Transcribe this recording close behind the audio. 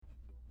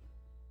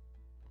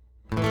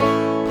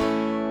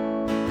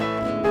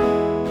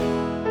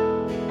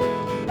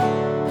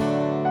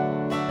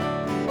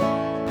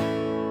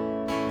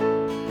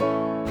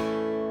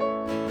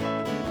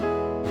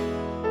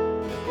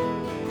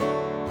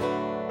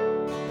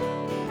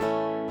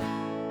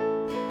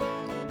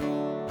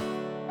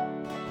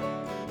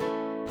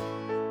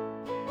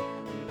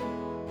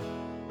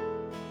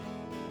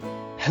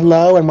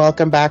Hello and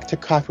welcome back to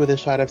Coffee with a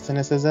Shot of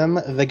Cynicism,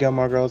 the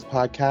Gilmore Girls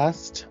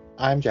podcast.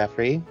 I'm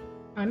Jeffrey.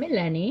 I'm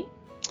Eleni.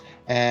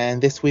 And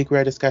this week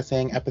we're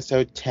discussing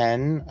episode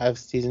 10 of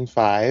season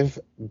 5,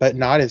 But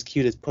Not As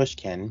Cute as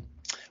Pushkin,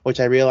 which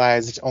I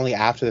realized only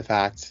after the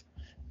fact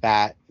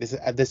that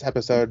this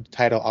episode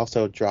title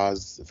also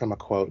draws from a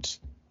quote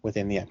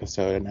within the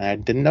episode, and I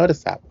didn't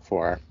notice that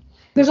before.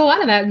 There's a lot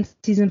of that in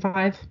season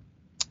 5.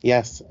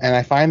 Yes, and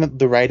I find that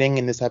the writing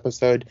in this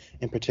episode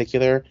in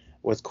particular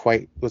was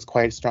quite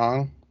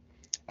strong.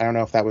 I don't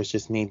know if that was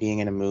just me being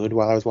in a mood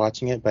while I was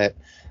watching it, but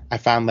I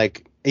found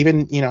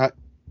even with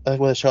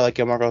a show like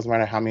Gilmore Girls, no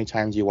matter how many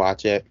times you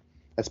watch it,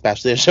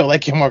 especially a show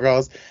like Gilmore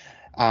Girls,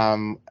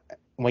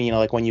 when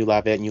you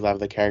love it and you love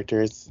the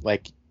characters,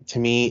 to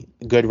me,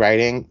 good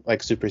writing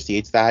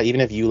supersedes that. Even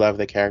if you love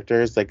the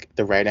characters,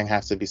 the writing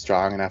has to be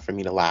strong enough for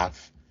me to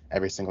laugh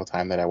every single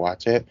time that I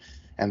watch it.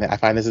 And I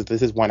find this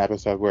is one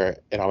episode where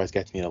it always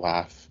gets me to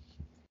laugh.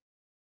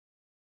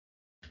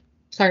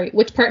 Sorry,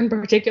 which part in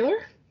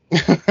particular?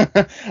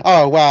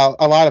 Oh, well,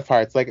 a lot of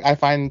parts. I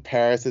find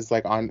Paris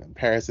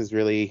is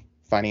really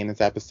funny in this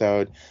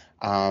episode.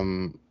 I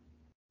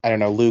don't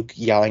know, Luke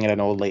yelling at an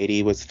old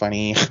lady was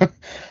funny.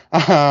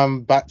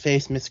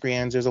 Butt-faced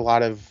miscreants,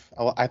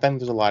 I think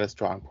there's a lot of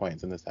strong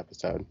points in this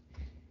episode.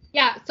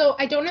 Yeah, so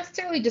I don't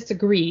necessarily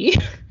disagree.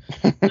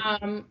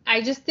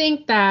 I just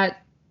think that,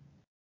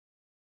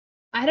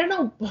 I don't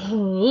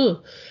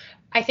know,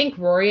 I think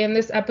Rory in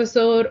this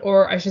episode,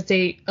 or I should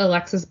say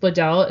Alexis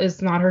Bledel,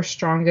 is not her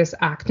strongest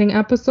acting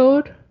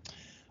episode.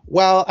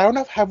 Well, I don't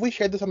know have we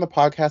shared this on the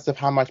podcast of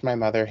how much my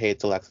mother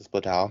hates Alexis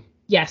Bledel?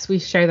 Yes, we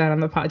share that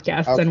on the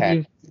podcast, okay.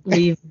 And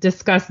we've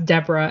discussed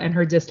Deborah and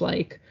her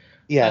dislike.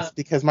 Yes,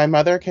 because my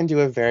mother can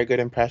do a very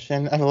good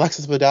impression of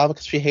Alexis Bledel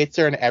because she hates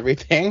her in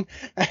everything.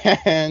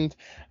 And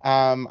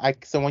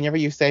so whenever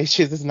you say this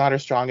is not her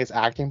strongest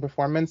acting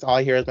performance, all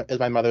I hear is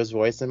my mother's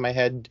voice in my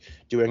head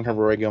doing her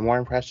Rory Gilmore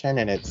impression,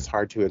 and it's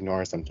hard to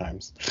ignore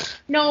sometimes.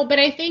 No, but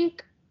I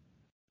think,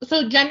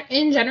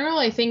 in general,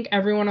 I think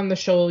everyone on the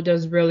show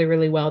does really,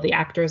 really well. The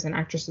actors and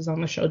actresses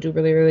on the show do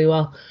really, really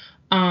well.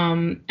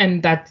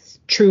 And that's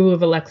true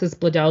of Alexis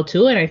Bledel,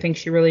 too. And I think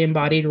she really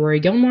embodied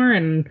Rory Gilmore.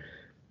 And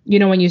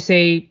when you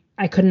say,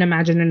 I couldn't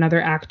imagine another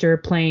actor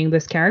playing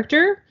this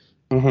character,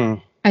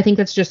 mm-hmm. I think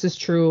that's just as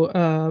true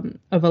of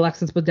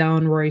Alexis Bledel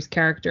and Rory's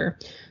character.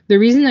 The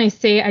reason I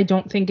say I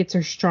don't think it's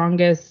her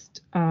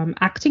strongest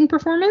acting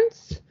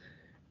performance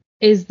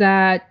is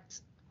that,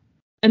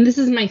 and this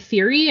is my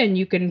theory, and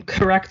you can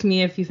correct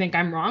me if you think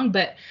I'm wrong,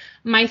 but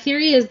my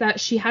theory is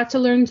that she had to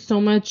learn so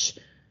much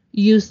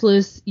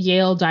useless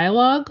Yale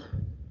dialogue.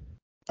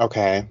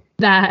 Okay.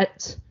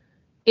 That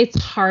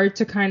it's hard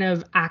to kind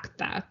of act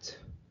that.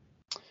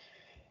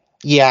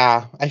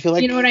 Yeah, I feel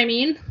like... You know what I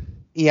mean?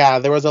 Yeah,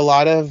 there was a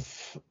lot of...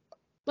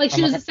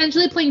 she was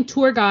essentially playing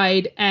tour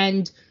guide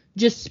and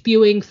just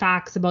spewing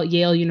facts about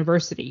Yale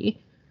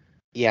University.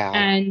 Yeah.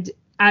 And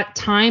at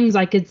times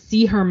I could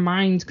see her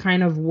mind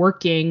kind of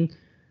working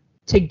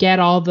to get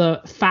all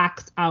the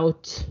facts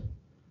out.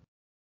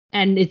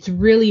 And it's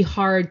really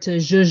hard to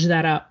zhuzh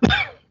that up.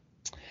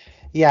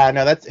 Yeah,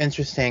 no, that's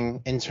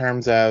interesting in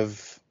terms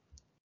of...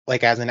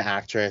 as an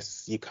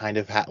actress, you kind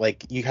of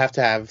you have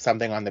to have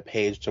something on the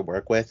page to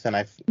work with.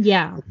 And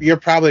you're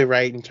probably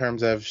right in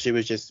terms of she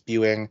was just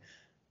spewing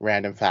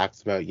random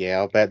facts about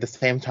Yale. But at the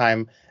same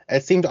time,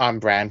 it seemed on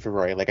brand for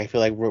Rory. I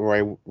feel like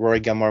Rory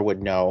Gilmore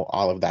would know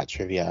all of that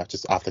trivia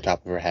just off the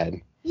top of her head.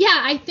 Yeah,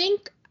 I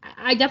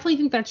definitely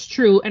think that's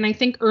true. And I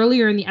think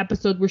earlier in the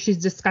episode where she's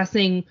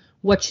discussing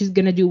what she's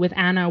going to do with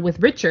Anna with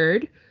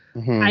Richard,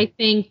 mm-hmm. I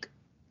think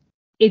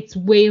it's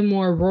way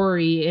more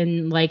Rory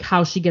in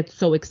how she gets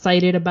so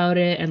excited about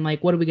it and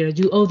what are we gonna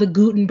do? Oh, the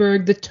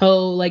Gutenberg, the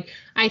toe.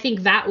 I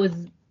think that was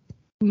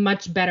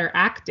much better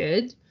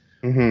acted,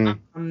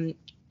 mm-hmm.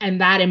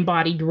 And that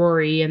embodied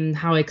Rory and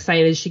how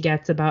excited she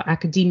gets about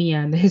academia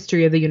and the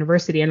history of the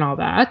university and all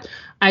that.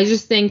 I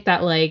just think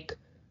that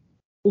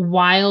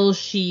while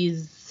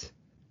she's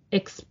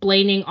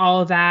explaining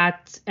all of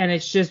that and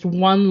it's just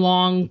one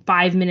long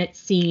 5-minute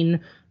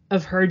scene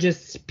of her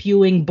just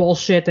spewing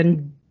bullshit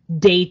and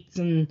dates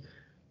and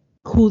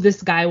who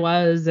this guy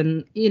was,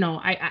 and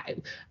I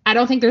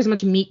don't think there's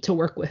much meat to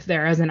work with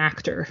there as an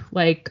actor.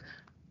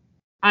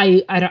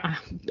 I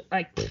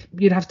don't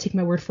you'd have to take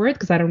my word for it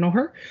because I don't know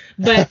her,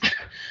 but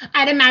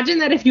I'd imagine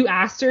that if you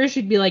asked her,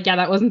 she'd be like, yeah,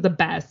 that wasn't the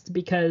best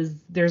because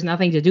there's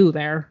nothing to do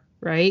there,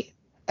 right?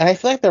 And I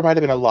feel like there might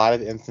have been a lot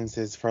of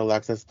instances for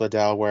Alexis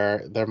Bledel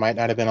where there might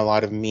not have been a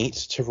lot of meat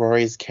to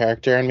Rory's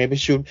character, and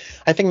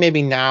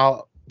maybe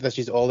now that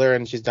she's older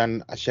and she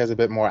has a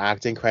bit more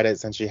acting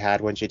credits than she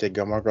had when she did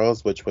Gilmore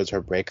Girls, which was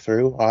her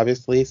breakthrough,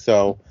 obviously.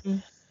 So mm-hmm.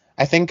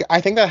 I think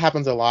that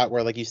happens a lot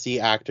where you see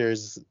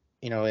actors,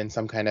 in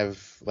some kind of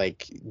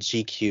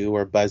GQ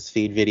or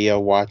BuzzFeed video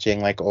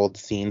watching old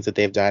scenes that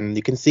they've done, and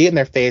you can see it in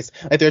their face,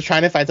 they're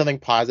trying to find something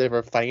positive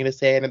or funny to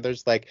say, and they're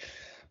just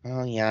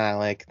oh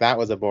yeah, that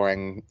was a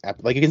boring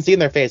you can see in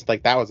their face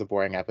that was a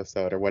boring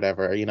episode or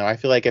whatever. I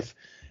feel like if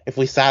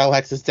we sat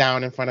Alexis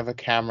down in front of a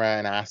camera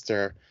and asked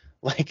her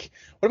like,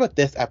 what about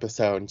this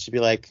episode? And she'd be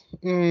like,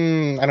 I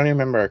don't even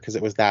remember because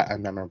it was that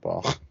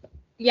unmemorable.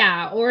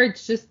 Yeah, or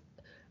it's just,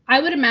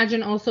 I would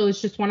imagine also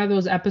it's just one of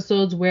those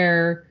episodes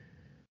where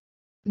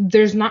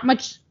there's not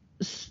much,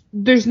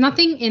 there's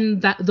nothing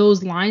in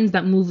those lines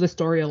that move the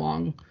story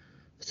along.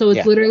 So it's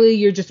Yeah. literally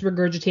you're just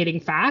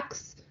regurgitating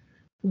facts.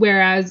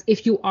 Whereas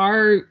if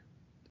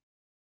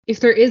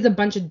there is a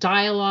bunch of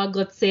dialogue,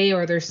 let's say,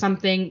 or there's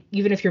something,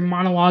 even if you're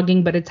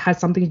monologuing, but it has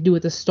something to do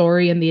with the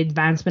story and the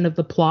advancement of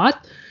the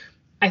plot,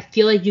 I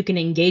feel like you can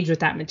engage with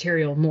that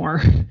material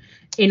more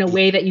in a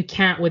way that you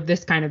can't with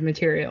this kind of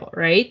material,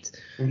 right?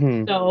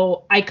 Mm-hmm.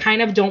 So I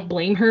kind of don't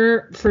blame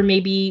her for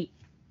maybe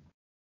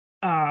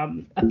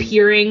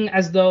appearing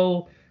as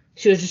though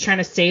she was just trying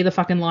to say the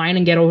fucking line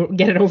and get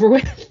it over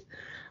with.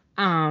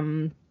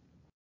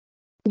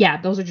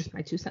 Yeah, those are just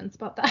my 2 cents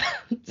about that.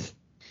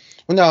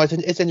 Well, no,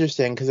 it's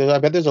interesting because I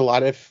bet there's a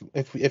lot of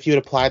if you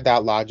had applied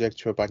that logic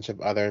to a bunch of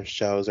other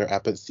shows or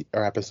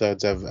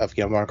episodes of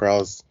Gilmore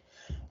Girls,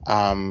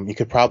 you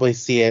could probably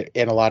see it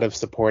in a lot of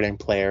supporting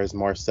players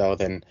more so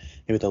than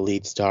maybe the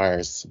lead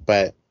stars.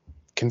 But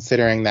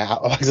considering that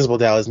Alexis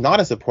Bledel is not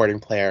a supporting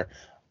player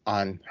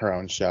on her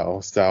own show,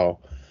 so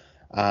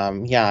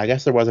yeah, I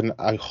guess there wasn't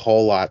a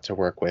whole lot to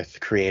work with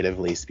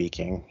creatively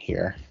speaking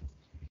here.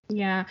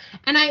 Yeah,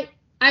 and I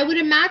would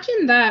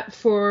imagine that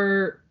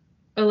for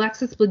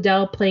Alexis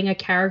Bledel playing a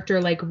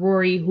character like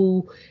Rory,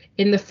 who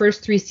in the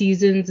first 3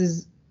 seasons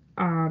is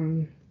how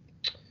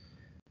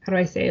do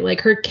I say,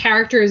 like, her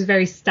character is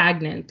very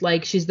stagnant.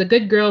 Like, she's the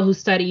good girl who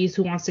studies,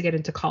 who wants to get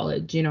into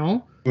college, you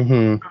know?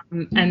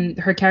 Mm-hmm. And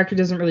her character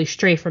doesn't really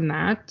stray from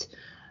that.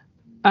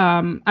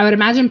 I would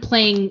imagine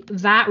playing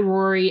that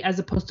Rory as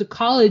opposed to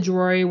college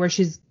Rory, where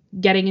she's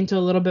getting into a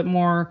little bit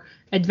more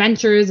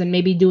adventures and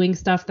maybe doing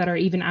stuff that are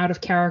even out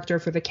of character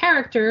for the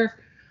character.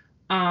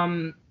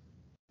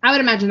 I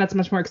would imagine that's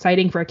much more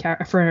exciting for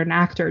an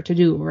actor to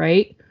do,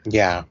 right?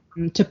 Yeah.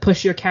 To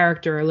push your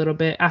character a little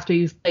bit after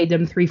you've played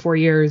them 3-4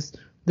 years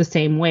the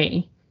same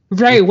way.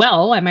 Very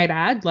well, I might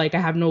add. Like,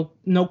 I have no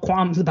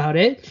qualms about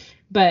it.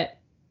 But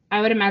I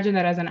would imagine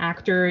that as an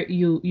actor,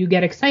 you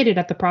get excited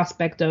at the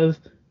prospect of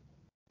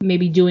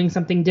maybe doing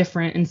something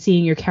different and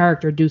seeing your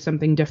character do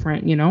something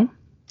different, you know?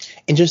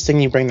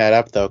 Interesting you bring that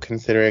up, though,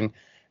 considering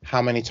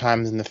how many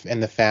times in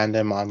the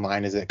fandom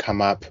online has it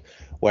come up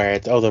where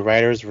it's, the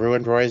writers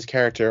ruined Rory's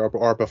character,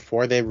 or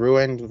before they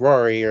ruined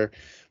Rory, or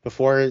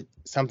before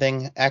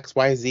something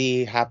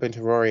XYZ happened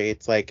to Rory,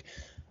 it's like,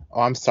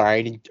 oh, I'm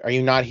sorry, are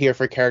you not here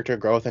for character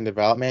growth and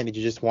development? Did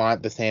you just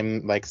want the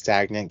same, like,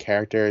 stagnant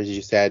character, as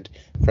you said,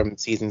 from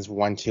seasons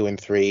 1, 2, and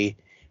 3,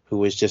 who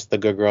was just the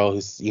good girl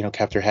who's,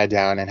 kept her head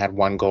down and had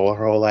one goal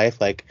her whole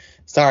life? Like,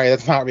 sorry,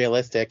 that's not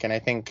realistic. And I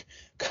think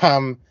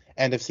come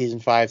end of season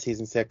 5,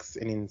 season 6,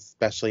 and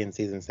especially in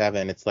season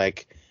 7, it's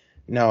like,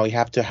 no, you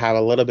have to have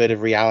a little bit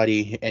of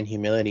reality and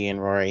humility in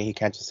Rory. You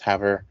can't just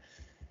have her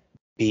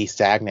be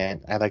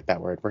stagnant. I like that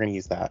word. We're gonna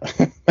use that.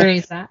 We're gonna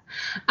use that.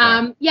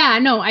 Yeah,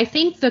 no, I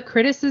think the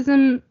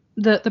criticism,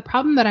 the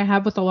problem that I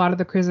have with a lot of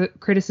the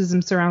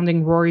criticism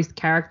surrounding Rory's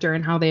character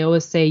and how they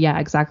always say, yeah,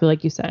 exactly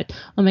like you said,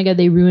 oh my god,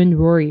 they ruined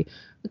Rory.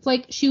 It's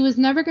like, she was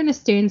never gonna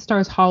stay in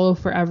Stars Hollow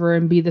forever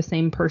and be the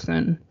same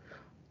person.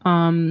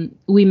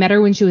 We met her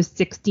when she was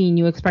 16.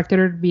 You expected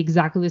her to be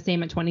exactly the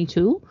same at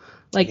 22.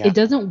 Like, yeah. It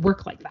doesn't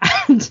work like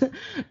that.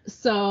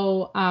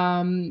 So,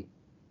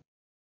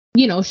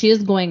 she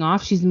is going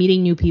off. She's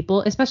meeting new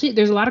people. Especially,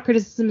 there's a lot of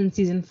criticism in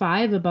season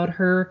 5 about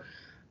her.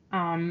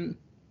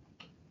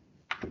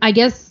 I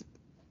guess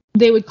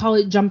they would call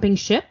it jumping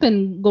ship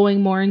and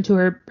going more into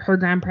her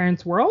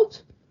grandparents'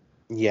 world.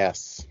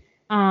 Yes.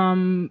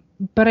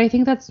 But I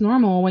think that's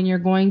normal when you're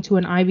going to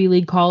an Ivy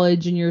League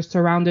college and you're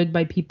surrounded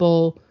by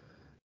people,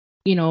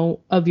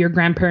 of your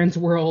grandparents'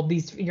 world.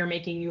 You're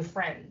making new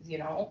friends,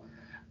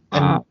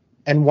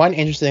 And one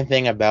interesting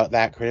thing about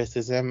that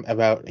criticism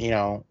about,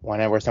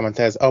 whenever someone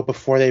says, oh,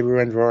 before they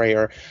ruined Rory,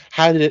 or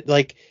how did it,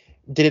 like,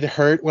 did it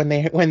hurt when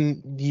the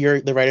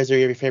writers of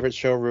your favorite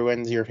show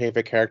ruins your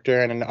favorite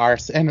character? And in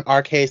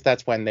our case,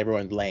 that's when they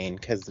ruined Lane,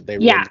 because they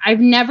ruined. Yeah, I've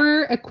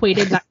never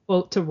equated that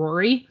quote to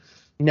Rory.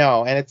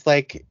 No, and it's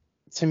like,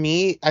 to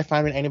me, I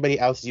find when anybody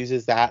else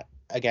uses that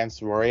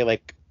against Rory,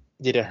 like,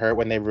 did it hurt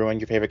when they ruined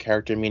your favorite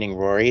character, meaning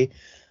Rory?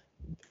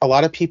 A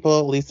lot of people,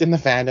 at least in the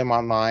fandom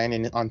online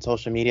and on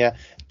social media,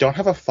 don't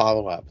have a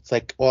follow-up. It's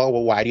like, well,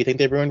 why do you think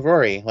they ruined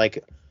Rory?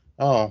 Like,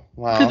 oh,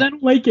 well. Because I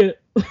don't like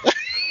it.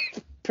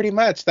 Pretty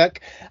much.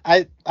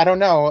 I don't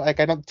know. Like,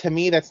 to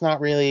me, that's not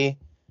really,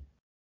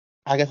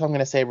 I guess I'm going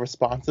to say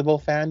responsible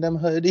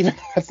fandomhood, even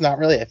though that's not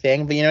really a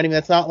thing. But you know what I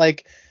mean?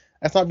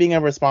 That's not being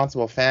a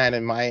responsible fan,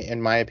 in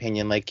my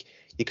opinion. Like,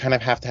 you kind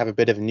of have to have a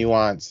bit of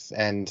nuance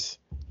and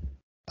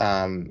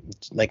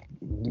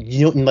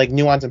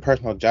nuance and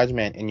personal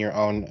judgment in your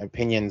own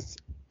opinions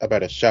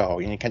about a show.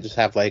 You can't just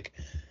have I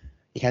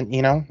don't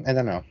know.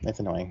 It's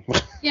annoying.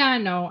 Yeah, I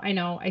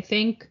know. I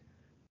think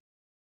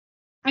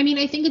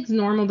it's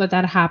normal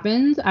that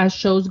happens as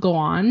shows go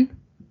on.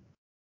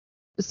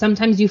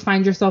 Sometimes you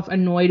find yourself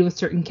annoyed with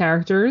certain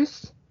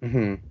characters.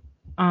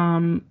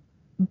 Mm-hmm.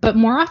 But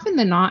more often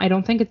than not, I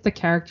don't think it's the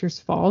character's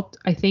fault.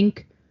 I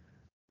think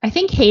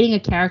hating a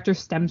character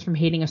stems from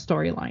hating a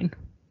storyline.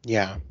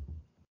 Yeah.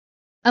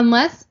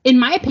 Unless, in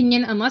my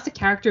opinion, unless a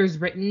character is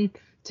written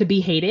to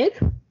be hated.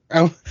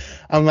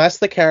 Unless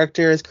the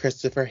character is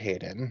Christopher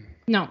Hayden.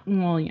 No,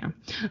 well, yeah.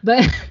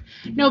 But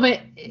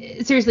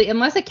seriously,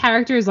 unless a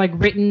character is like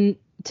written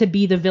to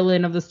be the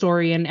villain of the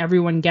story and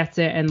everyone gets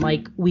it and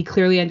like we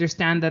clearly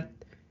understand that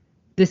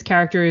this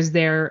character is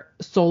there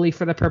solely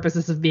for the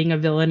purposes of being a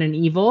villain and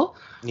evil.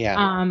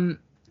 Yeah.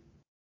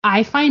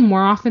 I find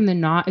more often than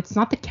not, it's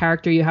not the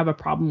character you have a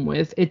problem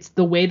with. It's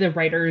the way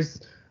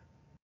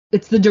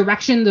it's the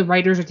direction the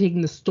writers are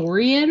taking the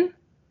story in.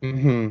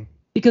 Mm-hmm.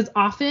 Because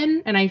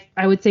often, and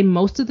I would say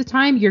most of the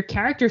time, your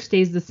character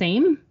stays the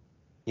same.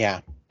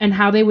 Yeah. And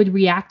how they would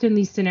react in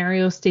these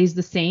scenarios stays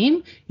the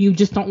same. You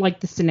just don't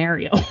like the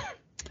scenario.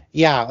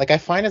 Yeah, like I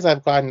find as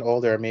I've gotten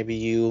older, maybe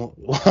you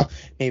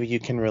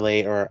can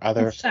relate or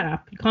other. Oh, shut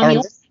up. You call me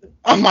old?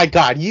 Oh my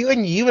God, you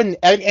and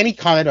any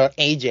comment about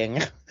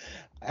aging,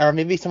 or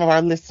maybe some of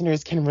our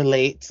listeners can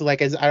relate to,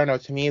 like, as I don't know,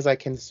 to me as I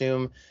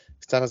consume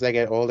stuff as I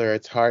get older,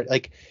 it's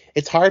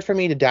hard for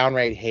me to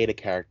downright hate a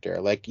character.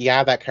 Like,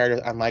 yeah, that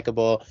character's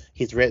unlikable.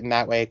 He's written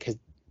that way because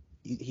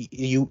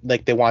you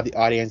like they want the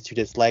audience to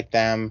dislike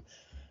them.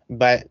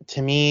 But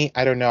to me,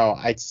 I don't know.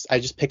 I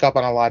just pick up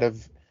on a lot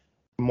of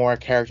more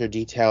character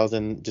details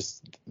and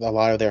just a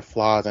lot of their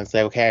flaws and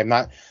say, okay, I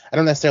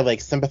don't necessarily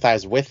like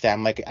sympathize with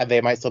them. Like,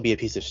 they might still be a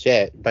piece of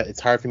shit, but it's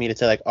hard for me to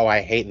say like, oh,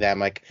 I hate them.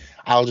 Like,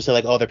 I'll just say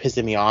like, oh, they're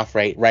pissing me off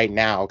right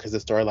now because the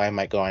storyline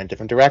might go in a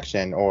different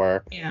direction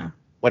or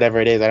whatever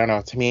it is. I don't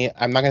know. To me,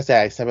 I'm not gonna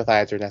say I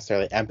sympathize or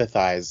necessarily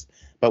empathize,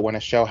 but when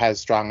a show has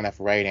strong enough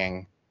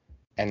writing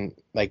and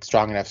like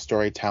strong enough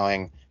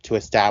storytelling to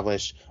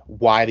establish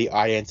why the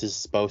audience is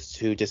supposed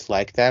to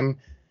dislike them,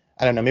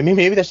 I don't know.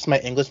 Maybe that's just my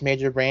English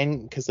major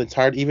brain, because it's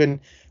hard. Even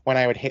when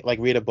I would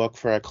read a book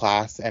for a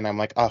class and I'm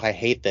like, oh, I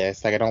hate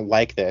this. Like, I don't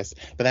like this.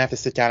 But then I have to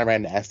sit down and write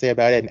an essay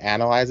about it and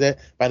analyze it.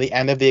 By the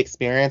end of the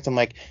experience, I'm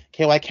like,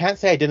 okay, well, I can't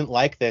say I didn't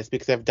like this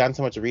because I've done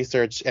so much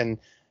research and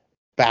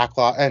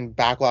backlog and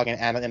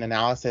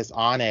analysis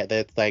on it that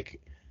it's like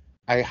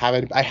I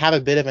have a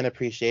bit of an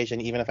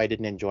appreciation even if I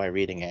didn't enjoy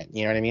reading it.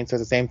 You know what I mean? So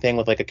it's the same thing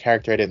with like a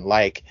character I didn't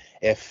like.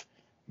 If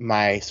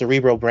my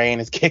cerebral brain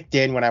is kicked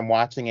in when I'm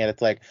watching it,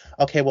 it's like,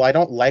 okay, well, I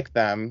don't like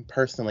them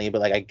personally,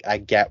 but like I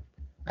get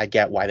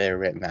why they're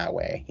written that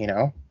way, you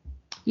know?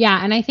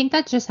 Yeah, and I think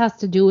that just has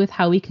to do with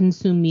how we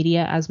consume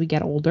media as we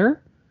get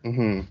older.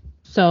 Mm-hmm.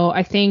 So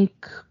I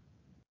think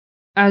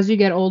as you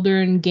get older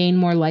and gain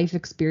more life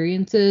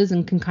experiences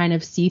and can kind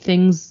of see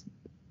things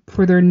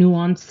for their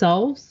nuanced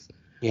selves,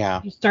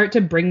 you start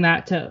to bring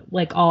that to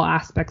like all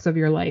aspects of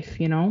your life,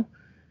 you know?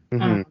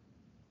 Mm-hmm.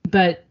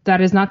 But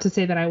that is not to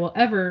say that I will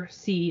ever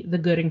see the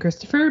good in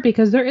Christopher,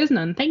 because there is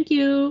none. Thank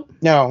you.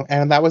 No,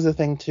 and that was the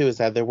thing too, is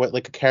that there was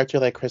like a character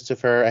like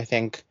Christopher, I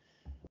think,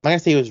 I'm not gonna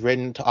say he was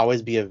written to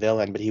always be a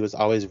villain, but he was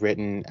always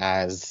written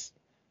as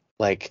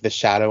like the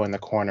shadow in the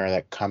corner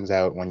that comes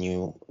out when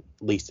you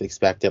least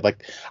expect it.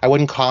 Like, I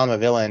wouldn't call him a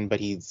villain,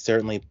 but he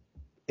certainly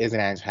is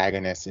an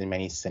antagonist in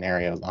many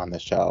scenarios on the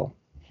show.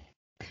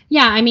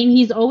 Yeah, I mean,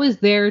 he's always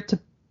there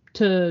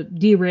to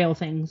derail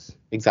things.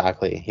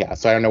 Exactly. Yeah.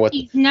 So I don't know what.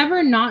 He's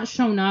never not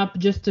shown up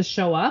just to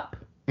show up.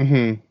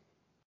 Mm-hmm.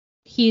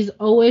 He's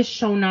always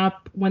shown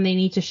up when they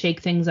need to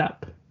shake things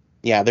up.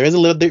 Yeah, there is a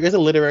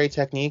literary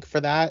technique for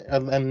that,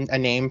 a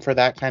name for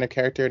that kind of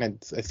character, and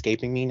it's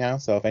escaping me now.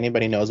 So if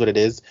anybody knows what it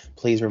is,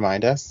 please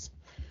remind us.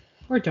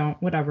 Or don't,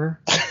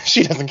 whatever.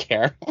 She doesn't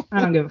care.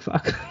 I don't give a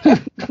fuck.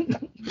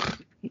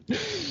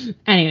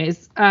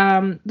 Anyways,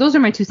 those are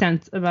my 2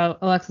 cents about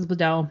Alexis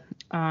Bledel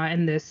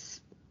in this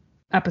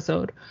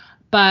episode.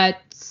 But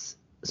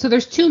so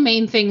there's 2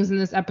 main things in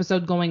this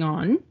episode going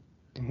on.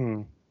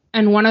 Mm-hmm.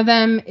 And one of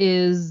them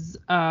is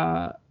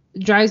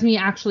drives me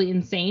actually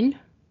insane.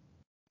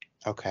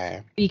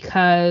 Okay.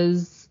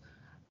 Because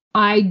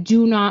I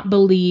do not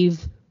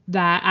believe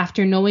that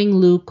after knowing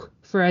Luke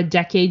for a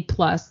decade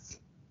plus,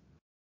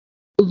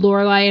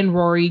 Lorelai and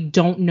Rory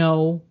don't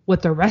know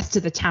what the rest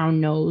of the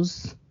town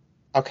knows.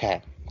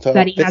 Okay. So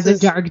that he has a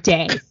dark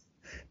day.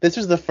 This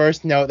was the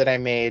first note that I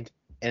made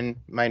in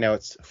my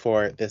notes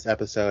for this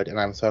episode, and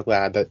I'm so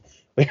glad that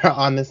we are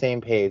on the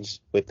same page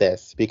with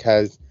this,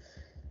 because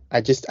I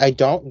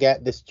don't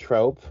get this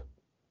trope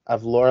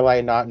of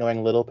Lorelai not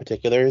knowing little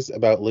particulars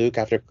about Luke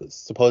after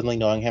supposedly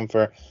knowing him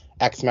for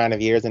X amount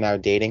of years and now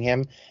dating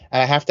him.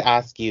 And I have to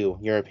ask you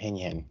your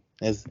opinion.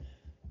 Is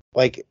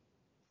like,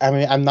 I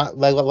mean, I'm not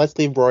like, let's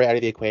leave Rory out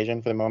of the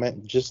equation for the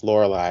moment. Just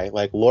Lorelai.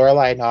 Like,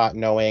 Lorelai not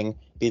knowing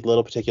these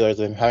little particulars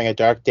of him having a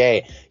dark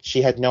day.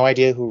 She had no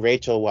idea who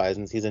Rachel was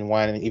in season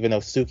 1, and even though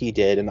Suki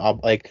did, and all,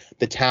 like,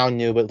 the town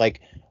knew, but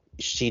like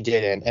she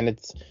didn't. And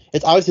it's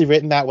obviously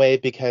written that way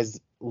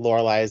because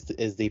Lorelai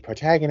is the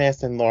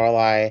protagonist, and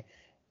Lorelai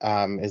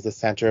is the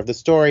center of the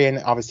story, and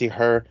obviously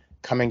her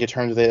coming to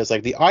terms with it is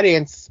like the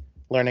audience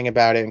learning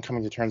about it and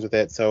coming to terms with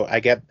it. So I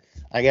get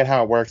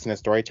how it works in a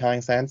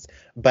storytelling sense,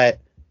 but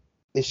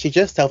is she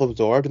just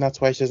self-absorbed and that's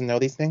why she doesn't know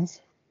these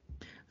things?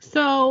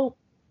 So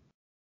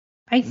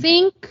I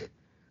think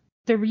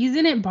the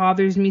reason it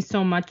bothers me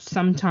so much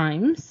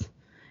sometimes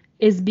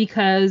is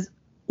because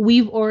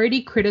we've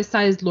already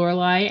criticized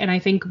Lorelai, and I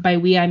think by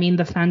we I mean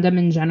the fandom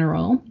in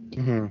general,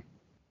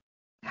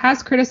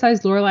 has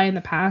criticized Lorelai in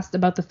the past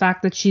about the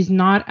fact that she's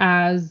not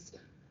as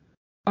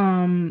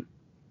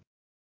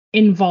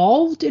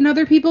involved in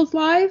other people's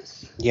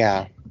lives.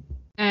 Yeah.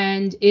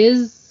 And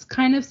is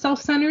kind of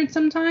self-centered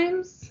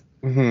sometimes.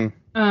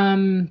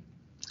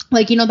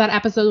 Like, you know, that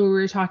episode where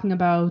we were talking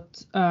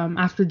about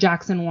after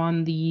Jackson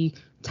won the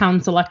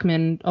town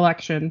selectman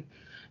election,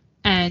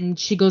 and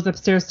she goes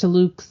upstairs to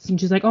Luke's and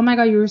she's like, oh my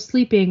god, you were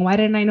sleeping, why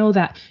didn't I know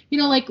that? You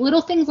know, like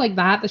little things like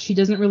that she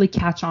doesn't really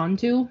catch on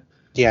to.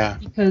 Yeah.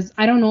 Because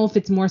I don't know if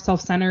it's more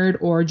self-centered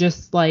or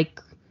just like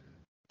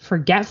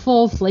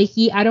forgetful,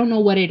 flaky. I don't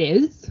know what it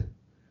is.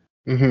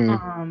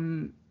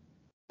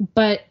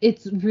 But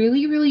it's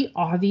really, really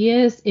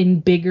obvious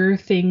in bigger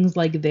things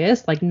like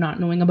this, like not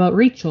knowing about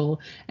Rachel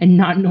and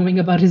not knowing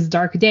about his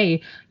dark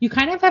day. You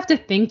kind of have to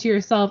think to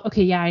yourself,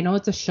 okay, yeah, I know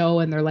it's a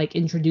show and they're like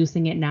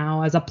introducing it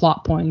now as a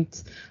plot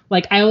point.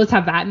 Like I always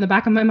have that in the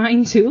back of my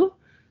mind too.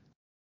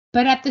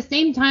 But at the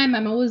same time,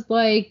 I'm always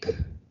like,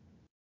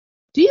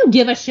 do you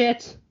give a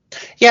shit?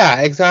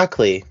 Yeah,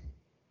 exactly.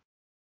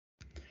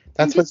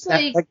 That's what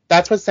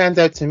that's what stands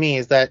out to me,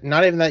 is that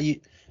not even that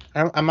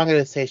I'm not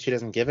gonna say she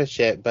doesn't give a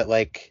shit, but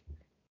like,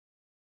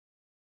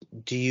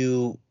 do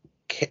you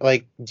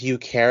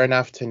care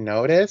enough to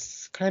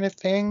notice, kind of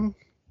thing?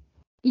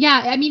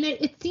 Yeah, I mean,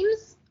 it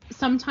seems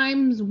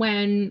sometimes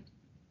when,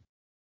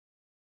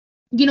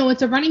 you know,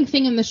 it's a running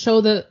thing in the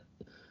show that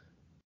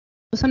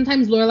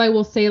sometimes Lorelai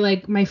will say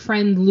like, my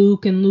friend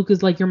Luke, and Luke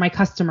is like, you're my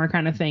customer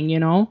kind of thing, you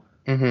know?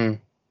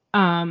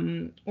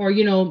 Or,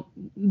 you know,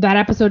 that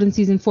episode in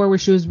season 4 where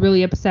she was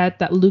really upset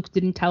that Luke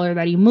didn't tell her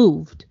that he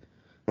moved.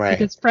 Right.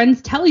 Because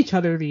friends tell each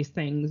other these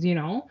things, you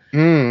know?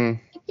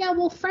 Yeah,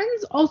 well,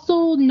 friends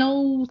also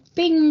know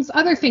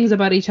other things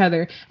about each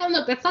other. And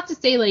look, that's not to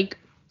say, like,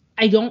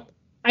 I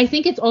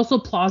think it's also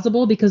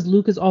plausible because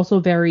Luke is also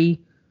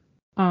very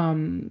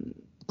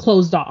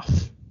closed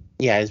off.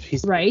 Yeah,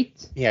 he's right?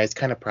 Yeah, he's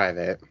kind of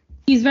private.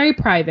 He's very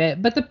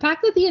private, but the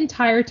fact that the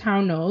entire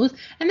town knows,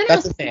 and then I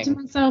was thinking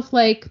to myself,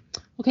 like,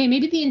 okay,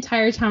 maybe the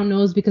entire town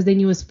knows because they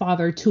knew his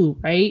father too,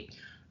 right?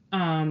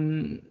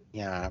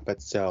 Yeah,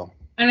 but still.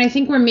 And I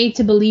think we're made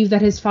to believe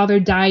that his father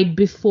died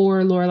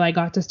before Lorelai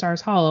got to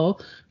Stars Hollow.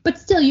 But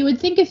still, you would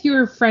think if you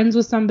were friends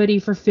with somebody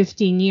for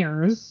 15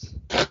 years,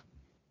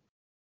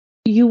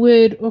 you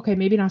would, okay,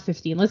 maybe not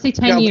 15. Let's say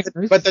 10 years.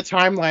 But the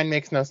timeline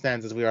makes no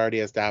sense, as we already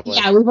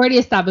established. Yeah, we've already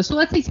established. So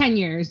let's say 10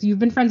 years. You've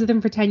been friends with him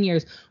for 10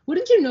 years.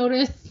 Wouldn't you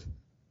notice,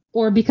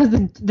 or because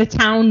the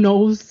town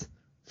knows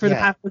for the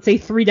past, let's say,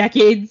 3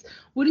 decades,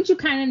 wouldn't you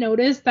kind of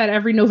notice that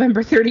every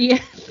November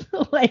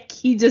 30th, like,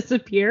 he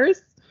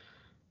disappears?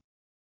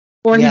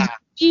 Or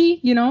he,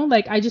 you know,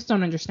 like, I just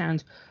don't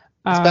understand.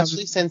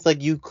 Especially since,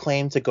 like, you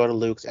claim to go to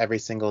Luke's every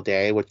single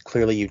day, which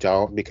clearly you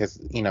don't, because,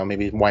 you know,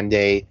 maybe one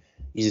day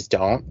you just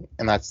don't,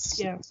 and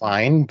that's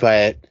fine.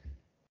 But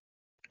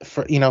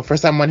for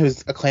someone who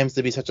claims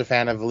to be such a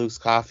fan of Luke's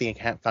coffee and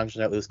can't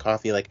function at Luke's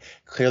coffee, like,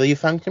 clearly you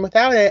function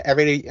without it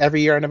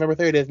every year on November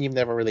 30th, and you've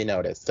never really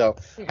noticed. So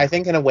I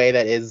think in a way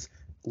that is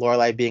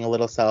Lorelai being a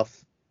little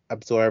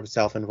self-absorbed,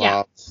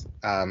 self-involved.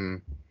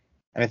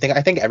 And I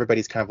think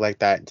everybody's kind of like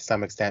that to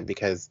some extent,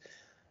 because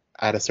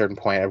at a certain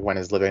point everyone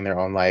is living their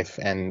own life,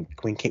 and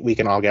we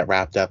can all get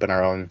wrapped up in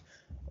our own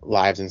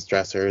lives and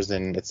stressors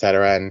and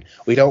etc. And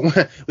we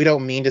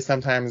don't mean to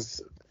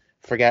sometimes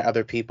forget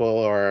other people,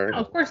 or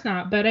of course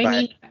not. But I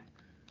mean,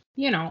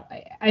 you know,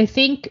 I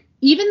think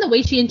even the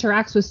way she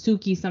interacts with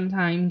Suki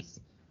sometimes,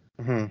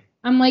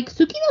 I'm like,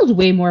 Suki knows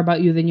way more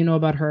about you than you know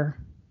about her.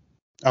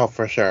 Oh,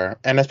 for sure.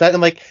 And especially,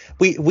 like,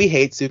 we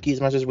hate Suki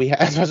as much as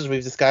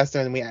we've discussed,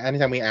 and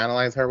anytime we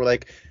analyze her, we're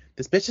like,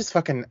 this bitch is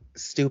fucking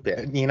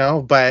stupid, you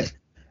know? But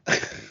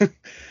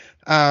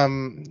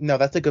no,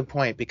 that's a good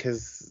point,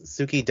 because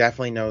Suki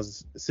definitely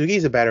knows.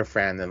 Suki's a better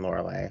friend than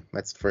Lorelai,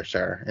 that's for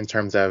sure, in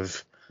terms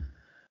of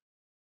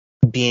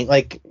being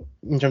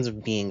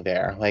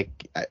there.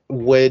 Like,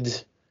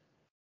 would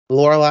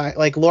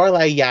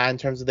Lorelai, yeah, in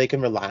terms of they can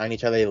rely on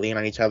each other, they lean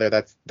on each other,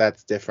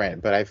 that's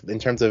different. But in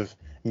terms of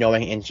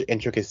knowing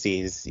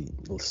intricacies,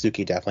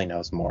 Suki definitely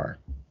knows more.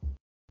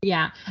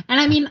 Yeah.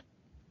 And I mean,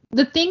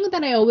 the thing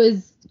that I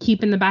always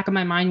keep in the back of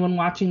my mind when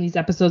watching these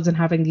episodes and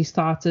having these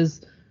thoughts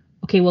is,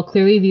 okay, well,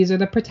 clearly these are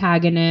the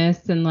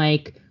protagonists, and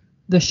like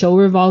the show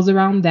revolves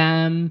around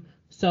them,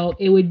 so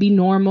it would be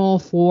normal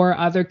for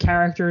other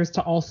characters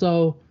to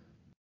also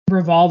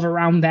revolve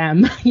around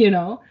them, you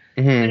know?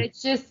 But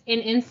it's just, in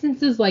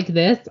instances like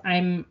this,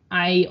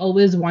 I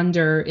always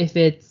wonder if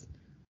it's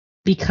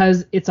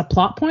because it's a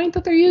plot point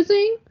that they're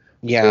using,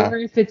 or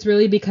if it's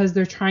really because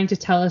they're trying to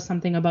tell us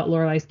something about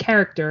Lorelai's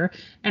character.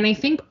 And I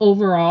think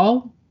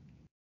overall,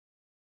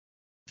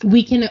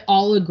 we can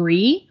all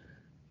agree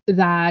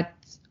that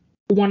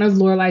one of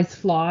Lorelai's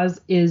flaws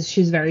is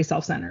she's very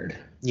self-centered.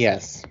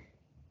 Yes.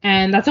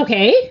 And that's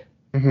okay.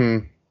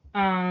 Because,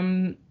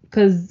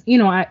 you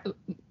know,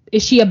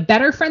 Is she a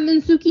better friend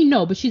than Suki?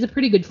 No, but she's a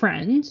pretty good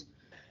friend.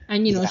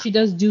 And, you know, she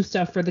does do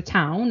stuff for the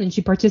town and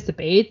she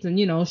participates and,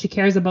 you know, she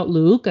cares about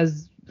Luke,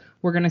 as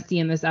we're going to see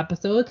in this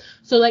episode.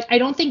 So, like, I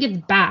don't think it's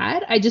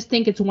bad. I just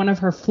think it's one of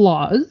her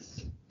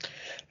flaws.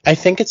 I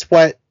think it's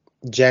what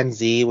Gen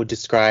Z would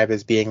describe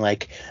as being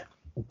like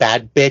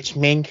bad bitch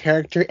main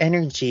character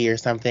energy or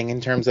something,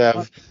 in terms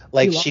of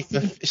like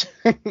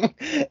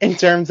in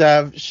terms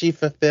of she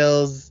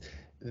fulfills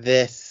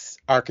this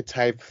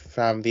archetype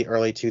from the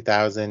early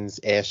 2000s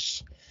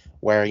ish,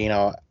 where, you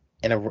know,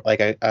 in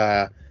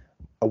a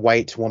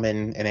white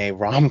woman in a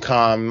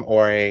rom-com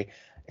or a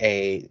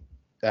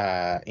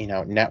you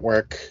know,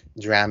 network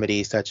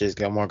dramedy such as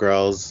Gilmore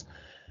Girls.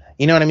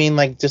 You know what I mean?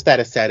 Like, just that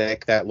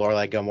aesthetic that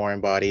Lorelai Gilmore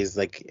embodies.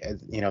 Like,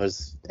 you know,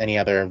 there's any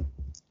other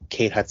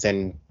Kate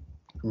Hudson,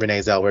 Renee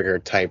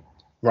Zellweger type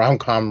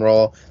rom-com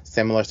role,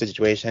 similar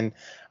situation.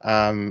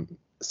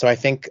 So I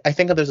think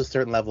that there's a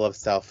certain level of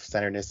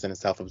self-centeredness and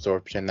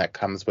self-absorption that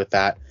comes with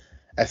that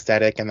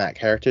aesthetic and that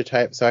character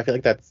type. So I feel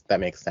like that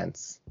makes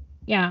sense.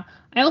 Yeah.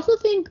 I also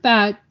think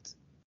that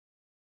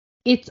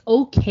it's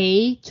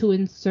okay to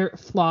insert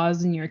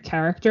flaws in your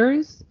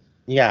characters.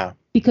 Yeah.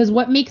 Because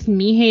what makes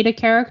me hate a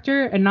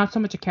character, and not so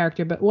much a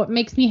character, but what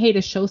makes me hate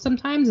a show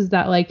sometimes is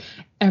that, like,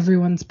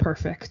 everyone's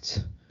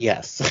perfect.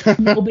 Yes.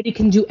 Nobody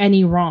can do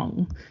any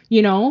wrong,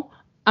 you know?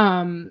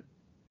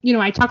 You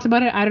know, I talked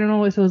about it, I don't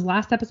know if it was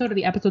last episode or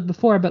the episode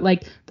before, but,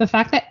 like, the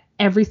fact that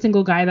every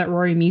single guy that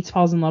Rory meets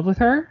falls in love with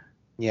her.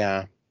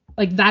 Yeah.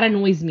 Like, that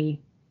annoys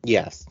me.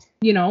 Yes.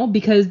 You know,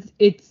 because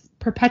it's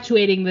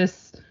perpetuating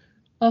this,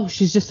 oh,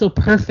 she's just so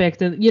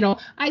perfect. And, you know,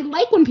 I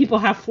like when people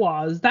have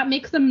flaws. That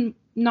makes them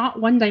not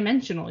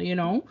one-dimensional, you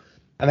know?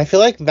 And I feel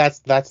like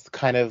that's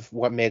kind of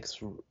what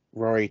makes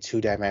Rory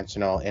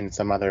two-dimensional in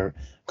some other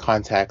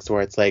contexts,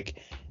 where it's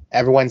like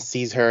everyone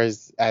sees her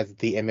as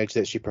the image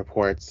that she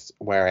purports,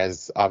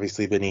 whereas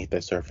obviously beneath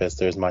the surface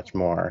there's much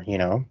more, you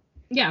know?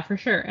 Yeah, for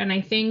sure. And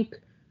I think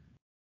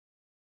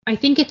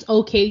it's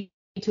okay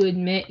to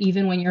admit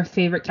even when your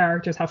favorite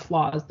characters have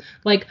flaws.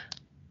 Like,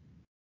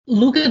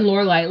 Luke and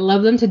Lorelai,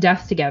 love them to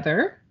death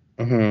together.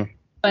 Mm-hmm.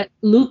 But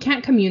Luke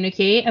can't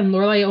communicate, and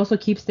Lorelai also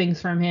keeps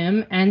things from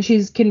him, and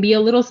can be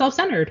a little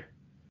self-centered.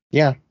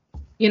 Yeah.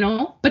 You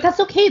know? But that's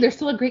okay. They're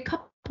still a great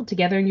couple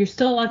together, and you're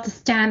still allowed to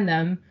stand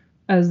them,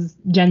 as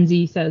Gen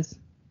Z says.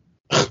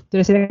 Did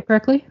I say that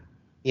correctly?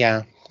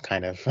 Yeah,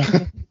 kind of.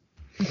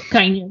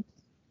 Kind of.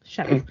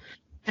 Shut up.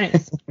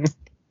 Anyways.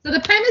 So the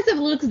premise of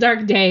Luke's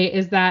Dark Day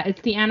is that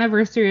it's the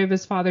anniversary of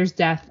his father's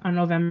death on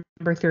November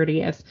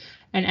 30th.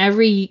 And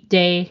every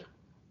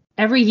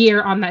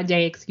year on that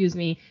day,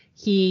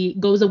 he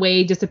goes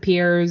away,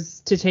 disappears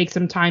to take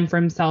some time for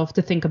himself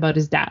to think about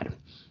his dad.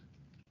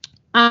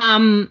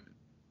 You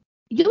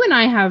and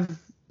I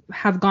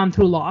have gone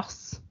through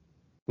loss.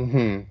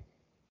 Mm-hmm.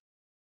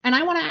 And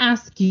I want to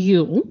ask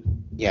you.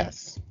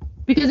 Yes.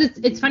 Because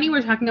it's funny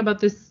we're talking about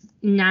this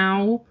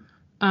now,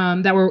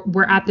 that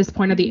we're at this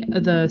point of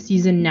the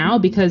season now,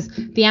 because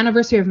the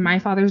anniversary of my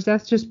father's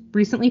death just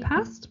recently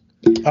passed.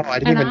 Oh, I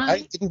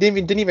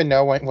didn't even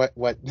know what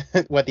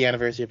the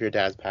anniversary of your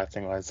dad's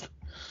passing was.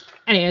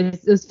 Anyway,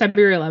 it was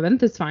February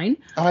 11th. It's fine.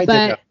 Oh,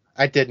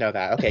 I did know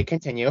that. Okay,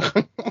 continue.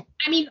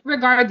 I mean,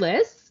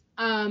 regardless,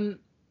 and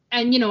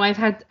you know, I've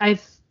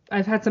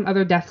had some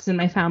other deaths in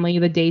my family.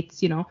 The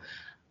dates, you know,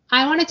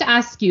 I wanted to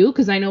ask you,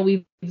 because I know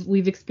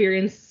we've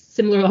experienced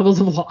similar levels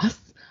of loss.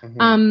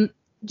 Mm-hmm.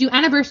 Do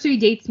anniversary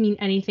dates mean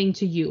anything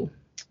to you?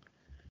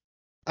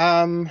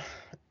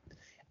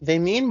 They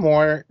mean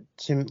more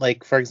to,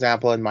 like, for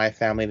example, in my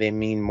family, they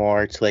mean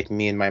more to, like,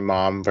 me and my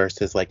mom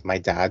versus, like, my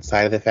dad's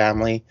side of the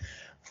family.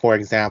 For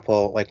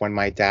example, like, when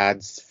my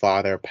dad's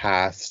father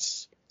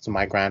passed, so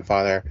my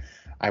grandfather,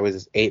 I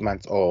was 8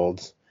 months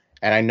old,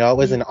 and I know it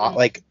was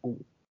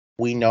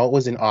we know it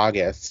was in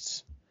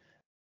August,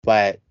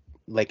 but,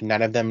 like,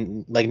 none of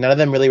them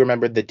really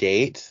remembered the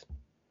date.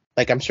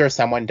 Like, I'm sure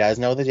someone does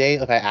know the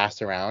date if I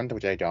asked around,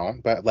 which I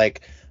don't, but,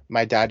 like,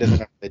 my dad doesn't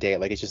know the date.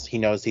 Like, it's just he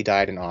knows he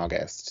died in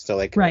August. So,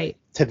 like, right.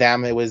 To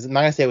them, it was, I'm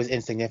not gonna say it was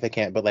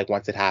insignificant, but, like,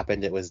 once it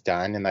happened, it was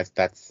done, and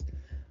that's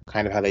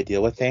kind of how they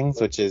deal with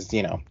things, which is,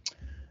 you know,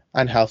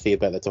 unhealthy,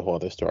 but that's a whole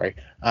other story.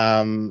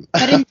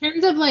 But in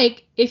terms of,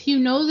 like, if you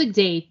know the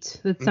date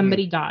that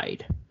somebody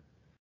died,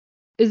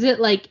 is it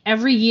like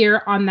every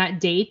year on that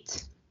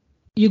date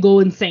you go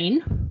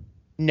insane?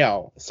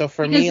 No. So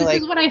for because me, this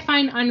like, is what I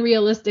find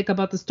unrealistic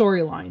about the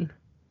storyline.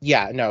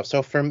 Yeah, no.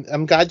 So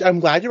I'm glad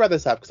you brought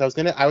this up, because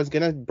I was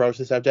gonna broach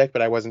the subject,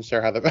 but I wasn't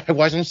sure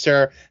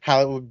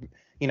how it would,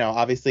 you know,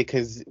 obviously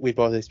because we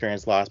both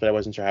experienced loss, but I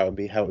wasn't sure how it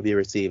would be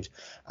received.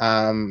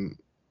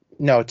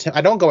 No,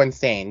 I don't go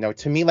insane. No,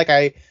 to me, like,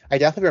 I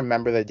definitely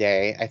remember the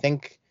day. I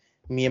think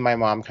me and my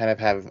mom kind of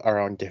have our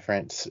own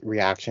different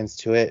reactions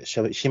to it.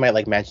 She might,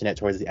 like, mention it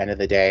towards the end of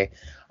the day.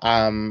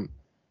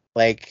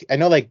 Like, I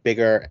know, like,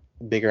 bigger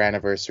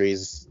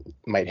anniversaries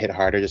might hit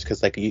harder just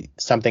because, like,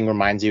 something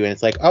reminds you and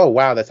it's like, oh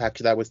wow,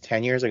 that was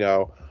 10 years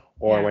ago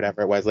or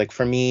whatever it was. Like,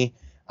 for me,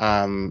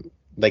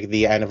 like,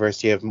 the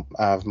anniversary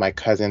of my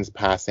cousin's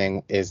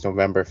passing is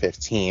November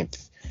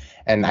 15th,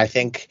 And I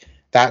think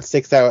that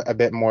sticks out a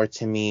bit more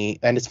to me.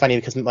 And it's funny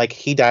because like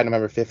he died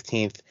November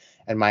 15th,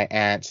 and my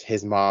aunt,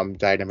 his mom,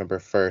 died November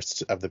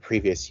 1st of the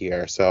previous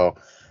year. So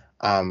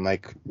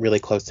like really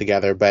close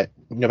together. But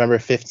November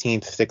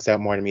 15th sticks out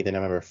more to me than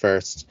November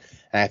 1st.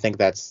 And I think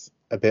that's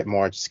a bit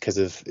more just because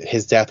of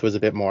his death was a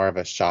bit more of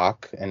a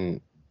shock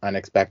and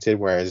unexpected,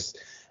 whereas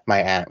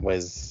my aunt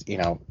was,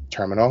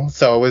 terminal.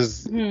 So it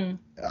was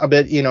a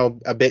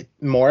bit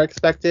more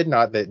expected.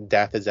 Not that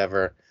death is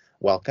ever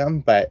welcome,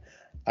 but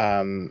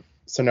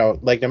so no,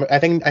 like I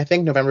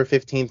think November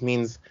 15th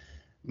means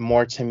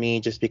more to me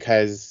just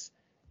because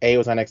it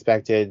was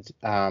unexpected.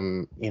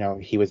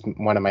 He was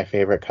one of my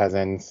favorite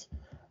cousins.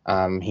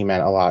 He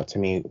meant a lot to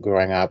me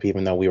growing up,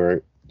 even though we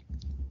were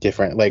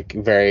different, like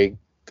very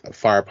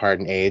far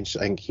apart in age.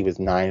 I think he was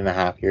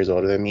 9.5 years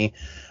older than me.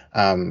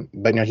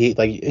 But no, he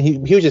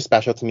was just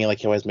special to me. Like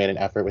he always made an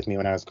effort with me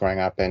when I was growing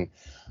up, and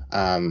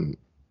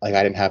like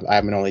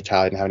I'm an only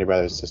child. I didn't have any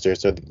brothers and sisters,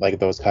 so like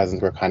those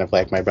cousins were kind of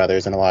like my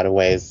brothers in a lot of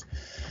ways.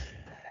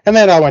 And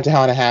then it all went to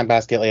hell in a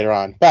handbasket later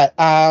on. But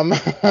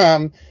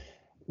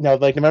no,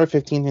 like November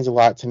 15th means a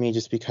lot to me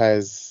just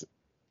because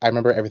I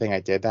remember everything I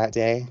did that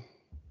day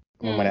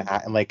when it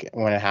happened,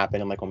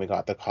 and like when we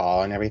got the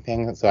call and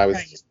everything. So I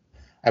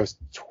was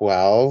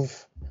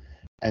 12.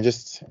 And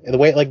just the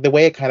way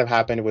it kind of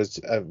happened was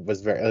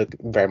very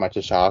very much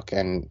a shock,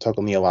 and took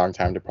me a long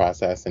time to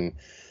process, and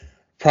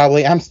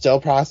probably I'm still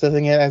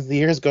processing it as the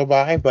years go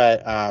by.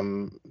 But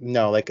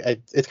no, like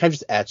it's kind of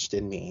just etched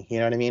in me. You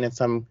know what I mean? In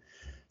some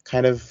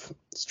kind of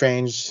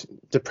strange,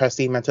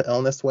 depressing mental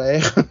illness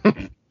way.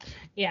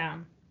 Yeah,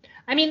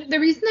 I mean the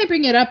reason I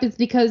bring it up is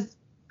because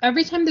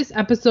every time this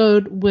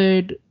episode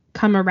would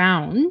come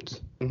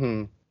around.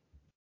 Mm-hmm.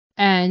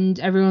 And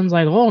everyone's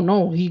like, oh,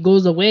 no, he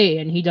goes away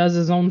and he does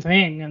his own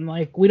thing. And,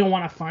 like, we don't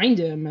want to find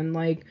him. And,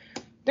 like,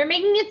 they're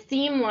making it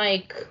seem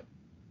like,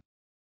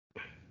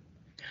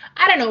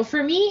 I don't know.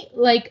 For me,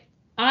 like,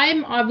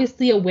 I'm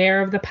obviously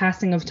aware of the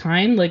passing of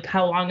time, like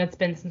how long it's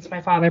been since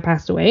my father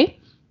passed away.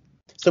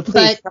 So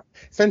please,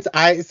 since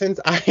I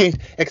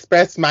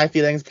expressed my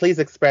feelings, please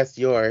express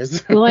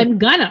yours. Well, I'm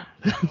gonna.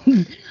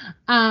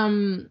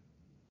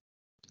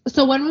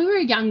 So when we were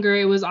younger,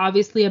 it was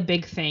obviously a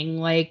big thing,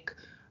 like.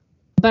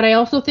 But I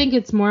also think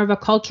it's more of a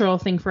cultural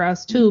thing for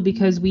us, too,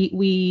 because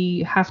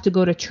we have to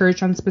go to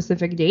church on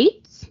specific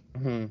dates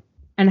and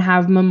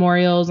have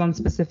memorials on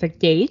specific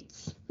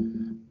dates.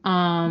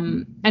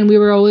 And we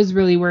were always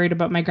really worried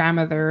about my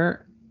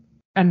grandmother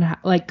and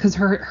like because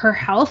her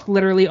health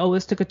literally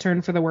always took a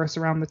turn for the worse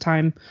around the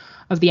time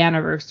of the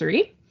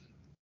anniversary.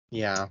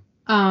 Yeah.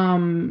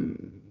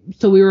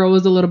 So we were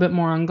always a little bit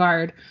more on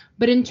guard.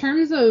 But in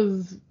terms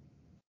of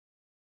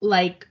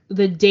like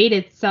the date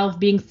itself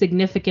being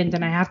significant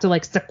and I have to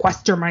like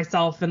sequester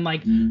myself and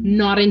like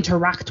not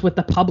interact with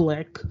the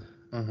public.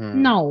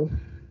 No.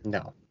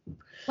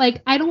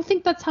 Like, I don't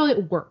think that's how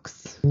it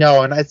works.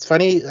 No, and it's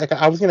funny. Like,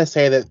 I was gonna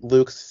say that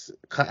Luke's.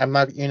 I'm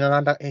not,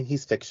 not, and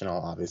he's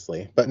fictional,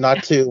 obviously, but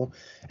not to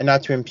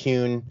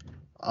impugn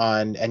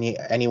on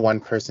any one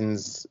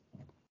person's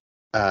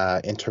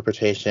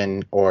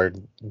interpretation or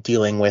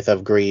dealing with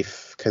of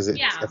grief, because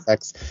it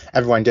affects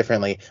everyone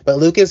differently. But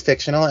Luke is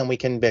fictional, and we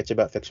can bitch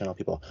about fictional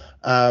people.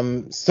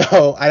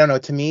 So I don't know.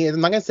 To me, I'm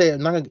not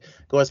gonna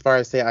go as far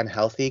as say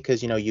unhealthy,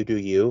 because you do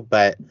you,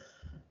 but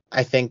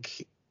I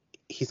think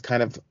he's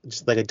kind of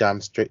just like a dumb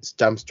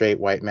straight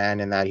white man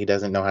in that he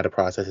doesn't know how to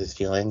process his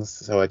feelings.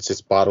 So it's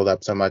just bottled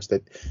up so much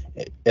that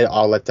it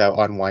all lets out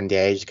on one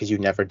day just because you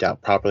never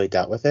properly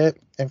dealt with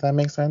it, if that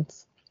makes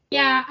sense.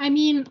 Yeah, I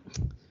mean,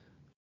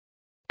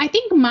 I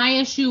think my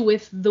issue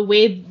with the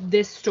way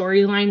this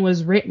storyline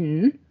was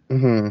written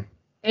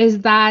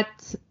is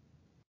that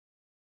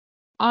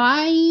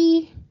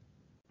and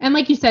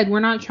like you said,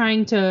 we're not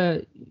trying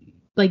to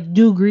like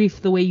do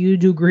grief the way you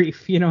do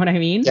grief. You know what I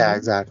mean? Yeah,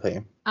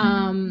 exactly.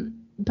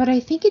 But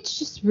I think it's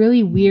just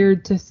really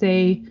weird to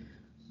think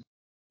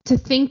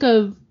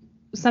of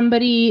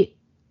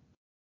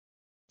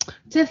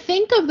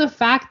the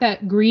fact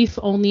that grief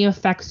only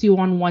affects you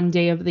on one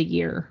day of the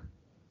year.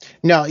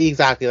 No,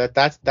 exactly.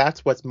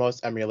 That's what's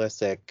most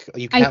unrealistic.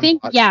 You can't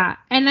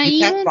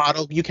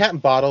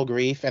bottle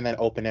grief and then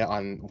open it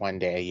on one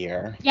day a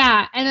year.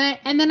 Yeah,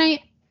 and then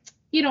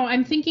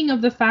I'm thinking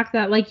of the fact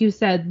that, like you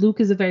said, Luke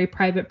is a very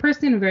private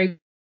person, a very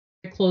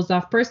closed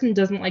off person,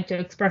 doesn't like to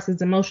express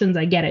his emotions.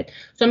 I get it.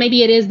 So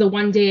maybe it is the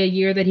one day a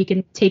year that he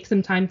can take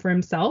some time for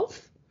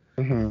himself.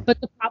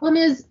 But the problem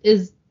is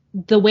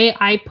the way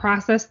I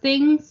process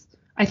things.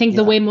 I think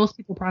the way most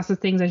people process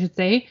things, I should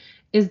say,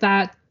 is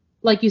that,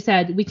 like you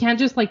said, we can't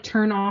just like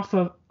turn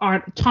on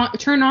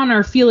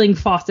our feeling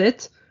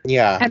faucet.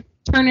 Yeah. And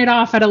turn it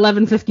off at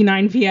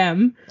 11:59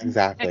 p.m.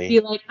 Exactly. And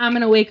be like, I'm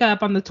gonna wake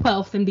up on the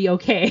 12th and be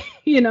okay.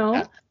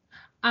 Yeah.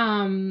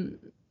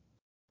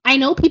 I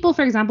know people,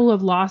 for example, who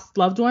have lost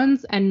loved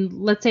ones, and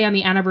let's say on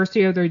the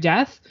anniversary of their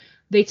death,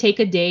 they take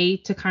a day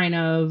to kind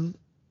of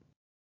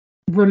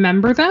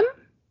remember them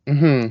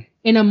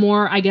in a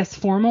more, I guess,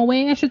 formal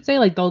way, I should say.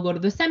 Like, they'll go to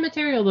the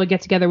cemetery, or they'll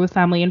get together with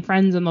family and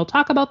friends, and they'll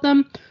talk about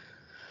them.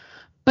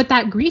 But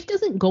that grief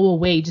doesn't go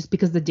away just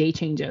because the day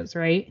changes,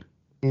 right?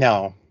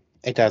 No,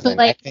 it So doesn't.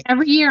 I like think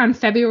every year on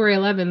February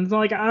 11th, it's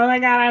like, oh my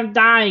God, I'm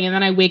dying. And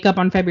then I wake up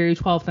on February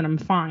 12th and I'm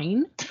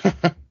fine.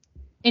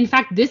 In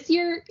fact, this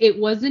year it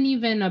wasn't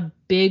even a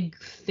big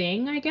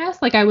thing, I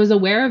guess. Like I was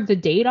aware of the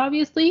date,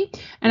 obviously.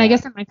 And I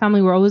guess in my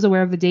family we're always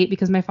aware of the date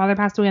because my father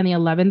passed away on the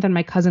 11th and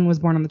my cousin was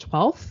born on the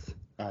 12th.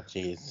 Oh,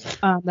 jeez.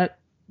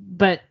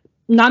 But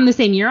not in the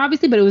same year,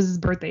 obviously, but it was his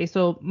birthday.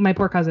 So my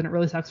poor cousin, it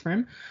really sucks for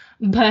him.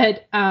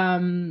 But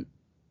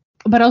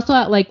also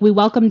like we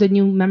welcomed a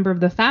new member of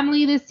the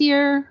family this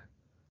year.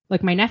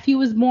 Like my nephew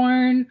was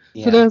born.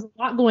 Yeah. So there was a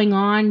lot going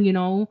on, you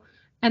know.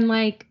 And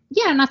like,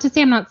 yeah, not to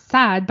say I'm not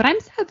sad, but I'm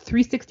sad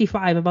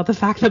 365 about the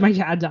fact that my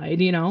dad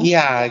died, you know?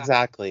 Yeah,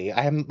 exactly.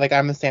 I'm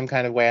the same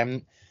kind of way.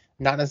 I'm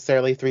not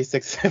necessarily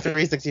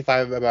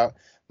 365 about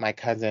my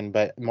cousin,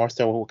 but more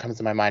so what comes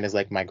to my mind is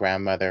like my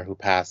grandmother who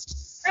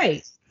passed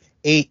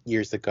 8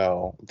 years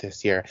ago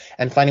this year.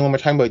 And funny, when we're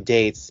talking about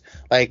dates,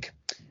 like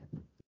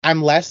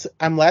I'm less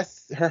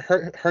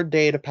her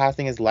date of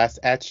passing is less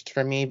etched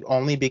for me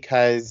only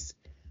because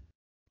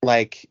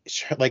like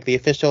the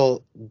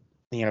official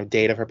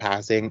date of her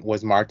passing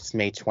was marked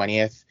May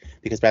 20th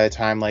because by the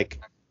time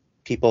like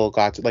people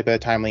got to, like by the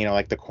time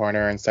like the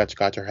coroner and such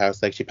got to her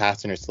house, like she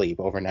passed in her sleep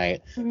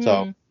overnight.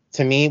 So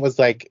to me it was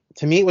the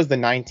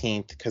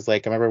 19th because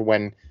like I remember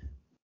when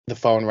the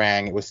phone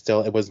rang, it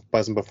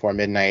wasn't before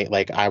midnight.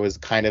 Like I was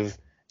kind of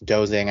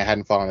dozing, I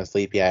hadn't fallen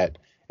asleep yet.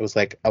 It was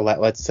like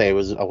let's say it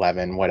was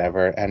 11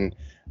 whatever, and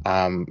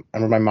I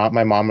remember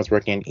my mom was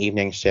working an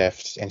evening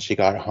shift and she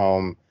got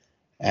home.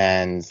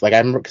 And like I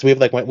remember because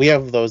we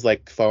have those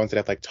like phones that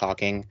have like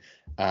talking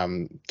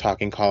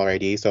caller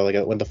ID. So like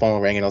when the phone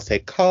will ring, it'll say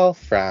call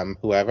from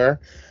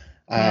whoever.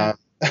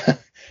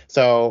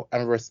 So I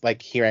remember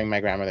like hearing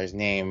my grandmother's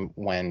name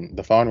when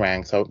the phone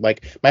rang. So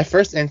like my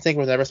first instinct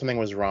was never something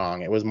was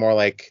wrong. It was more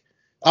like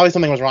always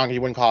something was wrong because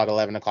you wouldn't call at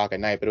 11 o'clock at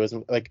night. But it was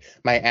like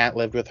my aunt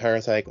lived with her,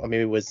 so like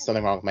maybe it was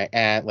something wrong with my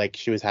aunt. Like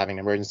she was having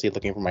an emergency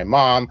looking for my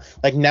mom.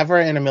 Like never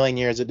in a million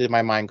years did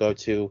my mind go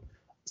to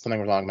something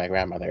was wrong with my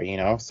grandmother,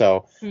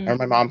 So I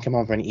remember my mom came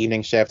home from an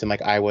evening shift and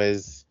like I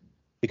was,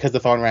 because the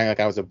phone rang, like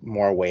I was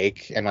more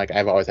awake and like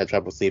I've always had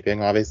trouble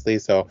sleeping, obviously.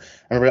 So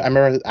I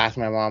remember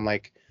asking my mom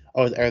like,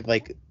 oh, is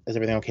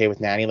everything okay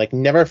with Nanny? Like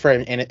never for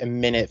a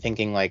minute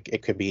thinking like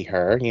it could be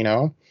her,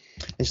 And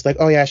she's like,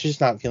 oh yeah, she's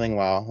just not feeling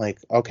well. Like,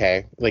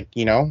 okay, like,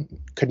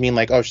 could mean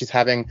like, oh, she's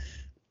having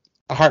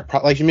a heart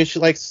problem.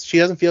 Like, she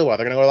doesn't feel well.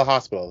 They're going to go to the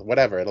hospital,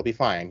 whatever. It'll be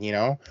fine,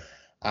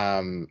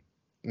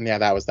 Yeah,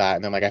 that was that.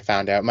 And then like I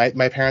found out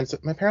my parents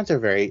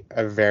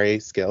are very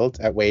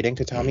skilled at waiting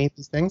to tell me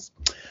these things.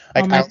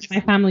 Like my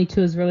family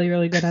too is really,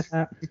 really good at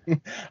that.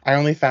 I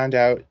only found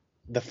out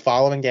the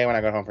following day when I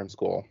got home from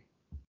school.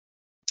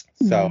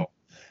 So,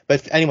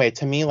 but anyway,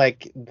 to me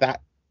like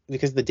that,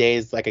 because the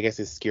days like I guess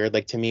is skewed,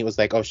 like to me it was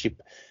like, oh, she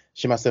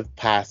must have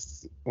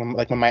passed when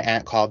my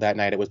aunt called that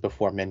night, it was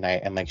before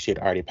midnight and like she had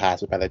already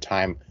passed, but by the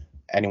time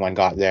anyone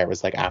got there it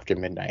was like after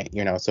midnight,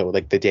 so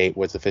like the date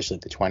was officially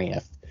the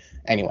 20th.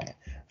 Anyway,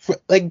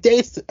 like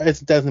dates,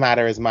 it doesn't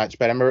matter as much,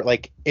 but I remember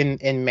like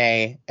in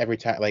May every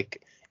time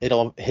like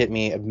it'll hit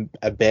me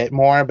a bit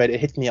more, but it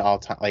hits me all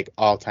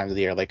times of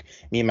the year. Like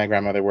me and my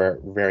grandmother were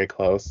very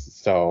close,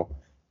 so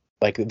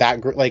like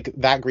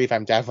that grief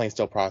I'm definitely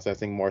still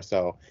processing more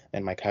so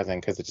than my cousin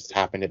because it just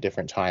happened at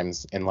different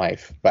times in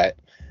life. But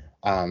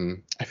I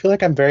feel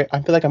like I'm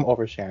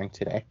oversharing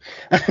today.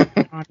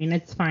 I mean,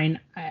 it's fine.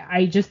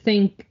 I just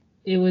think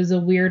it was a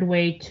weird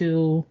way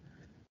to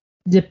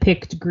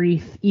depict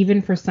grief,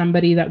 even for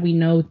somebody that we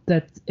know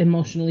that's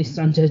emotionally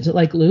stunted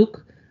like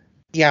Luke.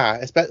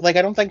 Yeah, like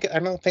I don't think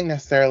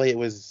necessarily it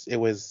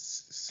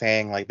was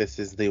saying like this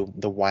is the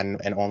one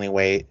and only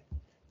way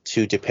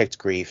to depict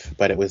grief,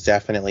 but it was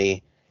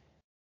definitely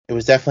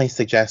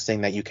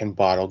suggesting that you can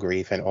bottle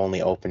grief and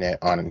only open it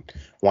on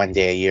one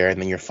day a year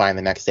and then you're fine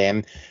the next day.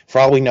 And for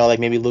all we know, like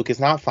maybe Luke is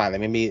not fine.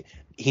 Like maybe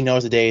he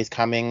knows the day is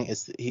coming.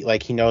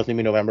 He knows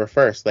maybe November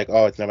 1st. Like,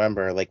 oh, it's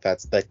November. Like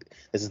that's like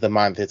this is the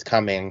month. It's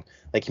coming.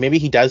 Like maybe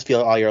he does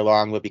feel it all year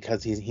long, but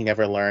because he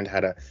never learned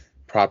how to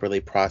properly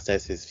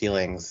process his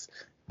feelings,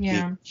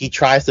 he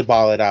tries to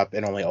bottle it up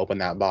and only open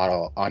that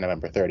bottle on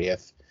November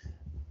 30th.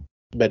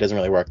 But it doesn't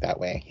really work that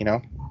way,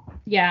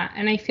 Yeah,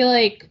 and I feel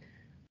like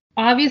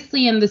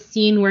obviously in the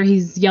scene where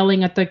he's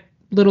yelling at the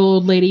little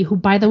old lady, who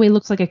by the way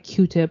looks like a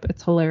Q-tip,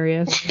 it's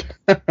hilarious,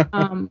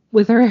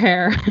 with her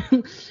hair.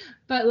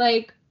 But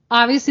like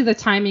obviously the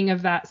timing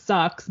of that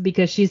sucks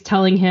because she's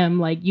telling him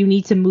like you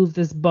need to move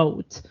this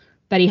boat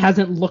that he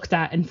hasn't looked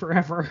at in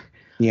forever.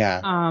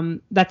 Yeah.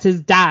 That's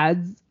his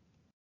dad's,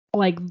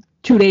 like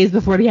 2 days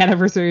before the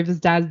anniversary of his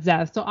dad's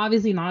death. So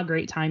obviously not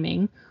great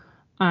timing.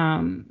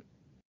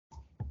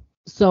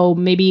 So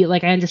maybe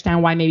like I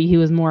understand why maybe he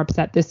was more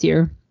upset this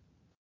year.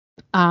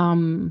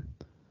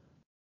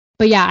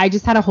 But yeah, I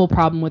just had a whole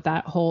problem with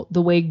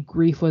the way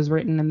grief was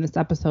written in this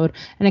episode,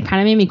 and it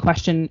kind of made me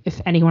question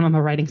if anyone on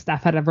the writing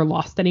staff had ever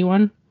lost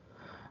anyone.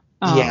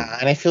 Yeah,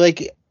 and I feel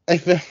like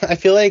with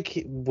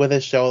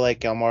a show like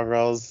Gilmore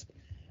Girls,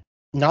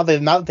 not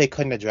that they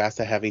couldn't address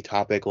a heavy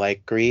topic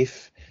like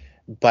grief,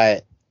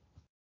 but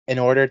in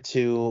order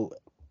to,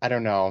 I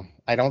don't know,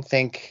 I don't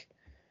think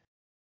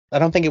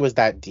it was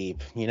that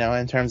deep,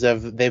 in terms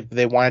of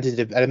they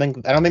wanted to. I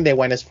don't think they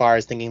went as far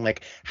as thinking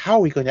like, how are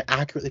we going to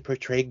accurately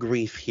portray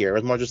grief here? It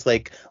was more just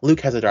like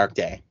Luke has a dark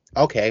day.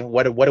 Okay,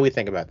 what do we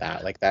think about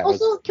that? Like that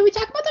also, can we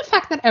talk about the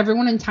fact that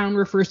everyone in town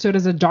refers to it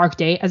as a dark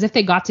day, as if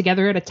they got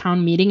together at a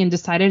town meeting and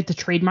decided to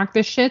trademark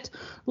this shit?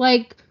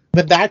 Like.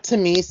 But that to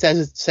me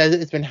says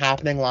it's been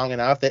happening long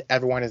enough that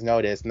everyone has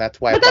noticed, and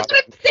that's why. But that's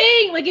what I'm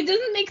saying. Like, it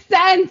doesn't make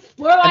sense.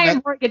 Lorelai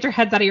and Rory, get your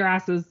heads out of your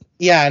asses.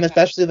 Yeah, and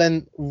especially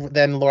then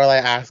Lorelai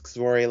asks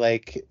Rory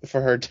like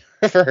for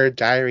her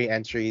diary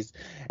entries,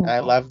 and I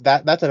love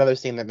that. That's another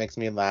scene that makes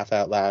me laugh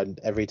out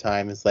loud every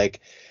time.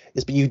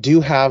 But you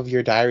do have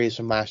your diaries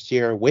from last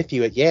year with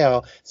you at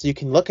Yale, so you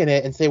can look at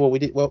it and say, well,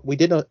 we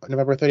did on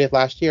November 30th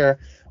last year.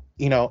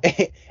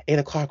 8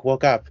 o'clock,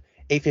 woke up.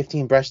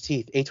 8:15, brushed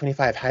teeth.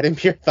 8:25, had in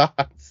pure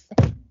thoughts.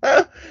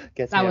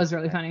 That was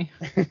really funny.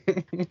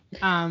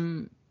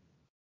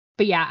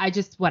 But yeah,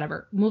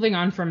 whatever. Moving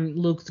on from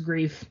Luke's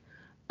grief.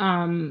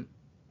 I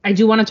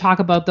do want to talk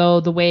about, though,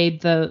 the way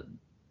the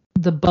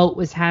boat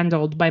was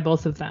handled by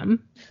both of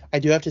them. I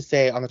do have to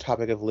say, on the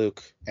topic of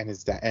Luke and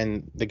his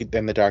and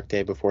the dark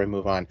day, before we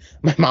move on,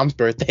 my mom's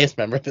birthday is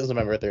November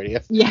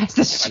 30th. Yes,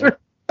 that's true.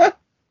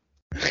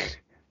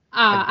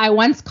 I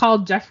once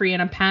called Jeffrey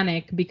in a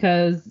panic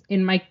because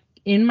in my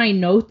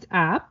notes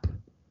app,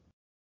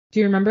 do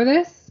you remember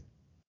this?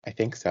 I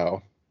think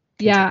so.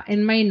 Yeah,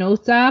 in my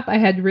notes app, I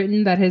had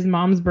written that his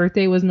mom's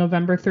birthday was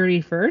November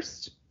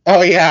 31st.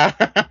 Oh, yeah.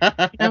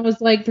 And I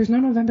was like, there's no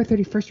November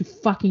 31st, you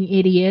fucking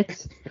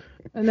idiot.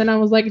 And then I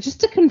was like, just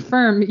to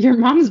confirm, your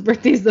mom's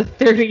birthday is the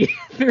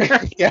 30th,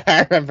 right? Yeah,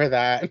 I remember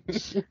that.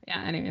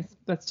 Yeah, anyways,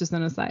 that's just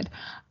an aside.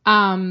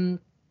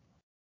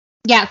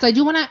 Yeah, so I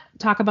do want to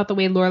talk about the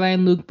way Lorelai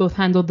and Luke both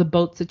handled the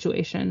boat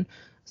situation.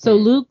 So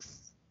Luke's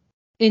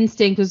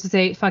instinct was to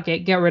say, fuck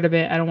it, get rid of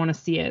it, I don't want to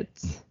see it.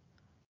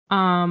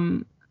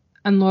 And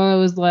Lorelai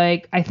was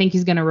like, I think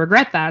he's gonna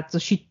regret that, so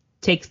she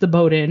takes the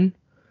boat in,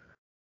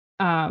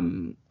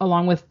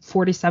 along with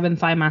 47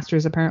 Thigh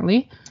Masters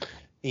apparently.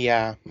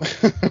 Yeah.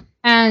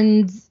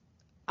 And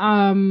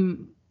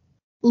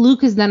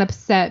Luke is then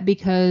upset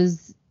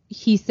because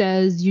he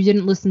says, you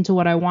didn't listen to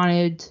what I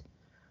wanted,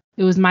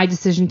 it was my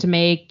decision to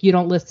make, you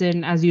don't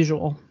listen as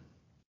usual.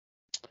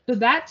 So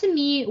that to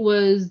me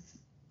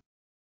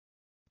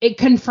it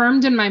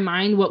confirmed in my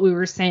mind what we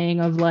were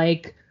saying of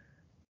like,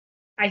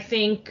 I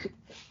think,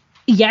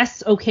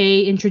 yes,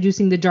 okay,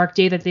 introducing the dark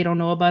day that they don't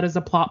know about as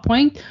a plot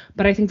point,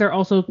 but I think they're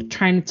also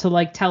trying to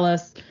like tell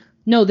us,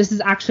 no, this is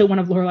actually one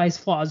of Lorelai's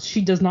flaws. She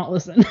does not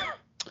listen.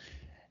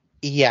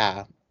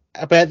 Yeah,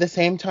 but at the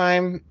same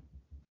time,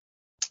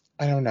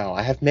 I don't know.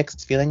 I have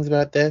mixed feelings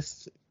about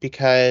this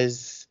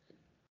because,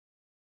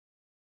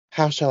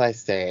 how shall I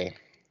say,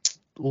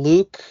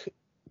 Luke,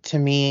 to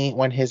me,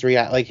 when his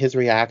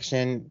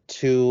reaction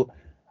to,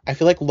 I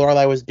feel like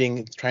Lorelai was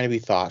trying to be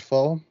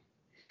thoughtful.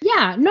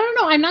 Yeah, no,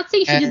 I'm not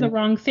saying she did the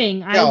wrong thing.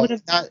 No, I would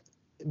have not.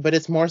 But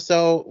it's more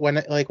so when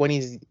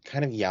he's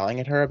kind of yelling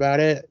at her about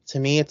it. To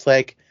me, it's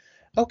like,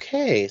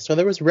 okay, so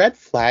there was red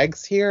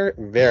flags here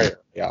very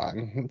early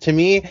on. To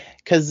me,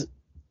 because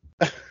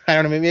I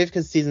don't know, maybe it's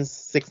because seasons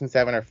 6 and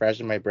 7 are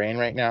fresh in my brain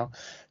right now,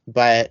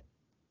 but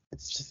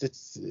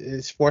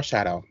it's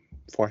foreshadow.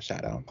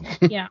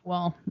 Yeah,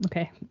 well,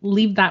 okay,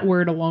 leave that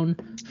word alone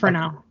for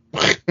now.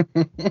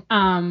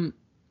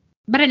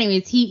 But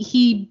anyways,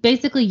 he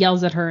basically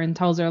yells at her and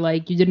tells her,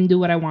 like, you didn't do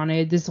what I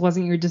wanted. This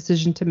wasn't your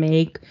decision to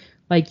make.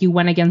 Like, you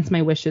went against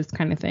my wishes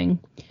kind of thing.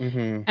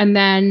 Mm-hmm. And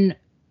then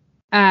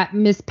at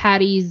Miss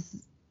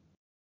Patty's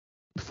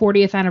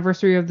 40th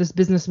anniversary of this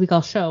business we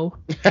call show,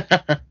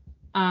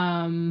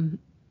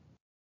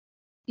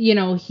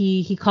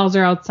 he calls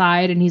her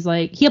outside and he's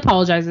like, he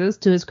apologizes,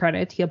 to his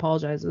credit. He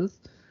apologizes.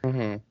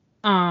 Mm-hmm.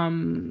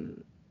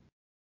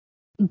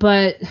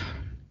 But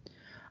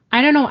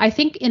I don't know. I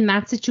think in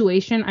that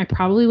situation, I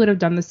probably would have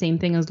done the same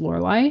thing as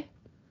Lorelai.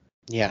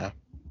 Yeah.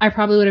 I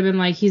probably would have been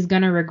like, he's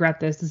going to regret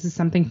this. This is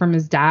something from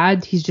his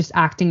dad. He's just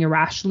acting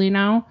irrationally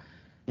now.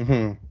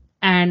 Mm-hmm.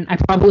 And I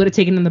probably would have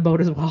taken in the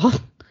boat as well.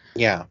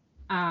 Yeah.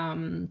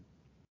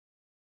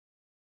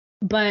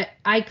 But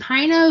I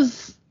kind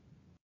of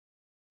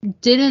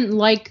didn't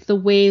like the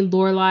way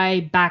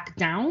Lorelai backed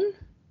down.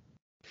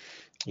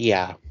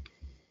 Yeah.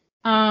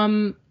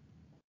 Not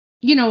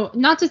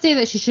to say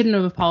that she shouldn't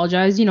have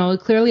apologized. It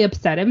clearly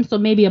upset him, so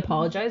maybe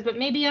apologize. But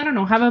maybe, I don't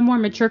know, have a more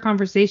mature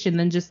conversation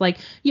than just like,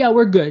 yeah,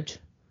 we're good.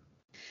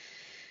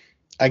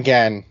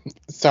 Again,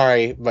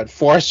 sorry, but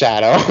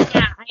foreshadow.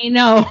 Yeah, I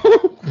know.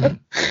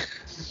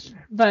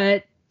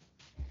 But,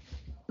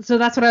 so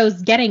that's what I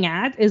was getting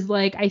at, is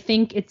like, I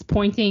think it's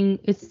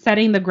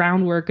setting the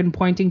groundwork and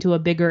pointing to a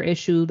bigger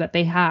issue that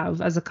they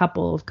have as a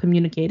couple of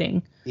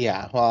communicating.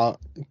 Yeah, well,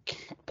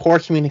 poor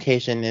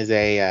communication is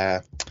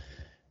a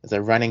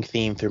running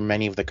theme through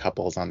many of the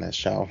couples on this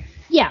show.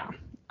 Yeah.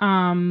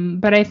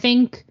 But I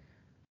think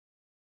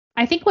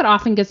I think what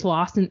often gets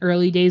lost in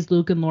early days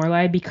Luke and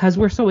Lorelai, because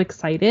we're so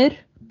excited,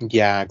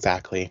 Yeah,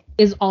 exactly.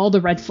 is all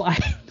the red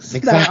flags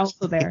that are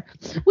also there.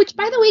 Which,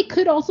 by the way,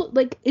 could also,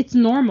 like, it's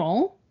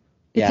normal.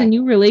 It's a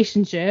new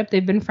relationship.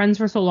 They've been friends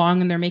for so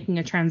long and they're making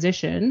a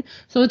transition.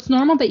 So it's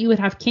normal that you would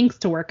have kinks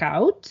to work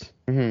out.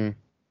 Mm-hmm.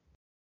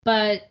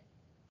 But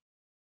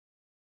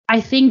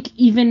I think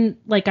even,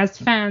 like, as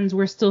fans,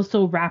 we're still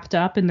so wrapped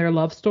up in their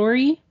love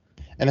story.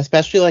 And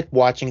especially, like,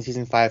 watching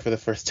season 5 for the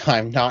first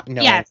time, not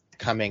knowing what's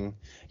coming.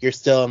 You're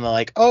still in the,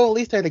 like, oh, at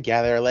least they're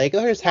together. Like, oh,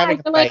 they're just having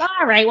a fight. Like,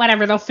 all right,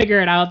 whatever. They'll figure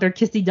it out. They're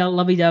kissy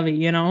lovey-dovey,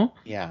 you know?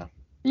 Yeah. And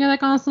you're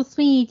like, oh, so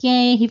sweet.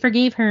 Yay, he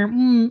forgave her.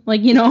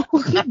 Like, you know?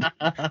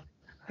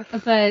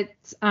 But,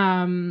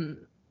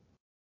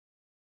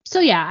 so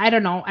yeah, I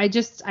don't know.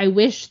 I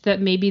wish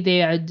that maybe they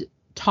had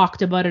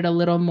talked about it a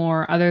little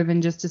more other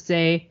than just to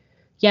say,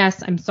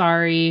 yes, I'm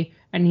sorry.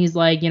 And he's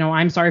like, you know,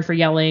 I'm sorry for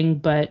yelling,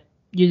 but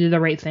you did the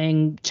right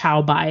thing.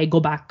 Ciao, bye. Go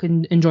back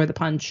and enjoy the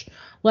punch.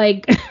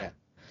 Like,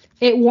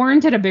 it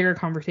warranted a bigger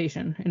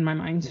conversation in my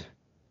mind.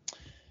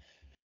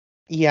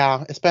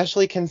 Yeah,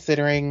 especially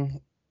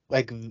considering,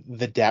 like,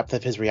 the depth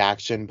of his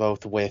reaction,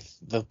 both with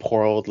the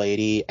poor old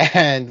lady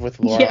and with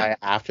Lorelai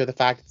after the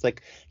fact. It's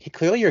like,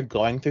 clearly you're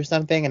going through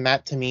something, and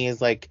that to me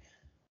is like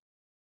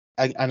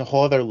a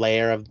whole other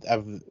layer of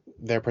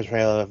their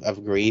portrayal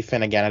of grief.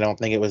 And again, I don't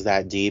think it was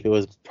that deep. It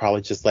was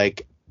probably just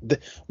like,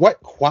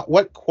 what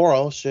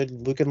quarrel should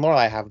Luke and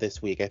Lorelai have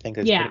this week? I think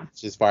that's pretty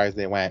much as far as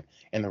they went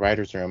in the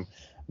writer's room.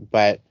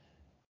 But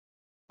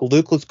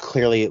Luke was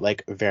clearly,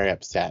 like, very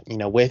upset, you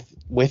know, with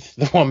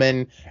the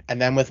woman and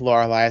then with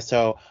Lorelai.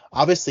 So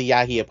obviously,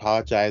 yeah, he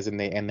apologized and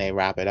they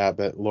wrap it up.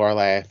 But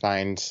Lorelai, I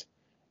find,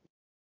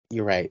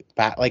 you're right,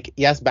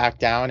 back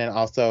down, and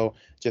also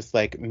just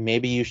like,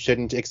 maybe you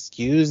shouldn't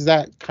excuse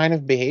that kind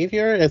of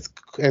behavior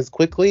as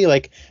quickly.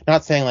 Like,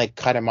 not saying like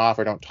cut him off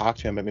or don't talk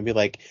to him, but maybe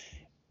like,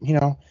 you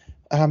know,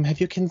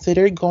 have you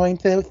considered going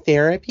to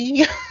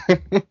therapy?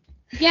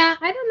 Yeah,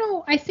 I don't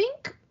know.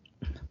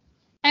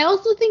 I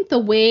also think the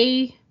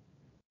way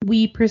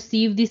we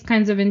perceive these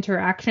kinds of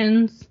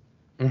interactions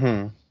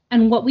and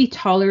what we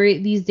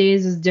tolerate these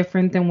days is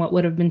different than what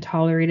would have been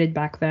tolerated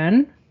back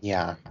then.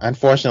 Yeah,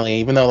 unfortunately,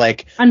 even though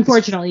like...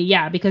 Unfortunately,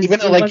 yeah, because... Even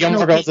though, like,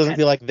 Gilmore Girls doesn't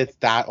feel like it's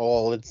that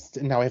old, it's...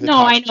 Now we have to No,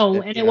 I know,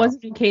 it, and it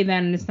wasn't okay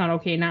then, and it's not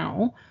okay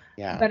now.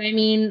 Yeah. But, I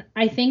mean,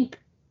 I think...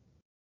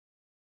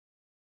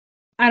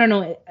 I don't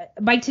know.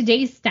 By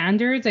today's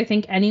standards, I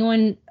think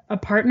a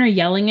partner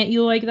yelling at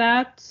you like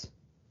that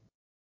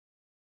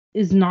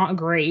is not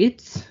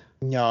great.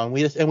 No, and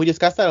we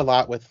discussed that a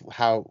lot with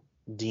how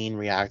Dean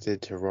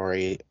reacted to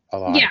Rory a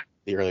lot in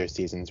the earlier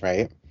seasons,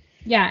 right?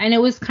 Yeah, and it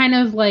was kind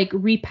of like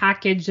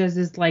repackaged as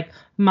this like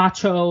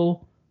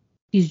macho,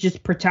 he's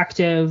just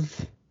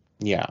protective.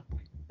 Yeah.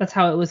 That's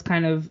how it was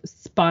kind of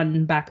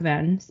spun back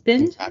then.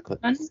 Spinned? Exactly.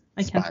 Spun?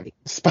 I can't speak.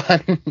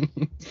 Spun.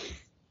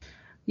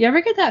 You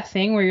ever get that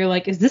thing where you're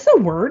like, is this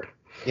a word?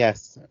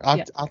 Yes.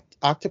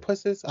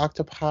 Octopuses,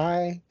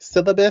 octopi,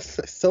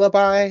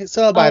 syllabi.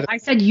 Oh, I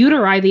said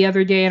uteri the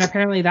other day, and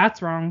apparently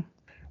that's wrong.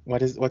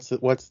 What's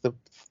the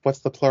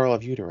plural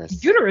of uterus?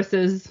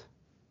 Uteruses.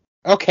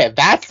 Okay,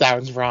 that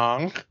sounds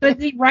wrong.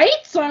 But right?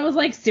 So I was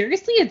like,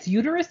 seriously, it's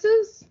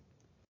uteruses?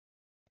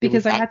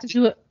 Because I had to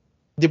do it.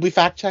 Did we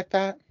fact check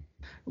that?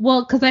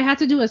 Well, because I had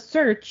to do a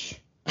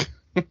search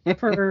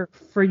for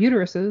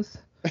uteruses.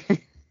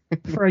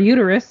 For a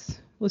uterus,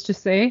 let's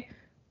just say.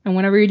 And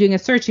whenever you're doing a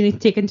search, you need to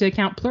take into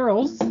account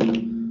plurals.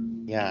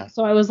 Yeah.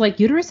 So I was like,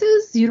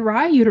 uteruses,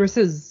 uteri,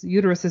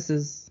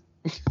 uteruses.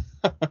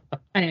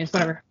 Anyways,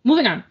 whatever.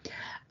 Moving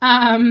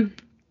on.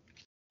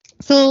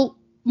 So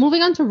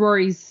moving on to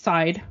Rory's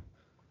side,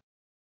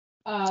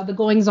 the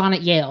goings on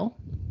at Yale.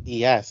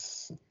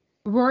 Yes.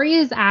 Rory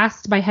is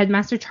asked by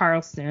Headmaster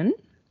Charleston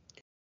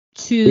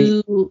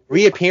to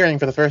reappearing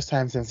for the first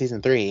time since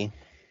season 3.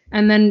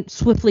 And then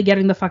swiftly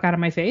getting the fuck out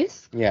of my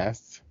face.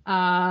 Yes.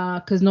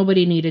 Because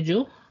nobody needed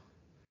you.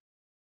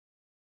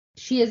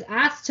 She is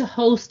asked to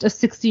host a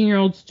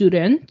 16-year-old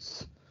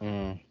student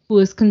who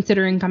is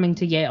considering coming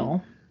to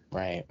Yale.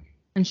 Right.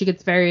 And she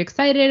gets very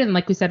excited. And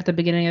like we said at the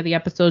beginning of the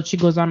episode, she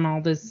goes on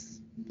all this,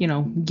 you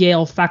know,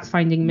 Yale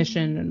fact-finding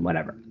mission and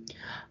whatever.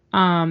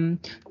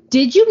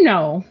 Did you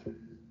know?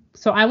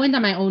 So I went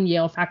on my own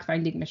Yale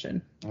fact-finding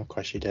mission. Of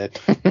course you did.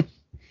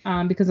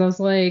 Because I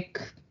was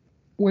like,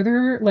 were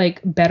there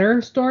like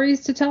better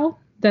stories to tell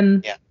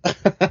than,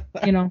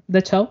 you know,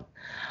 the toe?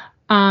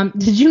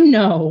 Did you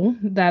know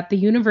that the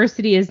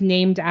university is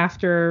named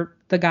after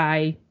the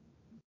guy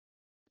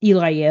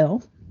Eli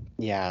Yale?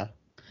 Yeah.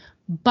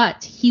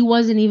 But he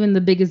wasn't even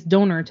the biggest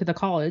donor to the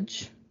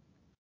college.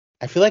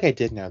 I feel like I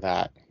did know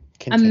that.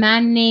 Continue. A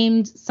man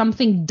named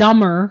something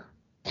Dumber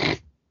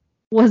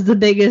was the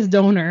biggest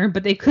donor,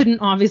 but they couldn't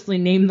obviously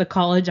name the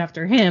college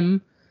after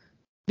him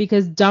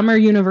because Dummer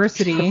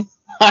University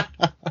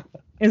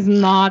is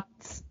not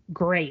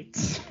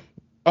great.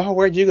 Oh,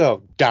 where'd you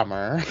go,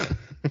 Dumber?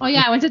 Oh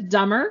yeah, I went to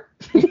Dummer.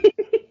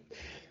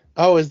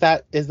 Oh, is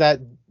that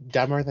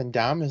dumber than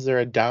dumb? Is there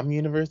a dumb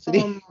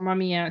university? Oh, Mamma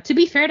Mia. To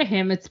be fair to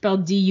him, it's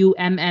spelled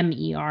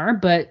Dummer,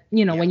 but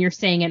when you're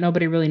saying it,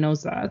 nobody really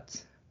knows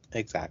that.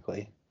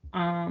 Exactly.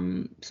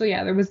 So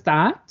yeah, there was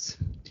that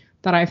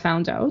I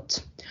found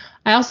out.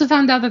 I also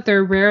found out that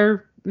their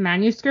rare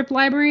manuscript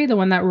library, the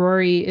one that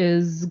Rory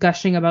is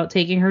gushing about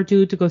taking her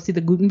to go see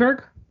the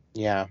Gutenberg.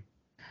 Yeah.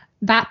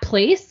 That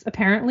place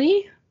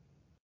apparently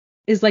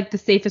is like the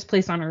safest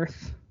place on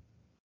earth.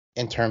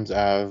 In terms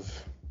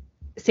of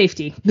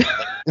safety.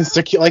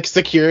 Like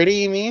security,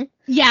 you mean?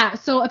 Yeah,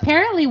 so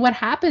apparently what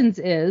happens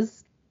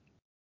is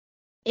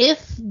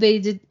if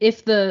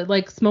the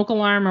like smoke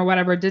alarm or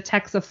whatever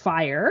detects a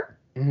fire,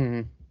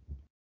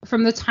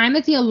 from the time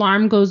that the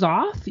alarm goes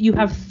off, you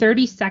have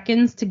 30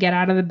 seconds to get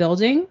out of the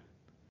building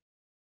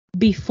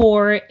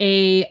before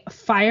a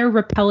fire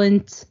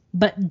repellent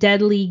but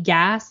deadly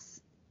gas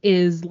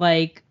is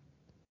like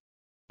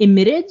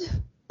emitted.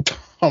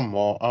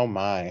 Oh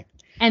my.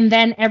 And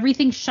then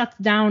everything shuts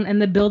down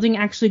and the building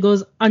actually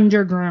goes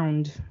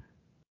underground.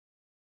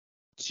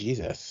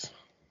 Jesus.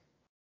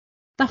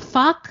 The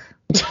fuck?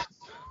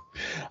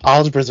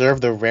 I'll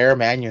preserve the rare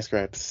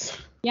manuscripts.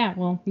 Yeah,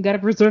 well, you gotta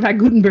preserve that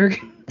Gutenberg.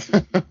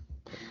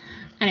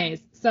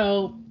 Anyways,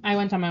 so I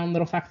went on my own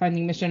little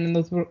fact-finding mission,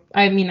 and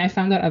I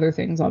found out other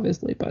things,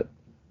 obviously, but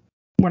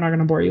we're not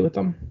gonna bore you with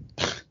them.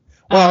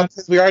 Well,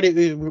 we're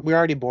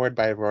already bored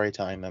by Rory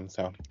telling them,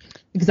 so.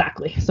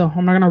 Exactly. So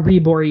I'm not gonna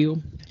re-bore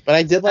you. But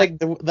I did like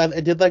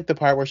the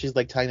part where she's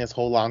like telling this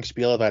whole long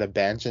spiel about a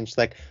bench, and she's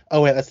like,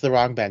 "Oh wait, that's the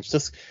wrong bench.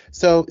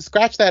 So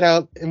scratch that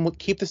out, and we'll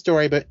keep the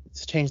story, but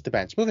change the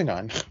bench. Moving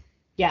on."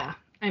 Yeah,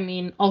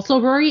 also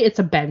Rory, it's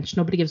a bench.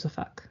 Nobody gives a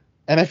fuck.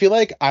 And I feel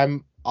like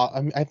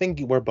I think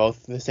we're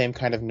both the same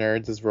kind of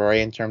nerds as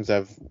Rory in terms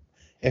of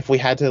if we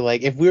had to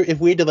like if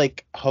we had to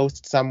like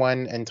host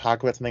someone and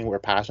talk about something we're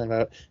passionate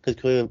about,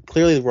 because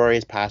clearly Rory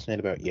is passionate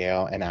about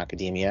Yale and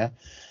academia.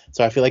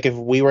 So I feel like if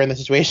we were in the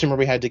situation where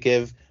we had to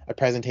give a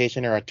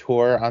presentation or a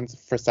tour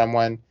for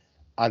someone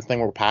on something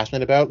we're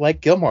passionate about, like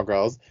Gilmore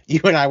Girls,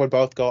 you and I would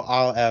both go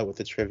all out with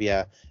the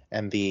trivia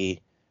and the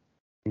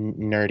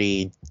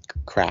nerdy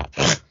crap.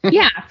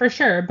 Yeah, for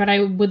sure. But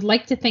I would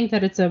like to think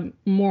that it's a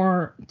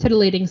more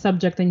titillating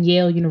subject than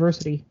Yale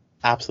University.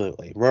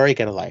 Absolutely. Rory,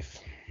 get a life.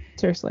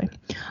 Seriously.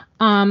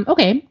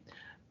 Okay.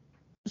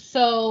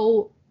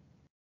 So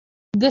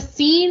the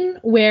scene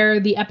where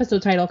the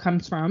episode title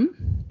comes from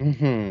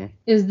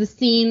is the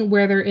scene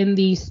where they're in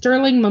the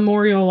Sterling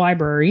Memorial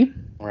Library.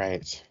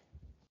 Right.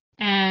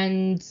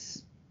 And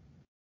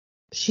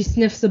she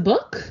sniffs a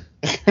book.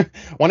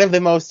 One of the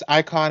most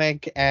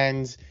iconic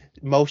and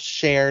most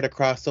shared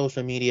across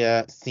social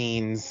media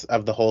scenes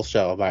of the whole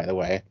show, by the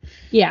way.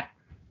 Yeah.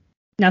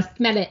 Now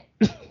smell it.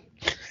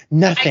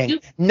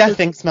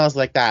 Nothing smells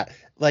like that.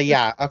 Like,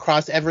 yeah,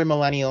 across every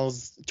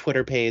millennial's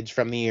Twitter page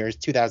from the years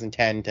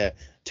 2010 to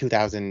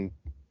 2000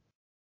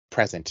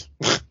 present.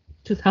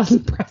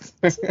 2000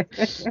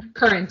 present.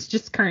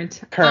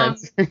 Current.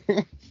 Current.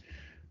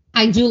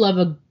 I do love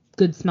a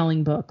good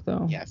smelling book,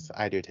 though. Yes,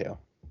 I do too.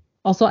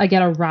 Also, I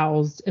get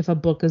aroused if a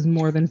book is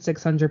more than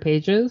 600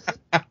 pages.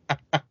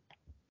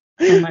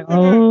 I'm like,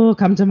 oh,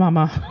 come to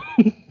mama.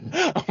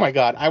 Oh my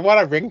god, I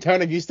want a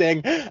ringtone of you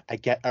saying, I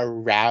get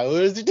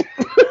aroused.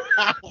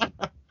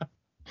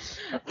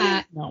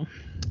 No.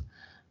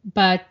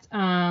 But,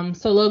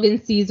 so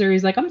Logan sees her,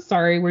 he's like, I'm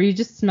sorry, were you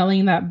just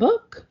smelling that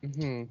book?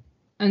 Mm-hmm.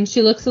 And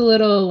she looks a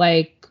little,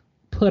 like,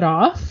 put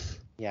off.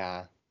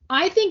 Yeah.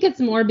 I think it's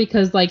more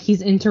because, like,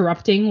 he's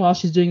interrupting while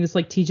she's doing this,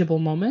 like, teachable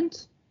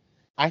moment.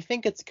 I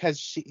think it's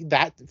because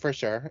that for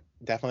sure,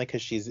 definitely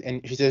because she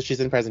says she's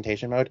in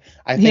presentation mode.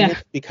 I think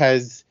it's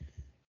because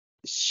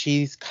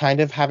she's kind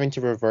of having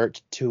to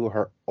revert to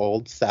her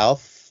old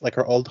self, like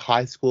her old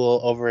high school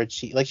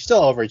overachieving. Like she's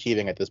still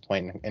overachieving at this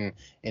point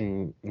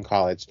in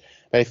college.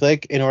 But I feel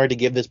like in order to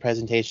give this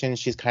presentation,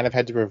 she's kind of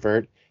had to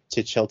revert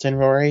to Chilton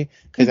Rory,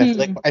 because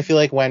I feel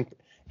like when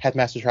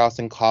Headmaster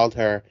Charleston called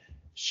her,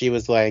 she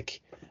was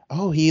like,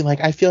 oh,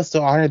 I feel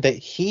so honored that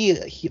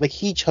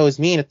he chose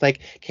me. And it's like,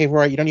 okay,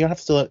 Rory, you don't have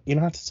to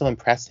still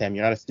impress him.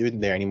 You're not a student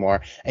there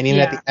anymore. And even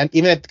at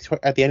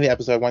the end of the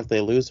episode, once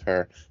they lose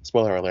her,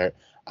 spoiler alert,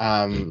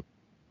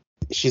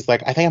 she's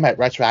like, I think I might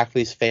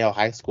retroactively fail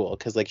high school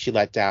because like she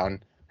let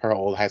down her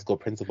old high school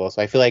principal.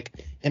 So I feel like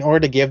in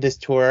order to give this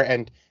tour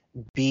and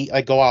be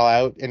like go all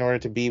out in order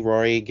to be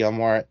Rory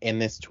Gilmore in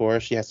this tour,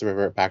 she has to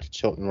revert back to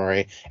Chilton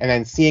Rory. And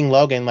then seeing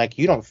Logan, like,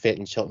 you don't fit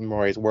in Chilton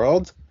Rory's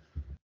world.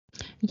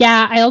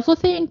 Yeah, I also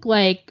think,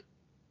 like,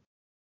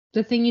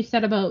 the thing you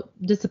said about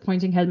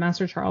disappointing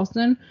Headmaster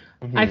Charleston,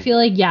 I feel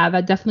like, yeah,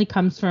 that definitely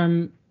comes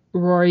from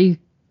Rory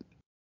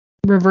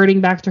reverting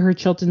back to her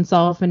Chilton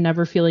self and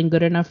never feeling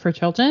good enough for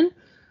Chilton.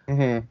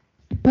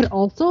 But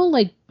also,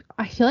 like,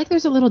 I feel like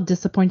there's a little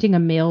disappointing a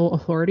male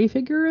authority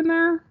figure in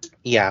there.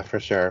 Yeah, for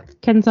sure.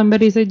 Can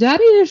somebody say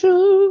daddy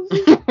issues?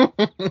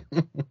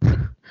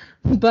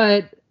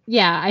 But,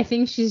 yeah, I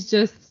think she's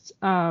just,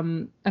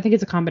 I think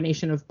it's a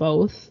combination of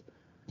both.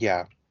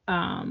 Yeah.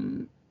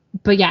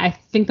 But yeah, I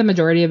think the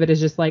majority of it is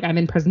just like, I'm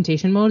in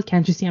presentation mode.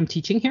 Can't you see I'm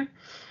teaching here?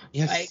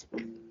 Yes.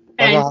 Like,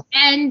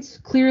 And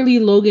clearly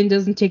Logan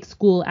doesn't take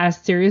school as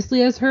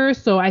seriously as her,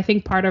 so I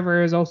think part of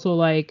her is also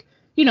like,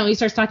 you know, he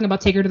starts talking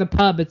about take her to the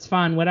pub, it's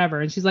fun,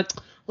 whatever, and she's like,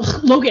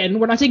 Logan,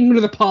 we're not taking you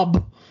to the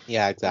pub.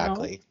 Yeah,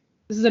 exactly. You know?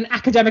 This is an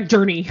academic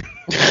journey.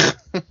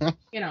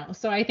 You know,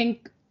 so I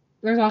think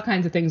there's all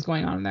kinds of things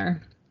going on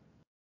there.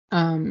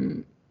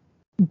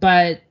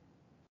 But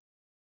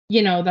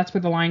you know, that's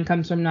where the line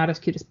comes from, not as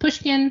cute as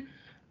Pushkin.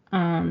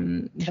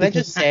 Can I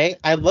just say,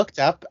 I looked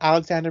up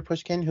Alexander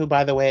Pushkin, who,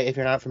 by the way, if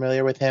you're not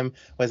familiar with him,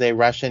 was a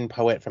Russian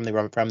poet from the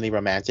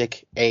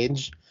Romantic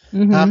age.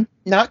 Mm-hmm.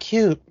 Not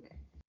cute.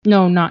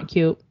 No, not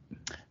cute.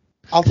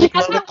 I'll take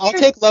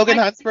Logan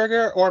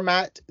Huntsberger or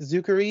Matt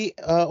Zuckery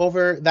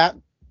over that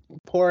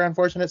poor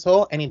unfortunate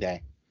soul any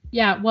day.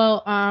 Yeah,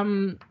 well,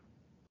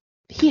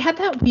 he had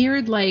that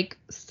weird like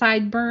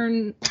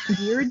sideburn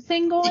beard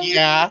thing going.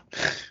 Yeah.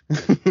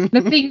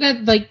 The thing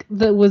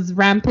that was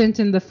rampant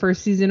in the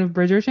first season of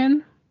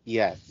Bridgerton.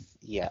 Yes.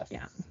 Yeah.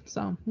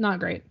 So not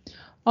great.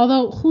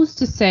 Although who's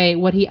to say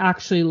what he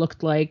actually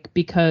looked like,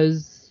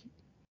 because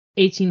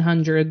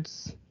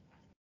 1800s,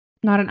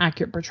 not an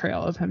accurate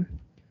portrayal of him.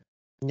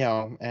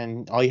 No,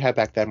 and all you had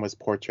back then was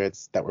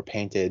portraits that were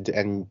painted,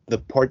 and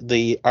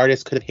the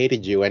artist could have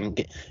hated you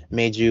and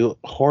made you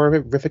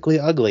horrifically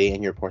ugly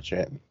in your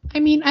portrait. I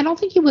mean, I don't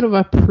think he would have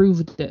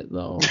approved it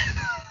though.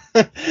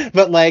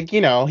 But like, you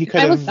know, he could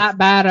have. If I was that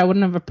bad, I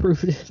wouldn't have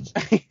approved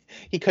it.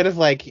 He could have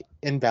like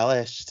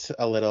embellished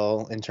a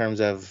little in terms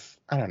of,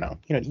 I don't know,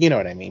 you know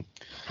what I mean.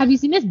 Have you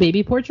seen his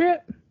baby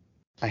portrait?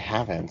 I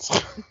haven't.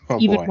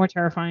 Even more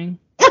terrifying.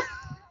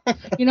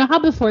 You know how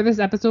before this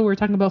episode we were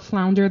talking about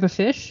Flounder the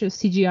fish is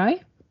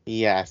CGI?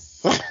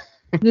 Yes.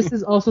 This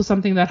is also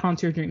something that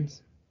haunts your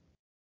dreams.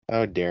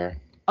 Oh dear.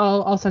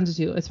 I'll send it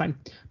to you. It's fine.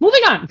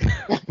 Moving on.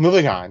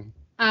 Moving on.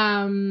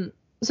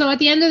 So at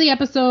the end of the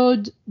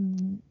episode,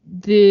 I'm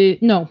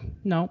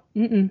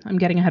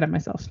getting ahead of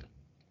myself.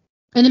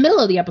 In the middle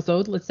of the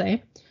episode, let's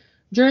say,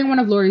 during one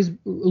of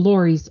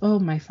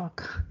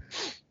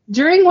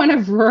during one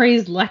of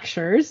Rory's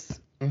lectures,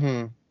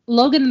 mm-hmm.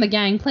 Logan and the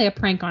gang play a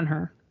prank on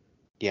her.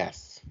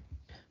 Yes.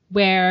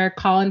 Where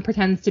Colin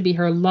pretends to be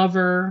her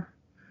lover,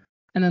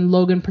 and then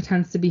Logan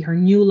pretends to be her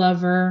new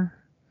lover,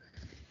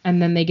 and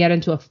then they get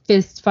into a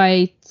fist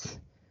fight,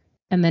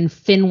 and then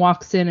Finn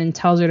walks in and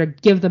tells her to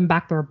give them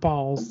back their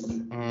balls.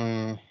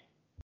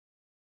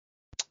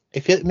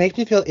 It makes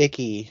me feel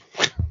icky.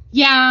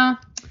 Yeah.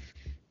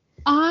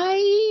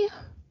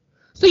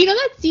 So you know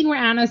that scene where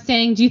Anna's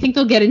saying, do you think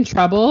they'll get in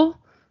trouble?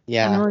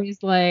 Yeah. And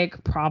Rory's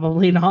like,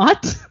 probably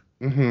not.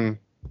 Mm-hmm.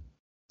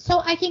 So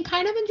I can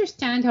kind of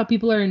understand how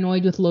people are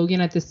annoyed with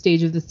Logan at this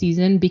stage of the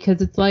season, because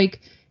it's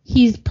like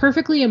he's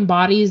perfectly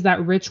embodies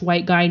that rich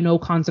white guy, no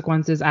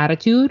consequences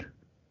attitude.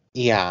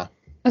 Yeah.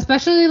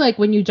 Especially like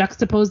when you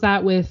juxtapose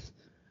that with,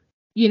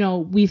 you know,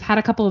 we've had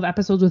a couple of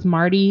episodes with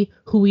Marty,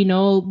 who we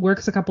know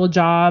works a couple of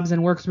jobs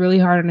and works really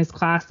hard on his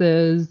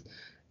classes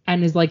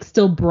and is like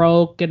still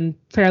broke and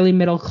fairly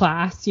middle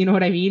class. You know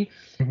what I mean?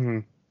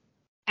 Mm-hmm.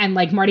 And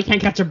like Marty can't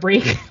catch a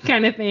break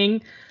kind of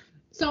thing.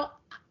 So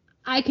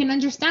I can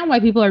understand why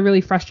people are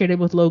really frustrated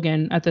with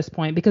Logan at this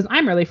point, because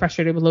I'm really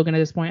frustrated with Logan at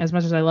this point, as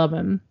much as I love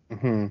him.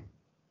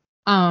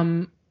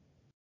 Mm-hmm.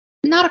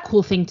 Not a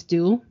cool thing to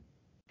do.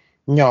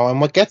 No, and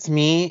what gets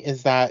me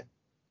is that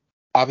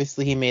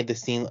obviously he made a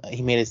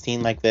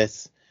scene like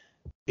this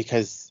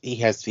because he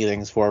has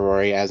feelings for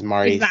Rory, as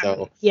Marty. Exactly.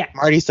 So yeah.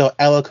 Marty so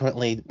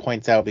eloquently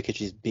points out, because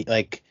she's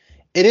like,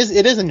 it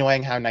is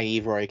annoying how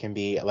naive Rory can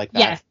be like that.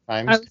 Yes,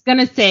 I was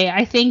gonna say,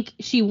 I think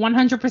she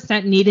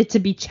 100% needed to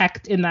be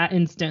checked in that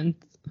instance.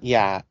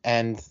 Yeah,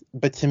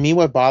 but to me,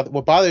 what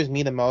bothers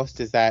me the most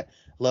is that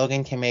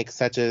Logan can make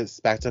such a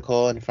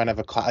spectacle in front of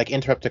a class, like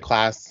interrupt a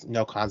class,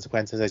 no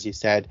consequences, as you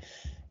said,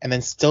 and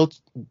then still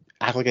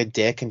act like a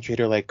dick and treat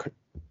her like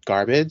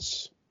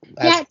garbage.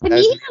 Yeah, to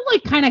me, he's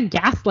like kind of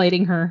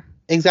gaslighting her.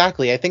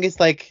 Exactly. I think it's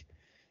like,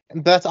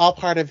 that's all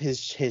part of his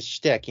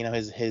shtick, you know,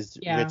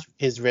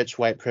 his rich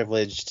white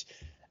privileged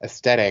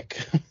aesthetic,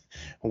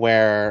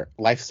 where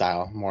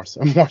lifestyle more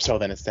so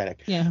than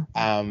aesthetic. Yeah.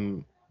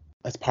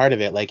 That's part of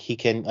it. Like he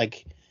can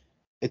like,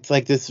 it's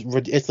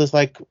this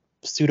like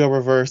pseudo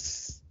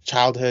reverse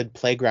childhood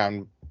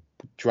playground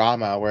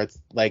drama where it's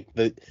like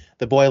the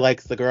boy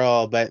likes the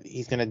girl, but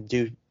he's gonna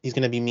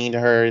be mean to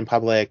her in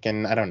public,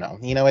 and I don't know,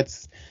 you know,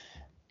 it's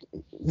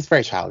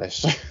very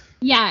childish.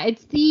 Yeah,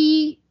 it's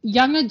the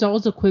young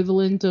adult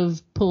equivalent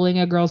of pulling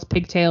a girl's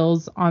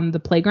pigtails on the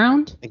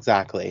playground.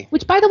 Exactly.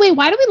 Which, by the way,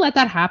 why do we let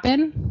that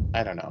happen?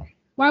 I don't know.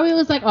 Why are we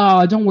always like,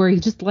 oh, don't worry, he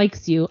just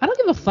likes you. I don't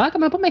give a fuck.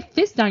 I'm gonna put my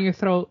fist down your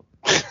throat.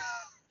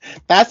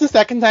 That's the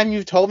second time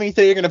you've told me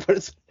that you're gonna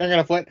put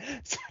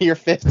your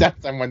fist down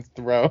someone's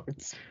throat.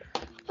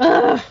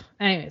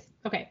 Anyways,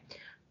 okay.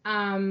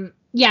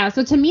 Yeah.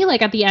 So to me,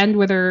 like at the end,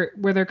 where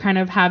they're kind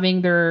of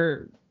having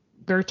their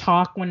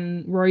talk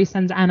when Rory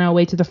sends Anna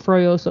away to the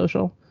Froyo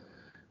social.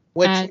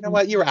 Which, you know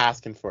what, you were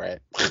asking for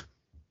it.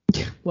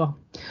 Well,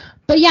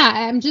 but yeah,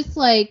 I'm just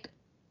like,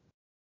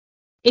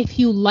 if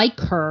you like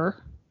her,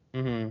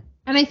 mm-hmm.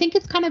 and I think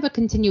it's kind of a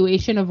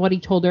continuation of what he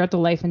told her at the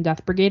Life and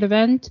Death Brigade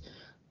event,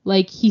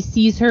 Like, he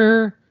sees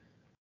her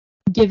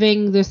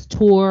giving this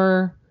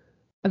tour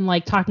and,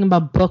 like, talking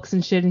about books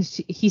and shit, and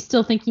he's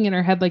still thinking in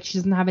her head, like, she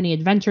doesn't have any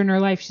adventure in her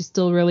life. She's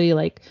still really,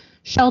 like,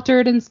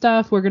 sheltered and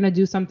stuff. We're gonna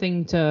do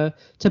something to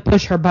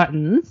push her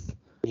buttons.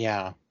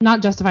 Yeah.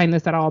 Not justifying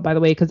this at all, by the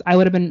way, because I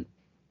would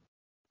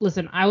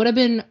have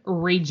been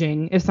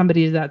raging if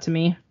somebody did that to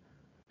me.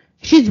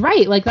 She's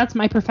right. Like, that's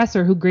my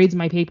professor who grades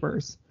my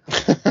papers.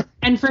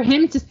 And for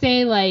him to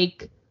say,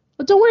 like,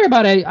 but don't worry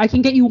about it, I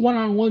can get you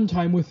one-on-one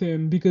time with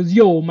him because,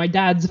 my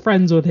dad's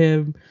friends with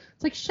him.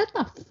 It's like, shut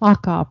the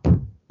fuck up.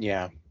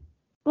 Yeah.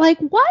 Like,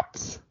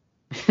 what?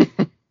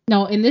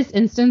 No, in this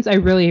instance, I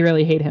really,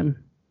 really hate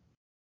him.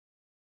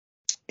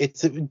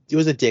 It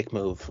was a dick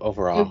move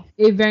overall.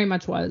 It very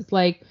much was.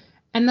 Like,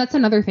 and that's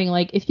another thing.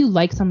 Like, if you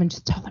like someone,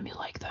 just tell them you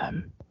like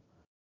them.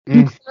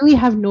 You clearly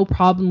have no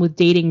problem with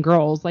dating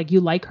girls. Like,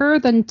 you like her,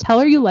 then tell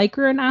her you like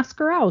her and ask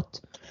her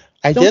out.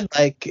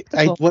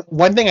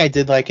 One thing I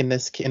did like in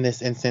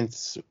this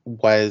instance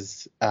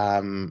was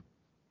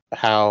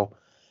how,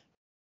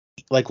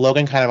 like,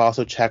 Logan kind of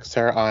also checks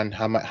her on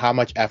how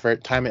much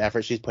time and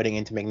effort she's putting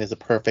into making this a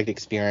perfect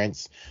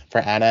experience for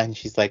Anna, and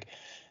she's like,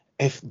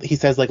 if he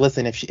says, like,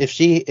 listen, if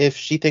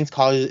she thinks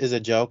college is a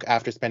joke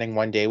after spending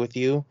one day with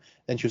you,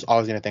 then she was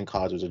always going to think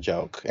college was a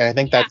joke. And I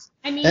think that's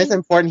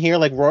important here.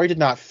 Like, Rory did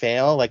not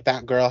fail. Like,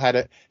 that girl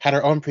had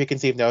her own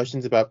preconceived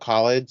notions about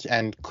college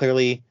and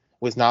clearly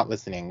was not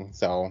listening.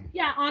 So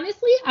yeah,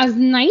 honestly, as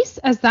nice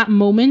as that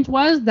moment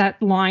was,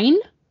 that line,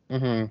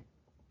 and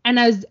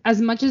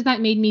as much as that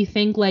made me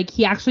think, like,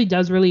 he actually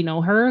does really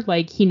know her,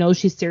 like, he knows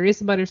she's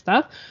serious about her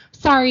stuff.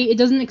 Sorry, it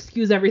doesn't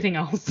excuse everything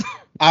else.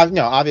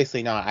 No,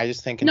 obviously not. I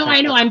just think. No,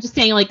 I know. I'm just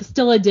saying, like,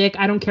 still a dick.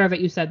 I don't care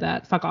that you said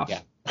that. Fuck off. Yeah.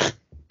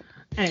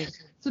 Anyway,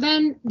 so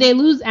then they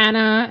lose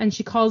Anna, and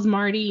she calls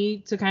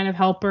Marty to kind of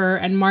help her,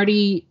 and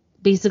Marty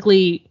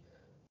basically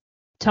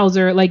tells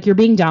her, like, you're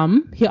being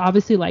dumb. He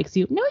obviously likes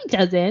you. No, he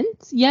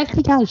doesn't. Yes,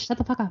 he does. Shut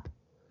the fuck up.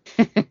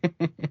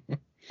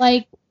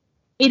 Like,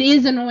 it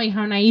is annoying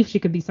how naive she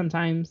could be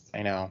sometimes.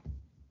 I know.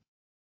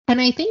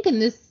 And I think in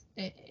this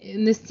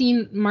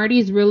scene,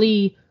 Marty's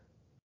really,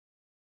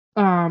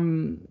 I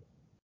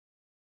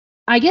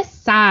guess,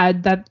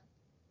 sad that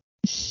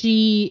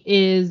she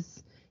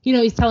is,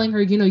 he's telling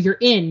her, you're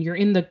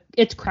in the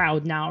it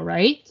crowd now,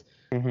 right?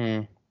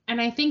 Mm-hmm.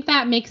 And I think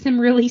that makes him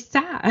really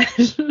sad.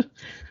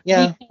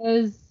 Yeah.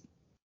 Because,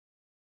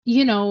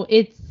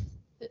 it's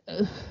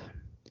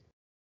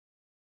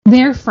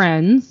they're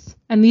friends,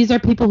 and these are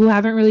people who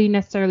haven't really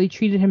necessarily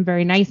treated him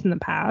very nice in the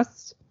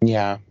past.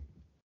 Yeah.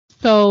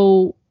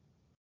 So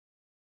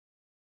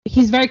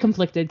he's very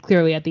conflicted,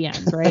 clearly, at the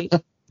end, right?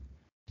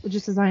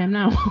 Just as I am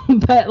now.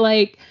 But,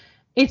 like,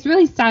 it's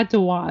really sad to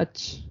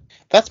watch.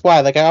 That's why,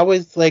 like, I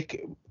always,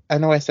 like, I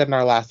know I said in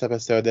our last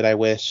episode that I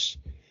wish,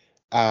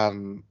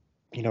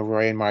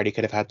 Rory and Marty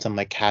could have had some,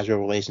 like, casual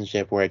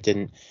relationship where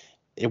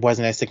it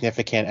wasn't as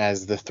significant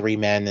as the three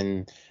men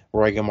in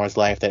Rory Gilmore's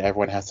life that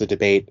everyone has to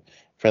debate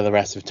for the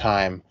rest of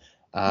time.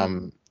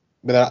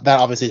 But that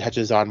obviously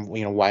touches on,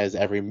 why is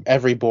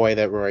every boy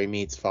that Rory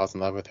meets falls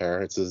in love with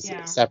her. It's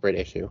a separate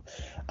issue.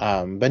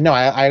 But no,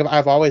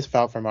 I've always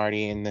felt for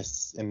Marty in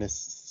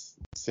this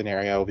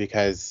scenario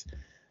because,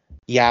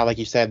 yeah, like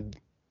you said,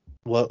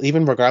 well,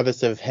 even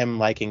regardless of him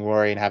liking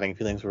Rory and having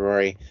feelings for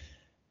Rory,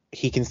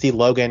 he can see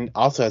Logan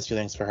also has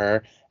feelings for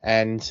her.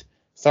 And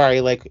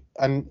sorry, like,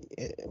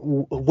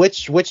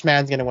 which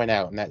man's gonna win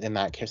out in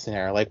that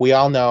scenario? Like, we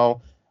all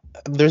know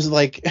there's,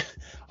 like,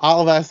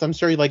 all of us, I'm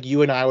sure, like,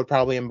 you and I would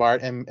probably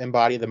embody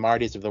the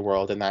Martys of the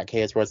world in that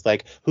case, where it's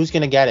like, who's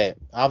gonna get it?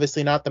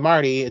 Obviously not the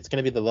Marty, it's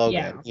gonna be the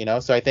Logan.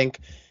 So I think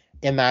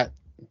in that,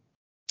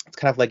 it's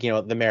kind of like,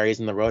 the Marys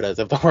and the Rhodas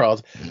of the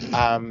world.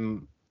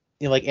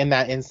 Like, in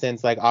that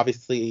instance, like,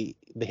 obviously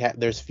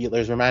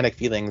there's romantic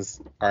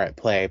feelings are at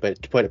play,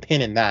 but to put a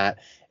pin in that,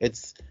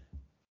 it's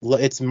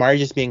Marty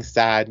just being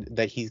sad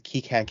that he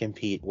can't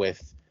compete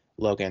with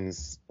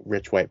Logan's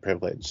rich white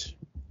privilege.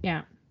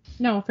 Yeah,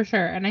 no, for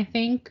sure. And I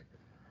think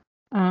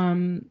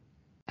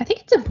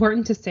it's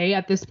important to say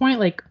at this point,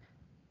 like,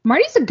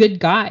 Marty's a good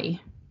guy.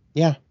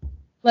 Yeah.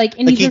 Like,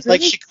 and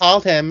she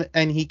called him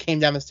and he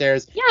came down the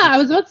stairs. Yeah, I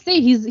was about to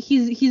say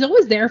he's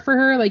always there for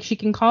her. Like, she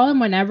can call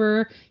him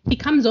whenever. He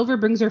comes over,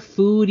 brings her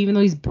food, even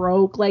though he's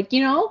broke. Like,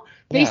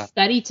 they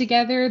study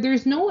together.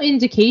 There's no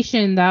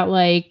indication that,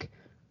 like,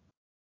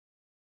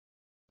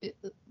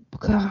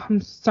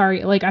 I'm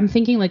sorry, like, I'm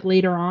thinking, like,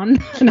 later on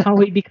and how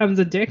he becomes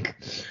a dick.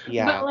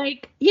 Yeah. But,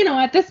 like,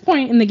 at this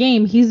point in the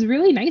game, he's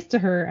really nice to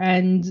her,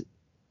 and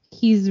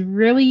he's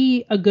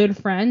really a good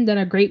friend and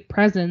a great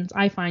presence,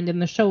 I find, in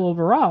the show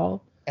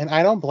overall. And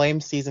I don't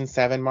blame season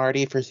 7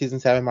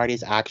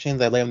 Marty's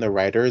actions. I blame the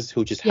writers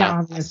who just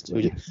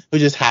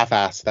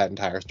half-assed that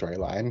entire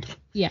storyline.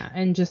 Yeah,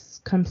 and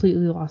just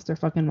completely lost their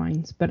fucking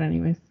minds. But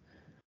anyways,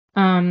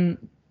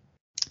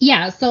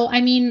 yeah. So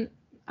I mean,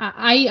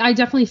 I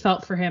definitely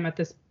felt for him at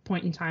this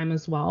point in time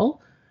as well.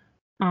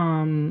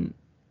 And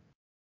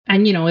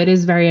it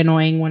is very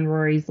annoying when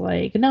Rory's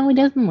like, "No, he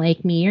doesn't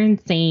like me. You're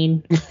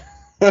insane."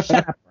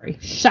 Shut up,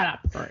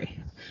 Rory.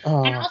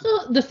 And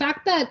also the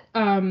fact that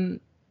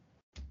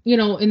you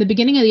know, in the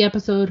beginning of the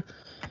episode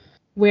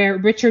where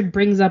Richard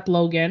brings up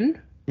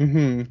Logan,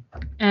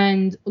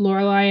 and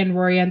Lorelai and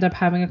Rory end up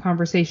having a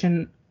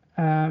conversation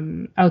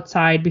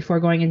outside before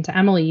going into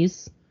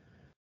Emily's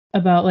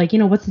about, like, you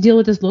know, what's the deal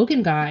with this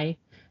Logan guy?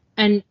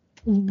 And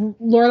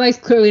Lorelai's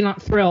clearly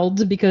not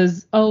thrilled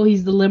because, oh,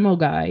 he's the limo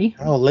guy.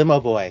 Oh, limo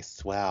boy,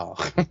 swell.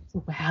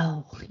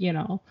 Well, you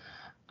know,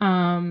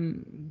 I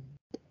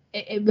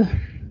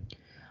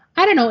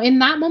don't know. In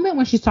that moment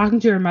when she's talking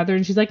to her mother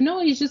and she's like,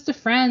 no, he's just a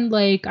friend.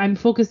 Like, I'm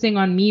focusing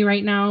on me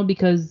right now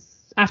because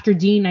after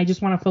Dean, I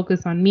just want to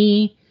focus on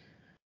me.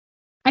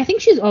 I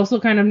think she's also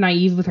kind of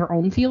naive with her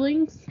own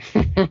feelings.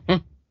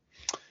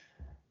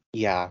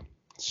 Yeah.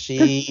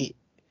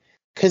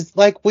 Because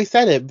like we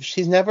said it,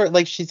 she's never,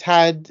 like, she's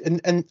had,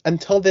 and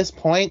until this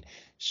point,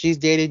 she's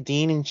dated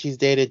Dean and she's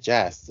dated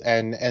Jess.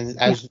 And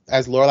as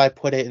Lorelai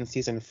put it in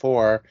season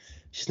 4,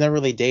 she's never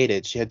really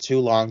dated. She had 2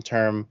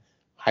 long-term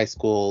high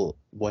school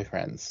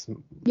boyfriends.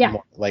 Yeah.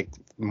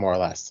 More or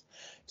less.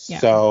 Yeah.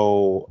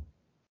 So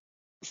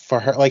for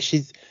her, like,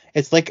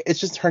 it's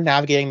just her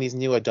navigating these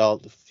new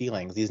adult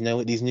feelings, these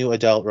new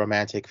adult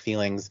romantic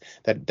feelings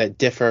that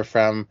differ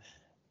from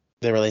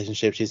the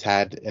relationships she's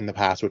had in the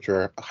past, which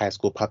were high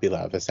school puppy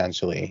love,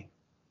 essentially.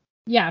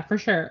 Yeah, for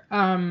sure.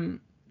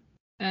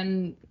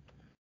 And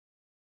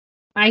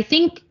I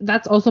think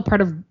that's also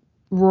part of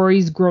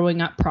Rory's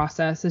growing up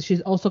process, is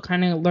she's also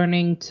kind of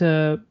learning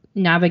to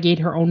navigate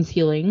her own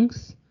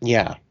feelings.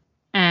 Yeah.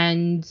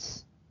 And,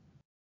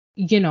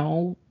 you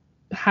know,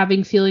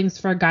 having feelings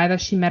for a guy that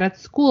she met at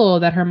school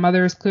that her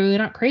mother is clearly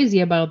not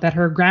crazy about, that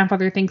her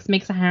grandfather thinks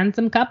makes a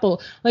handsome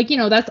couple. Like, you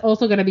know, that's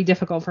also going to be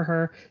difficult for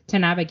her to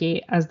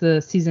navigate as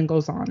the season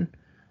goes on.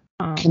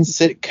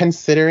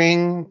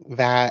 Considering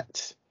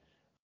that,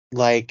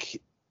 like,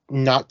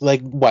 not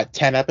like what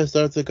 10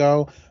 episodes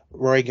ago,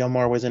 Rory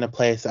Gilmore was in a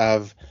place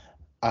of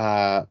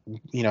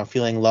you know,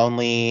 feeling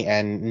lonely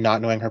and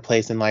not knowing her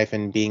place in life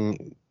and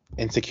being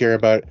insecure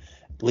about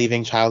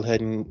leaving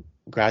childhood and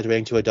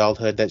graduating to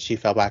adulthood, that she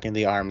fell back in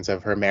the arms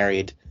of her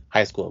married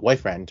high school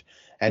boyfriend.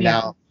 And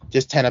now,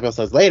 just 10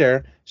 episodes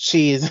later,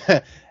 she's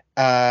you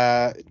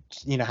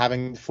know,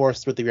 having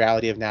forced with the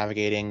reality of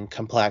navigating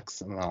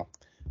complex grown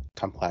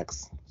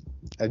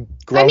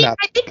up.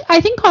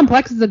 I think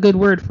complex is a good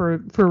word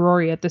for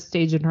Rory at this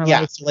stage in her life.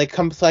 Yeah,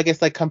 so I guess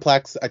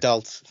complex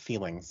adult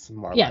feelings,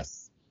 more or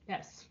less.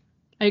 Yes.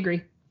 I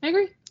agree.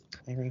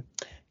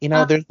 You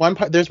know, there's one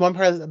part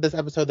of this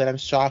episode that I'm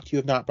shocked you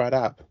have not brought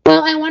up.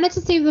 Well, I wanted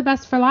to save the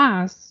best for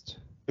last.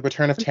 The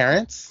return of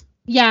Terrence?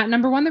 Yeah,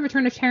 number 1, the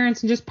return of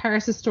Terrence, and just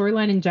Paris'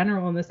 storyline in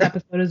general in this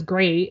episode is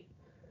great.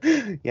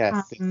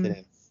 Yes, it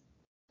is.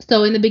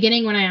 So in the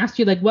beginning, when I asked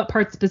you, like, what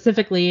part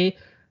specifically,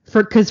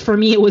 because for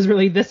me it was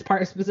really this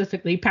part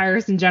specifically,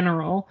 Paris in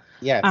general.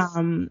 Yes.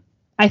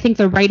 I think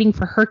the writing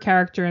for her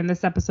character in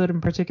this episode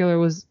in particular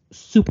was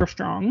super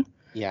strong.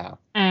 Yeah.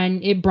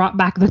 And it brought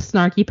back the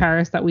snarky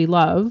Paris that we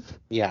love.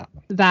 Yeah.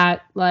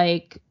 That,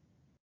 like,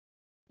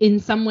 in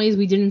some ways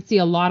we didn't see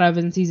a lot of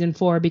in season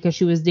 4 because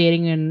she was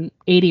dating an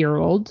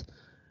 80-year-old.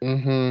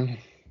 Mm-hmm.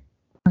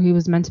 Or he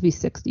was meant to be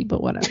 60,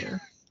 but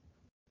whatever.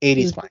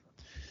 80's fine.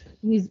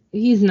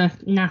 He's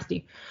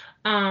nasty.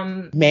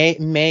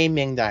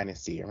 Ming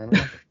Dynasty,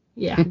 remember?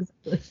 Yeah,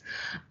 exactly.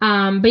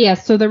 But yeah,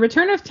 so the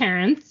return of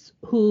Terrence,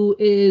 who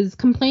is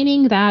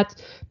complaining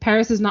that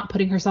Paris is not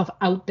putting herself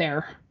out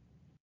there.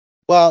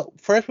 Well,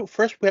 first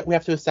we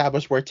have to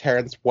establish where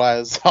Terrence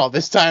was all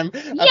this time.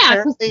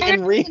 Yeah,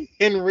 apparently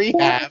in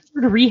rehab.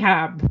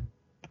 Rehab.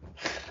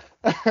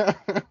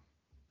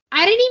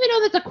 I didn't even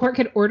know that the court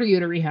could order you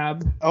to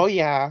rehab. Oh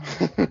yeah.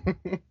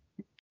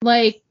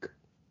 Like,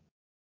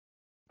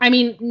 I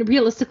mean,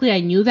 realistically,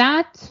 I knew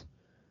that.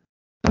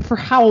 But for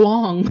how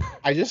long?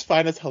 I just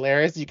find this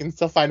hilarious. You can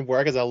still find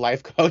work as a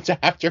life coach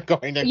after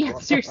going to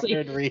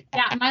court-ordered rehab.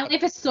 Yeah, my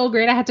life is so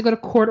great. I had to go to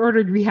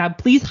court-ordered rehab.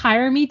 Please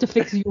hire me to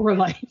fix your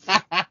life.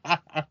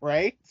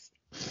 Right?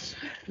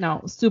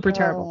 No, super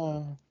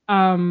terrible.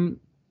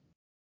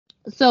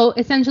 So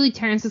essentially,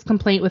 Terrence's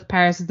complaint with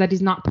Paris is that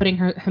he's not putting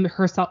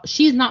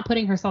she's not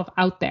putting herself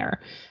out there.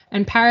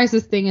 And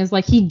Paris's thing is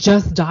like, he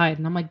just died.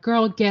 And I'm like,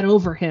 girl, get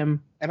over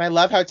him. And I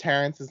love how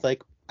Terrence is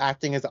like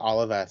acting as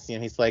all of us. You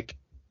know, he's like,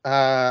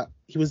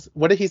 he was,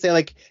 what did he say?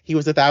 Like, he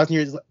was 1,000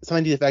 years,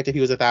 something to the effect of he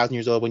was 1,000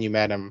 years old when you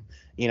met him,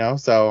 you know?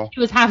 So he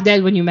was half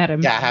dead when you met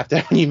him. Yeah, half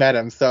dead when you met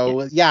him.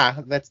 So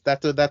yeah, that's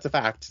a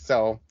fact.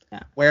 So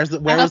where was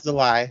the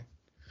lie?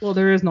 Well,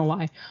 there is no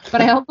lie.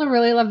 But I also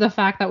really love the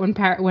fact that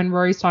when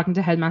Rory's talking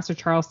to Headmaster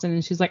Charleston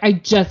and she's like, I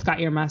just got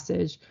your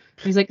message.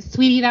 And he's like,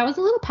 sweetie, that was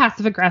a little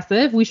passive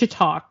aggressive. We should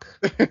talk.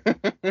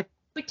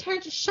 Like,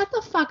 Terrence, just shut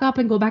the fuck up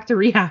and go back to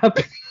rehab.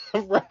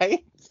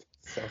 Right?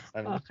 So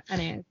funny.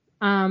 Anyways,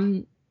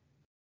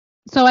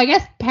 so I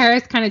guess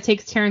Paris kind of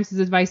takes Terrence's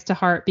advice to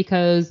heart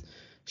because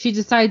she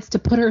decides to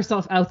put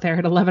herself out there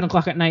at 11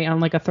 o'clock at night on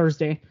like a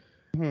Thursday.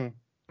 Mm-hmm.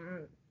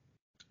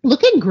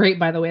 Looking great,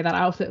 by the way. That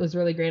outfit was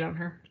really great on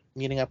her.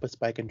 Meeting up with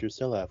Spike and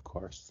Drusilla, of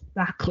course.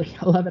 Exactly,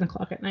 11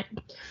 o'clock at night.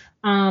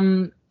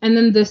 And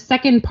then the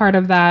second part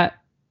of that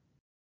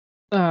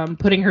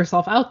putting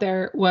herself out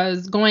there,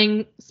 was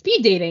going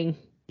speed dating.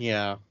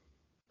 Yeah.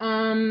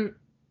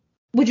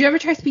 Would you ever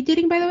try speed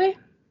dating, by the way?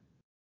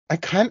 I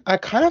kind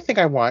of think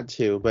I want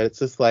to, but it's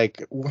just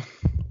like,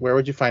 where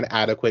would you find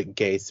adequate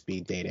gay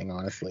speed dating,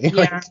 honestly?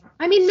 Yeah.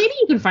 I mean, maybe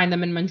you can find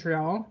them in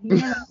Montreal. You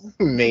know,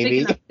 maybe.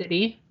 Big enough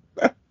city.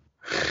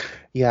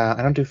 Yeah,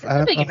 I don't do. I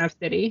don't, big enough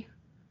city.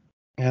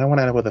 I don't want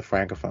to end up with a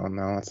francophone,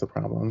 though. That's the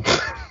problem.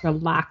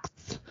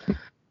 Relax.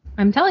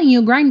 I'm telling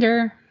you,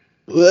 Grindr.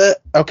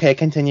 Okay,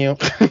 continue.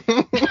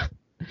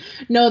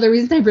 No, the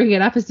reason I bring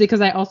it up is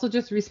because I also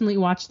just recently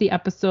watched the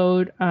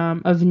episode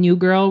of New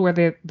Girl where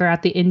they're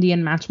at the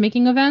Indian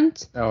matchmaking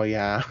event. Oh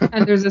yeah.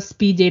 And there's a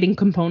speed dating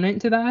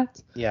component to that.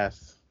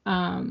 Yes.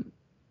 But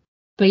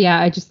yeah,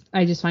 I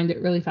just find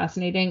it really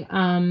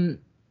fascinating.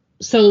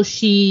 So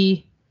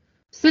she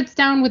sits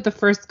down with the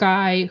first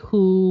guy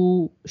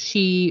who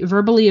she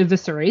verbally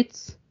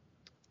eviscerates.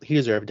 He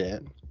deserved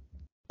it.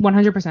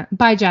 100%.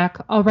 Bye, Jack.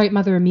 I'll write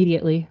mother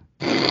immediately.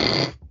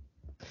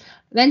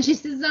 Then she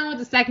sits down with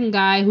the second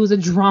guy who's a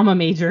drama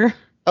major.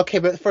 Okay,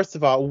 but first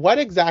of all, what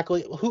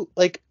exactly? Who?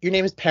 Like, your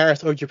name is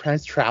Paris, or did your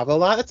parents travel a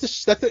lot?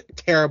 That's a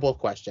terrible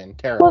question.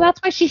 Terrible. Well,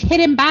 that's why she hit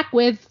him back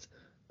with,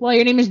 well,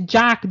 your name is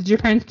Jack. Did your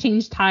parents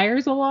change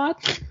tires a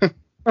lot?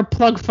 Or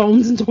plug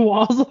phones into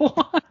walls a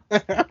lot?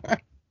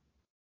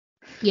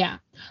 Yeah.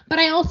 But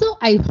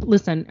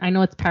listen, I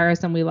know it's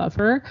Paris and we love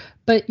her,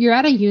 but you're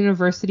at a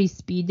university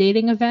speed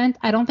dating event.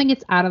 I don't think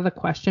it's out of the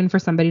question for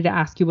somebody to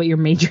ask you what your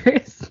major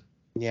is.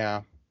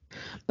 Yeah.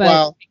 But,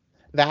 well,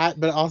 that,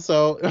 but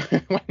also,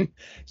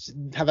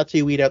 how about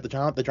you weed out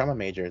the drama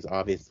majors,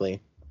 obviously.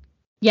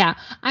 Yeah.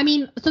 I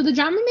mean, so the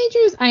drama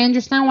majors, I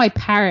understand why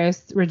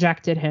Paris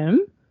rejected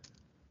him.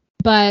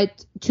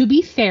 But to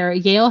be fair,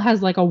 Yale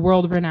has like a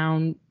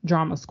world-renowned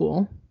drama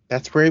school.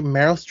 That's where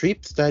Meryl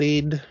Streep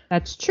studied.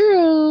 That's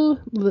true.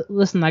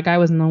 Listen, that guy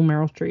was no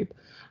Meryl Streep.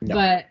 No.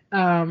 But,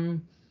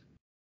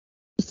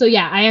 so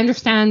yeah, I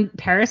understand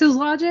Paris's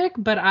logic,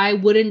 but I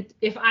wouldn't,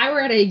 if I were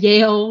at a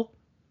Yale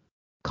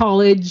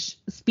college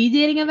speed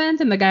dating event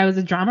and the guy was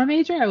a drama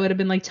major, I would have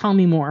been like, tell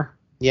me more.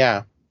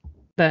 Yeah.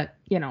 But,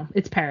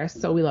 it's Paris,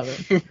 so we love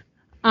it.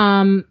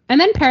 And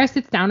then Paris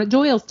sits down at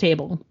Doyle's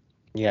table.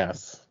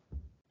 Yes.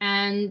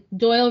 And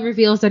Doyle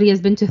reveals that he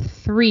has been to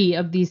 3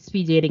 of these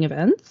speed dating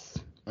events.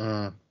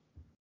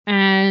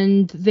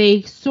 And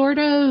they sort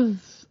of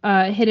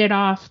hit it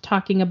off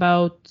talking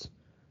about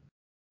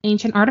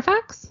ancient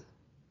artifacts.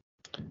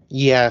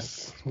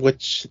 Yes,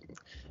 which,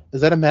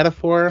 is that a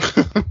metaphor?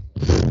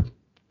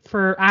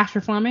 For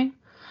Asher Fleming?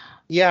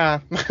 Yeah.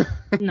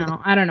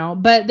 No, I don't know.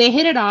 But they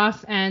hit it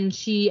off, and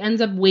she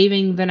ends up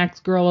waving the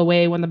next girl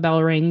away when the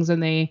bell rings,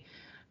 and they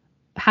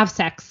have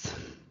sex.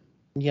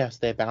 Yes,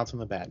 they bounce on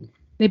the bed.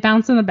 They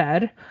bounce on the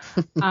bed.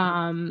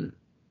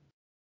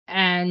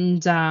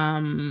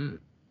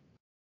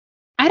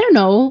 I don't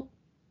know.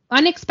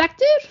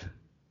 Unexpected?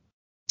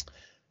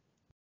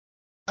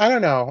 I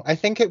don't know. I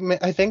think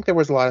there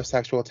was a lot of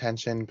sexual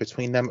tension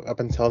between them up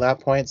until that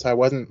point. So I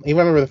wasn't. Even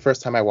remember the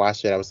first time I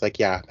watched it, I was like,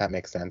 yeah, that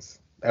makes sense.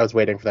 I was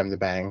waiting for them to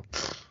bang.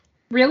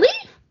 Really?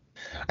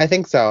 I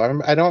think so.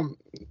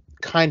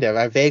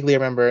 I vaguely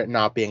remember it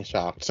not being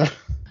shocked.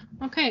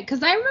 Okay,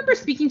 because I remember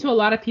speaking to a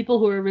lot of people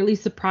who were really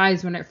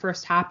surprised when it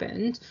first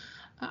happened.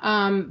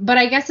 But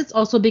I guess it's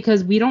also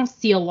because we don't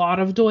see a lot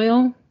of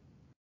Doyle.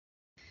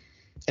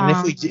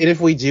 And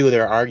if we do,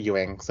 they're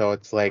arguing. So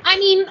it's like. I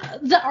mean,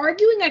 the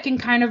arguing I can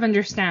kind of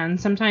understand.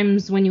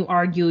 Sometimes when you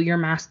argue, you're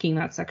masking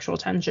that sexual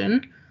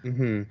tension.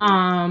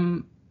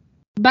 Mm-hmm.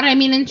 But I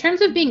mean, in terms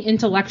of being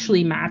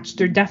intellectually matched,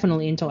 they're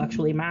definitely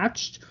intellectually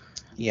matched.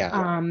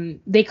 Yeah.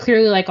 They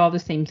clearly like all the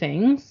same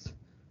things.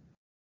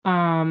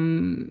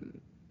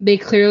 They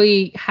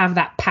clearly have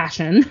that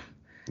passion.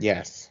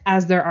 Yes.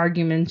 As their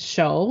arguments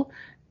show.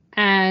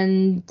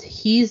 And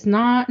he's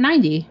not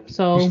 90,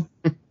 so.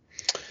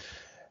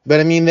 But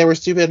I mean, they were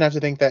stupid enough to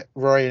think that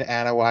Rory and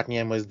Anna walking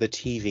in was the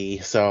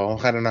TV, so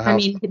I don't know how. I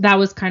mean, that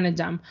was kind of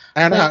dumb.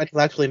 I don't know how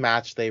intellectually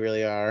matched they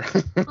really are.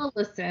 Well,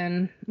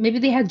 listen, maybe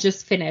they had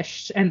just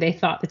finished and they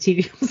thought the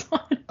TV was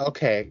on.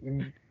 Okay.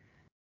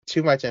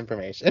 Too much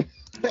information.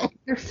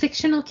 You're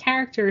fictional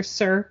characters,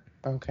 sir.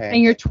 Okay.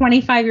 And you're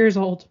 25 years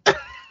old.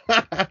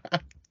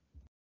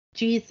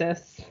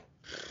 Jesus.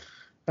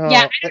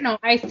 Yeah, I don't know.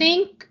 I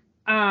think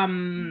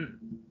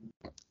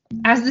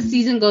as the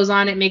season goes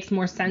on, it makes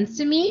more sense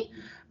to me.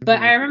 But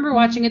I remember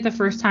watching it the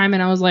first time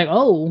and I was like,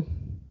 oh,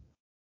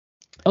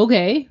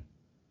 okay.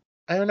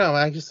 I don't know.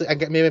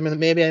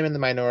 Maybe I'm in the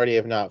minority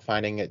of not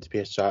finding it to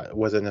be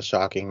wasn't a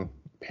shocking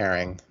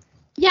pairing.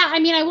 Yeah, I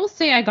mean, I will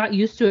say I got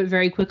used to it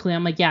very quickly.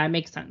 I'm like, yeah, it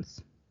makes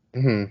sense.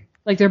 Mm-hmm.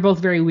 Like, they're both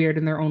very weird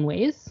in their own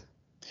ways.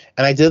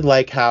 And I did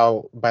like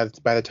how by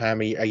the time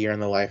a year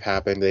in the life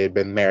happened, they had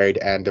been married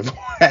and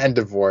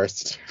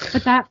divorced.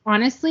 But that,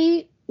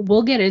 honestly,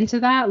 we'll get into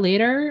that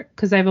later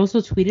because I've also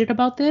tweeted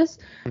about this.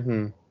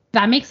 Mm-hmm.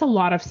 That makes a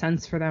lot of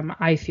sense for them,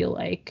 I feel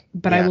like.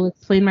 But I will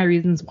explain my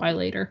reasons why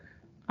later.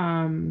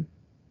 But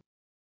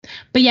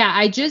yeah,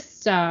 I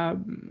just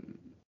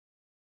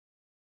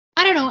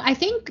I don't know. I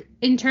think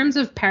in terms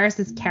of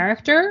Paris's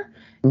character,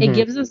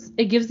 Mm-hmm.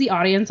 it gives the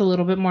audience a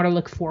little bit more to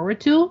look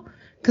forward to,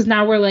 because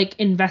now we're like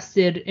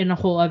invested in a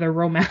whole other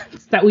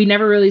romance that we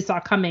never really saw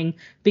coming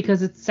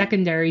because it's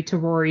secondary to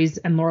Rory's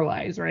and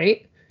Lorelai's,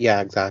 right? Yeah,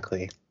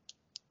 exactly.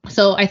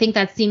 So I think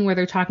that scene where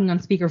they're talking on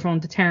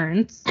speakerphone to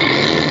Terrence,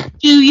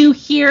 do you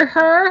hear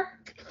her?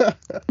 And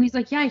he's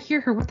like, yeah, I hear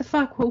her. What the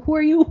fuck? Who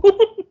are you?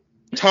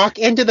 Talk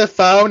into the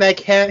phone. I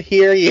can't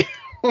hear you.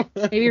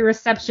 Maybe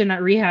reception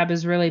at rehab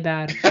is really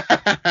bad.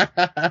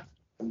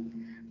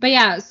 But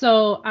yeah,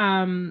 so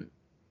I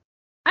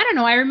don't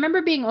know. I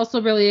remember being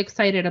also really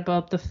excited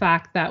about the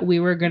fact that we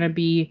were going to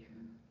be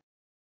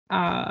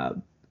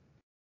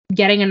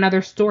getting another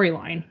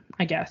storyline,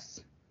 I guess.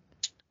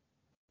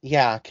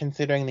 Yeah,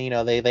 considering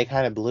they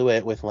kind of blew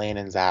it with Lane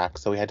and Zach,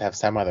 so we had to have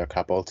some other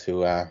couple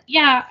to.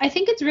 Yeah, I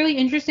think it's really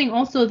interesting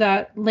also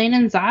that Lane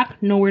and Zach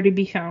nowhere to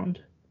be found.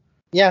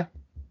 Yeah.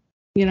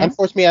 You know?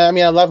 Unfortunately, I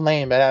mean, I love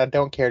Lane, but I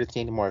don't care to see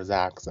any more of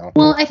Zach. So.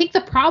 Well, I think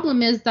the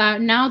problem is that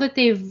now that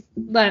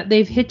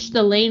they've hitched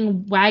the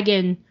Lane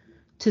wagon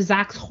to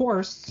Zach's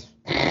horse,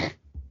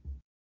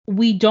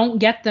 we don't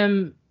get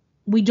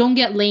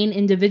Lane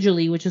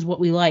individually, which is what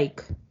we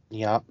like.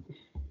 Yep.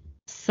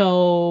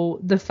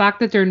 So the fact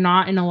that they're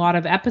not in a lot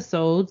of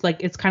episodes,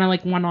 like it's kind of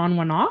like one on,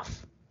 one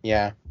off.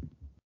 Yeah.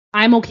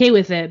 I'm okay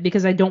with it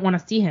because I don't want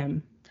to see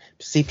him.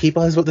 See,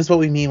 people, this is what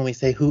we mean when we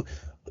say who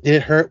did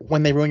it hurt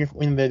when they ruin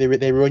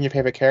your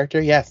favorite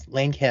character? Yes,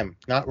 Lane Kim,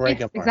 not Rory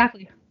Gilmore.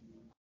 Exactly.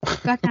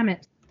 God damn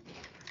it.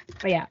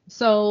 But yeah,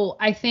 so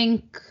I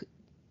think,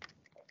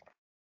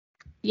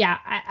 yeah,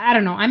 I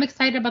don't know. I'm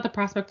excited about the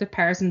prospect of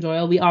Paris and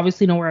Doyle. We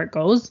obviously know where it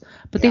goes,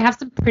 but they have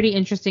some pretty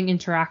interesting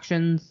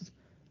interactions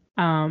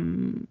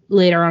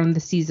later on in the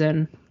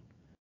season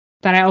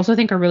that I also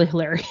think are really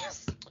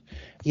hilarious.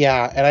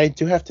 Yeah, and I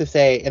do have to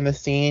say, in the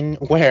scene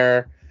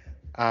where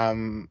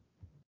Doyle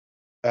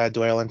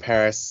and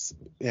Paris,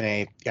 in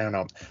a, I don't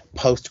know,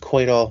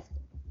 post-coital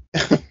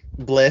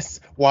bliss,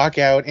 walk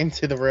out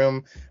into the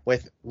room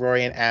with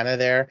Rory and Anna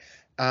there,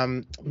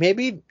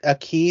 maybe a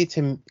key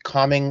to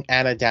calming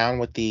Anna down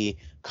with the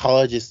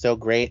college is so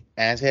great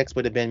antics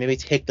would have been maybe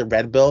take the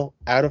Red Bull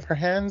out of her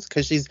hands,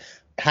 because she's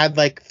had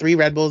like 3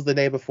 Red Bulls the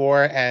day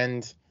before,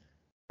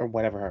 or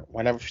whatever,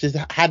 she's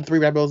had 3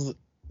 Red Bulls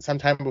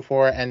sometime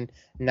before, and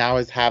now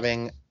is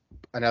having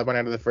another one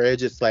out of the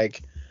fridge. It's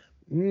like,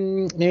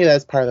 maybe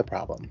that's part of the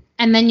problem.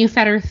 And then you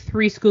fed her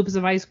 3 scoops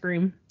of ice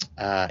cream.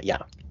 Yeah.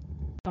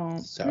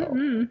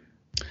 So.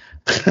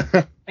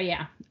 But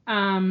yeah.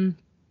 So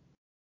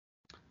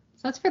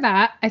that's for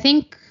that. I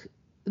think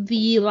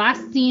the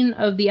last scene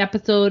of the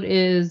episode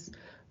is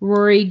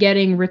Rory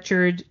getting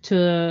Richard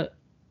to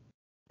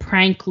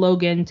prank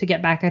Logan to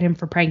get back at him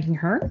for pranking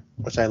her.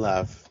 Which I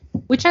love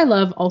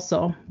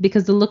Also,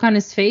 because the look on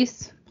his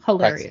face,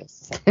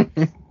 hilarious.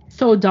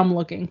 So dumb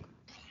looking.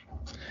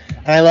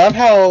 And I love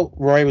how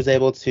Rory was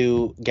able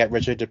to get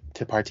Richard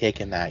to partake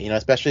in that,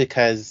 especially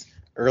because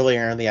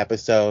earlier in the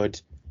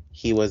episode,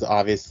 he was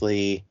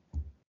obviously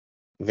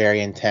very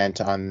intent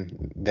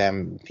on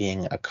them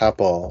being a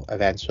couple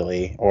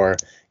eventually, or,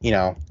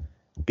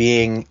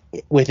 being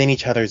within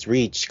each other's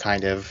reach,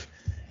 kind of.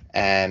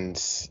 And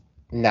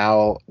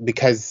now,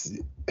 because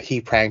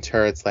he pranked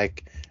her, it's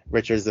like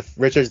Richard's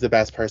the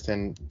best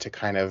person to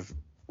kind of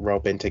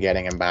rope into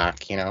getting him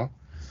back,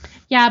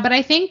 Yeah, but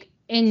I think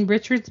in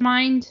Richard's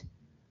mind,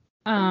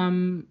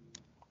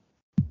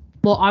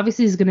 well,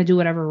 obviously he's gonna do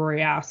whatever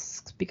Rory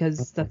asks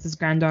because that's his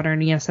granddaughter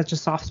and he has such a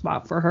soft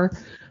spot for her.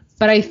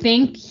 But I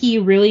think he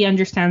really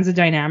understands the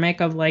dynamic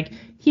of, like,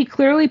 he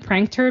clearly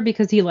pranked her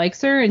because he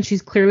likes her, and she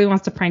clearly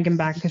wants to prank him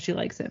back because she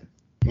likes him.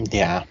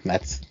 Yeah,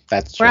 that's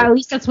true. Or at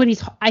least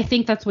I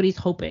think that's what he's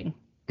hoping.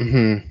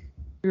 Mm-hmm.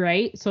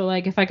 Right? So,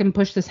 like, if I can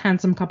push this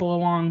handsome couple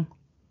along,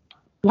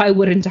 why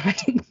wouldn't I?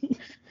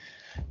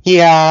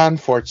 Yeah,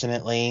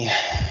 unfortunately.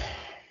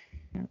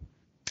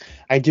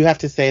 I do have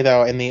to say,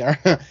 though,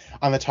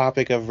 on the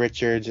topic of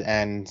Richard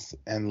and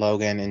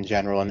Logan in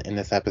general in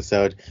this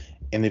episode,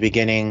 in the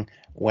beginning,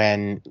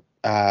 when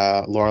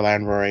Lorelai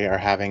and Rory are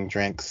having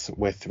drinks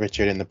with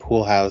Richard in the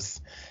pool house,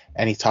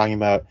 and he's talking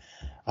about,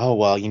 oh,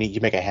 well, you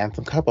make a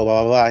handsome couple,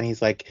 blah, blah, blah. And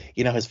he's like,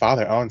 his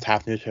father owns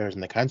half the newspapers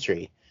in the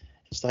country.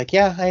 She's like,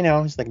 yeah, I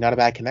know. He's like, not a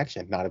bad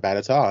connection. Not a bad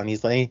at all. And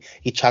he's like,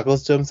 he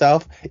chuckles to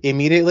himself.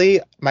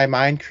 Immediately, my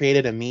mind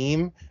created a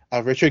meme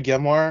of Richard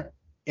Gilmore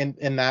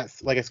in that,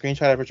 like a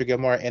screenshot of Richard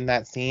Gilmore in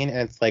that scene.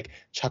 And it's like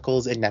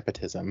chuckles and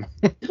nepotism.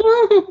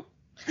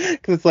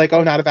 Because it's like,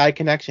 oh, not a bad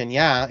connection.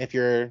 Yeah, if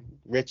you're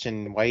rich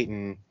and white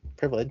and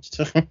privileged.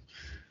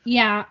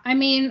 Yeah, I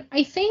mean,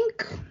 I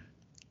think,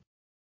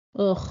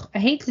 I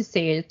hate to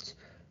say it.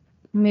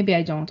 Maybe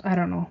I don't. I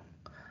don't know.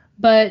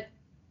 But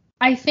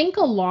I think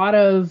a lot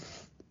of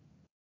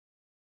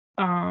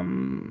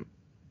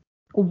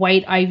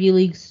white Ivy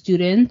League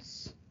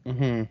students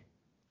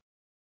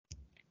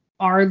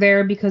are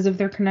there because of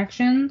their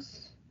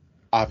connections.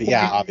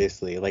 Yeah,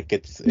 obviously. Like,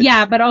 it's...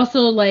 Yeah, but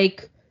also,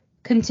 like,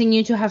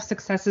 continue to have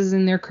successes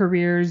in their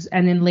careers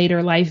and in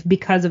later life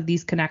because of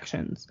these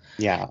connections.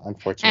 Yeah,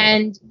 unfortunately.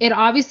 And it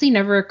obviously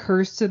never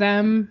occurs to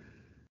them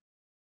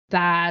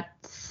that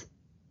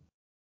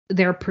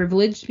they're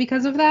privileged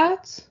because of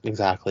that.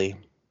 Exactly.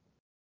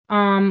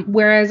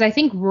 Whereas I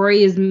think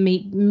Rory is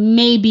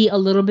maybe a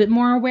little bit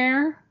more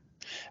aware.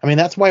 I mean,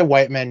 that's why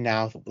white men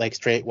now, like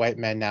straight white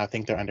men now,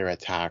 think they're under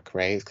attack,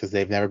 right? Because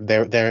they've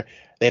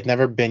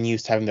never been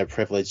used to having their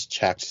privilege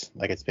checked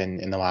like it's been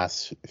in the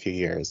last few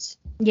years.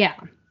 Yeah.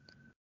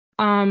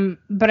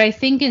 But I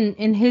think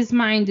in his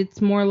mind, it's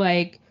more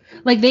like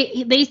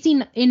they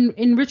see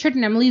in Richard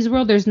and Emily's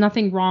world, there's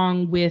nothing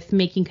wrong with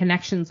making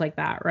connections like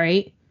that,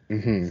 right?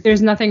 Mm-hmm.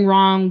 There's nothing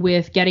wrong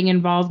with getting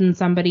involved in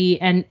somebody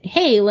and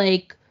hey,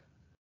 like,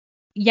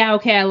 yeah,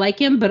 okay, I like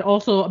him, but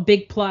also a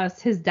big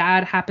plus, his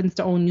dad happens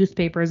to own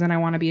newspapers and I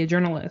want to be a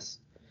journalist.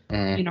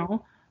 You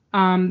know?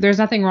 There's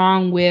nothing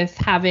wrong with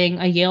having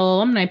a Yale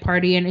alumni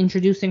party and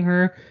introducing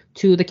her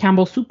to the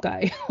Campbell Soup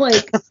guy.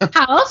 Like,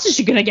 how else is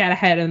she going to get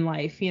ahead in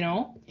life, you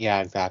know?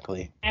 Yeah,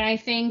 exactly. And I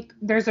think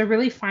there's a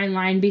really fine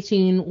line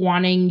between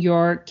wanting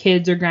your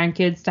kids or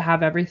grandkids to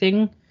have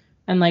everything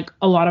and, like,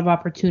 a lot of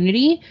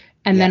opportunity,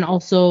 and then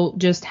also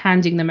just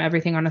handing them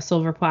everything on a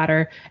silver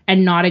platter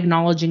and not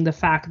acknowledging the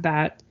fact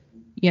that,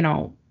 you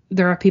know,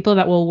 there are people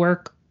that will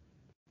work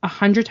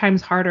 100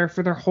 times harder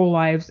for their whole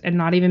lives and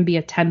not even be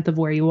a tenth of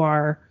where you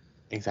are.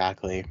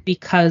 Exactly.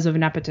 Because of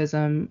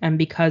nepotism and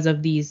because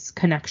of these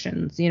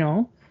connections, you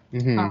know?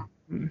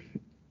 Mm-hmm.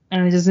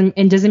 And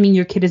it doesn't mean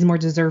your kid is more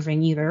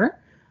deserving either.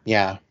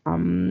 Yeah.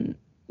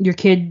 Your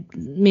kid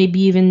may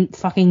be even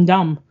fucking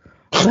dumb.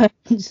 But,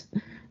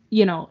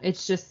 you know,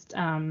 it's just...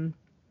 I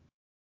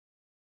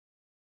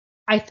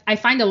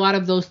find a lot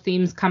of those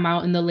themes come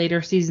out in the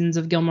later seasons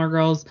of Gilmore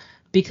Girls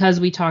because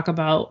we talk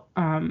about...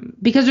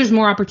 because there's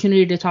more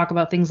opportunity to talk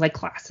about things like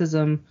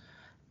classism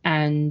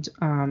and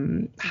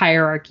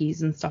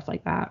hierarchies and stuff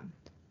like that.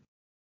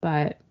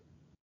 But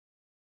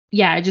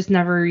yeah, it just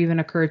never even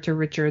occurred to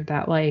Richard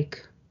that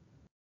like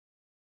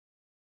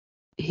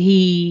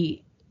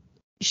she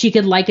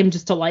could like him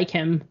just to like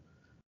him,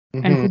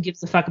 and who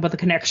gives a fuck about the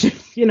connection,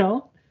 you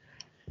know?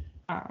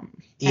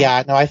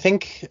 Yeah, no, I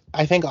think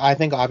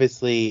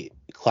obviously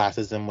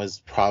classism was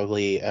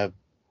probably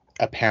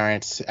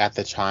apparent at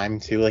the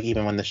time too, like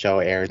even when the show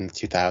aired in the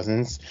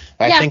 2000s.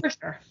 But yeah, I think, for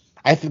sure.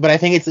 But I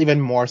think it's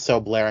even more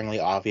so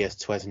blaringly obvious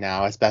to us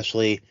now,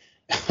 especially,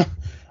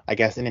 I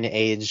guess, in an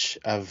age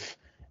of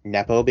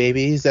Nepo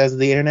babies, as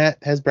the internet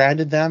has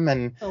branded them,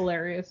 and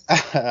hilarious.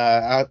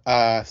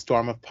 A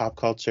storm of pop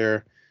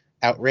culture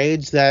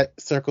outrage that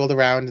circled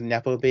around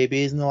Nepo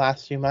babies in the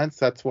last few months.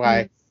 That's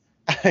why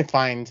I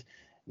find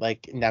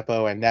like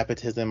Nepo and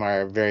nepotism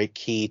are very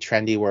key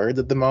trendy words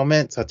at the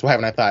moment. So that's why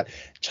when I thought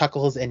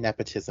chuckles and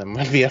nepotism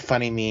would be a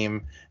funny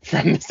meme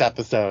from this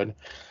episode.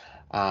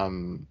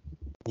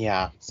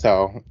 Yeah,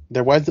 so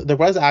there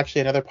was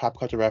actually another pop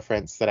culture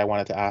reference that I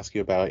wanted to ask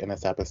you about in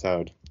this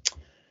episode.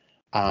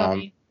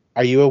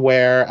 Are you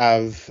aware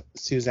of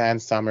Suzanne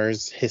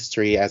Summers'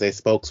 history as a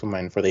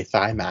spokeswoman for the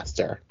Thigh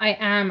Master? I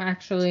am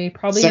actually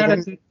probably not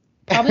as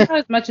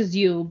much as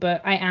you,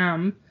 but I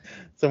am.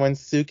 So when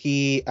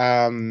Suki's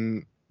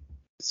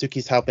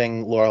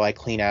helping Lorelai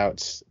clean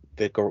out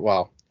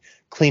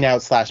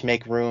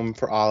 /make room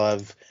for all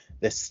of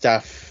this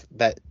stuff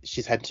that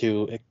she's had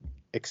to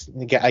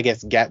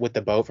get with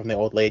the boat from the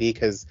old lady,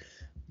 because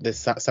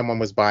someone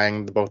was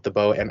buying both the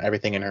boat and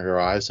everything in her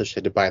garage, so she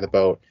had to buy the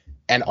boat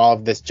and all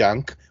of this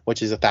junk,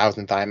 which is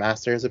 1,000 Thigh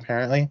Masters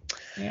apparently.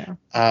 Yeah.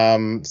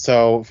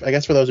 So I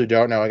guess for those who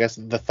don't know, I guess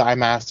the Thigh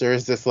Master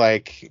is this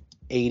like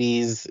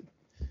 80s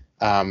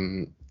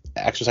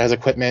exercise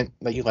equipment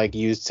that you like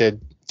use to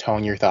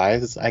tone your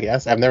thighs, I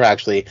guess. I know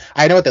what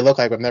they look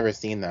like, but I've never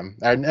seen them.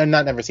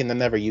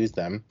 Never used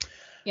them.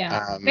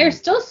 Yeah. They're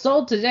still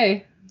sold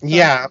today. So.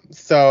 Yeah.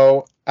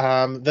 So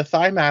the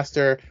Thigh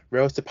Master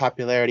rose to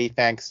popularity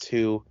thanks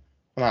to,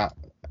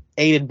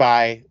 aided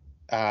by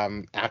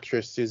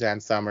actress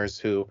Suzanne Summers,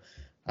 who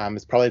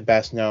is probably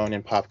best known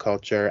in pop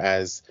culture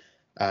as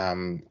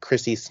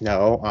Chrissy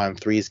Snow on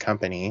Three's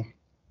Company,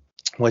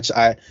 which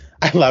I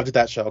loved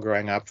that show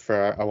growing up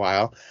for a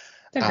while.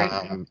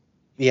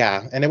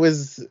 Yeah, and it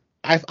was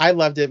I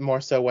loved it more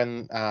so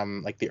when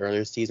like the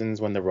earlier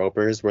seasons when the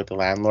Ropers were the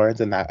landlords,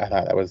 and I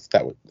thought it was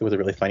a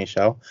really funny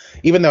show.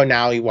 Even though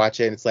now you watch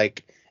it and it's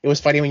like it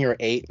was funny when you were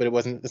 8, but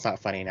it's not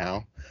funny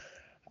now.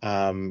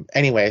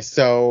 Anyway,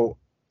 so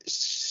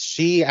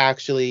she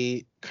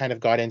actually kind of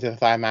got into the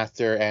Thigh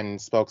Master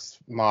and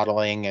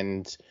spokesmodeling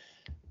and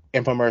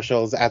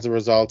infomercials as a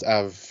result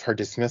of her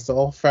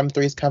dismissal from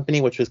Three's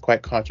Company, which was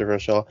quite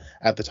controversial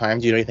at the time.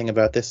 Do you know anything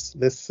about this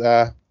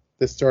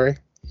story?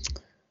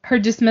 Her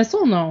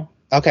dismissal? No.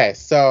 Okay,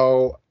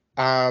 so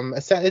and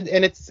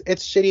it's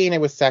shitty and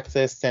it was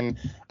sexist, and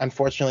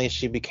unfortunately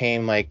she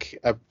became like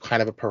a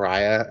kind of a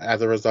pariah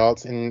as a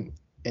result in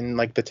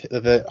like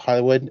the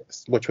Hollywood,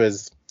 which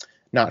was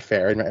not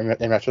fair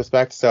in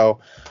retrospect. So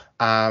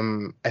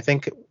I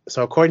think,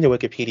 so according to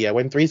Wikipedia,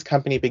 when Three's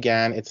Company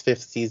began its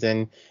 5th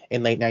season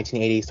in late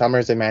 1980,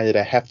 Summers demanded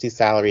a hefty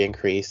salary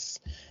increase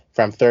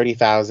from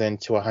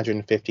 $30,000 to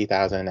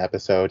 $150,000 an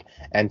episode,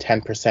 and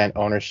 10%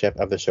 ownership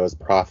of the show's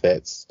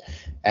profits.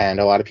 And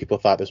a lot of people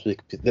thought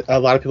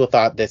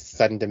this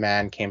sudden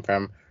demand came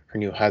from her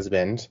new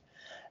husband.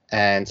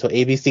 And so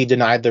ABC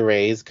denied the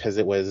raise because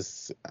it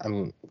was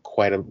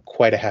quite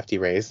a hefty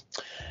raise.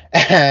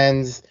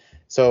 And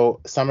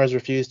so Summers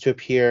refused to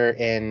appear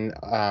in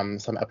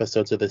some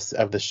episodes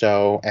of the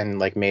show, and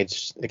like made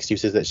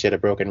excuses that she had a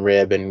broken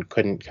rib and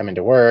couldn't come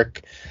into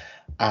work.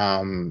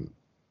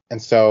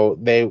 And so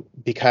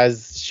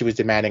because she was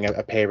demanding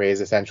a pay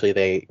raise, essentially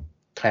they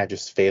kind of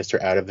just phased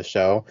her out of the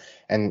show.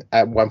 And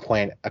at one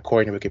point,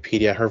 according to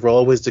Wikipedia, her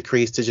role was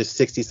decreased to just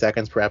 60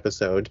 seconds per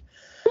episode.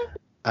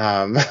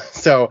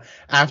 So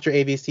after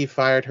ABC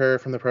fired her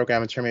from the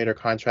program and terminated her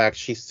contract,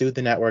 she sued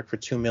the network for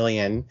 $2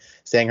 million,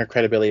 saying her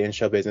credibility in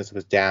show business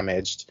was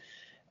damaged.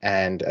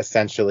 And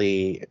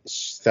essentially,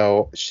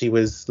 so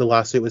the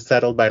lawsuit was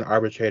settled by an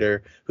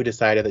arbitrator who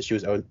decided that she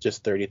was owed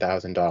just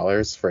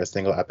 $30,000 for a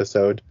single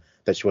episode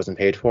that she wasn't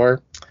paid for.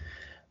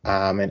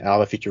 And all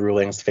the future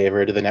rulings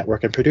favored the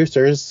network and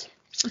producers.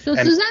 So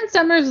Suzanne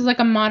Summers is like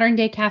a modern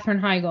day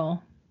Katherine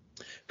Heigl.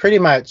 Pretty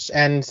much.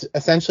 And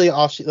essentially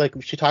all she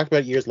talked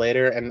about it years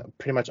later, and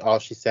pretty much all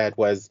she said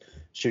was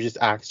she was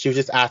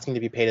just asking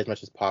to be paid as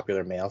much as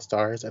popular male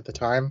stars at the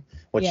time,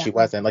 which she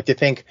wasn't. Like, to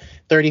think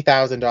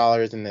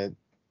 $30,000 in the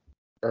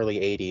early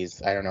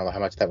 80s, I don't know how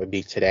much that would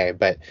be today,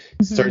 but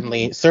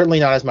certainly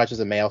not as much as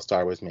a male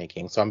star was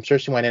making. So I'm sure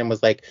she went in and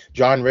was like,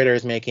 John Ritter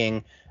is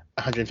making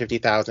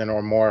 $150,000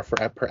 or more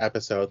per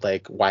episode.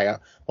 Like, why?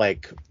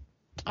 Like,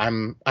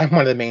 I'm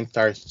one of the main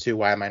stars too.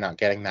 Why am I not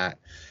getting that?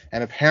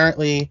 And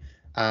apparently,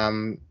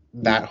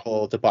 that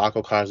whole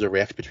debacle caused a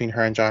rift between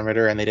her and John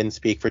Ritter, and they didn't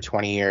speak for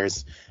 20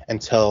 years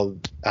until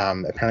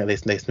apparently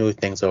they smoothed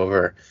things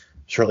over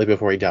shortly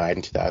before he died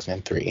in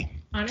 2003.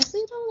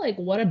 Honestly, though, like,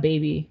 what a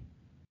baby.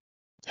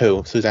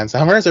 Who? Suzanne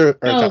Summers or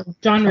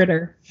John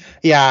Ritter?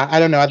 Yeah, I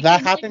don't know.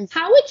 That happens.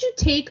 How would you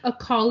take a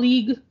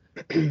colleague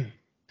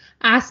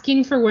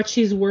asking for what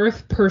she's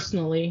worth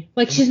personally?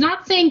 Like, she's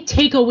not saying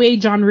take away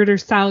John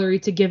Ritter's salary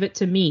to give it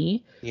to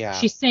me. Yeah.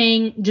 She's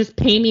saying just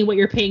pay me what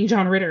you're paying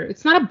John Ritter.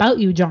 It's not about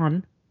you,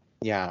 John.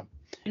 Yeah.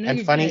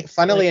 And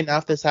funnily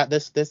enough, this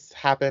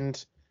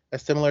happened. A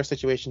similar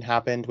situation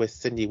happened with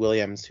Cindy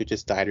Williams, who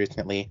just died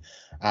recently,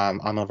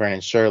 on Laverne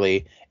and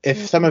Shirley.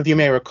 If some of you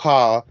may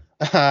recall,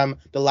 the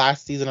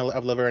last season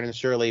of Laverne and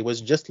Shirley was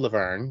just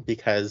Laverne,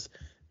 because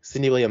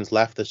Cindy Williams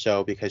left the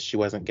show because she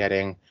wasn't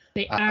getting.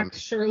 They act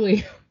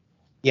Shirley.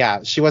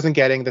 Yeah, she wasn't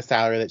getting the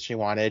salary that she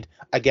wanted.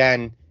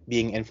 Again,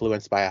 being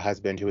influenced by a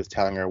husband who was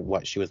telling her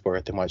what she was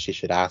worth and what she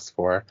should ask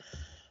for.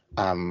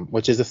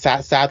 Which is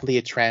sadly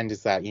a trend,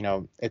 is that, you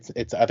know,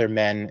 it's other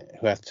men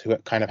who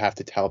kind of have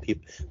to tell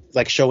people,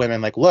 like, show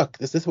women, like, look,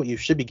 this is what you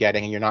should be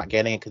getting, and you're not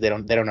getting it because they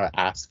don't know how to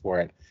ask for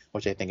it,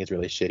 which I think is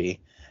really shitty.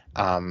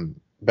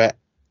 But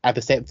at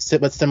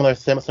the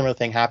similar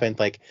thing happened,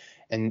 like,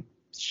 and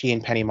she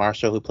and Penny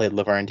Marshall, who played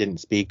Laverne, didn't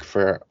speak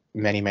for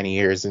many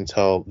years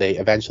until they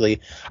eventually.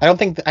 I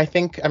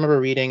remember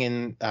reading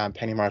in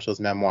Penny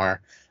Marshall's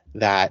memoir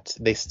that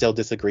they still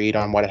disagreed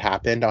on what had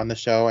happened on the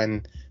show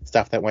and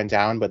stuff that went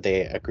down, but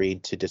they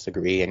agreed to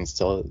disagree and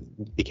still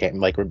became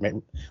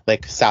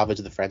like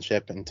salvaged the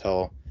friendship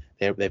until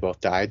they both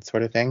died,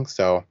 sort of thing.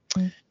 So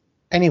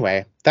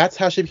anyway, that's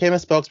how she became a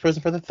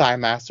spokesperson for the Thigh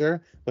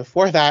Master.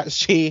 Before that,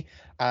 she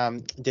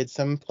did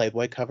some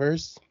Playboy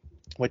covers,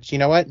 which, you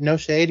know what, no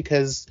shade,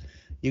 because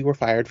you were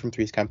fired from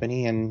Three's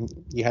Company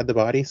and you had the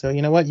body, so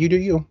you know what, you do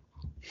you.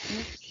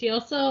 She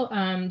also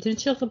didn't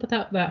she also put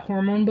out that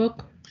hormone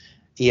book?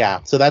 Yeah,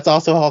 so that's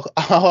also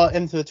all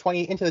into the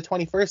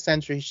 21st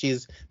century.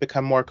 She's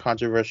become more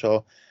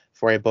controversial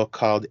for a book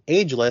called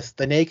Ageless: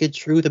 The Naked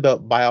Truth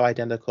About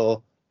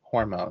Bioidentical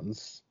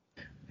Hormones.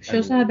 She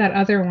also had that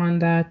other one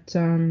that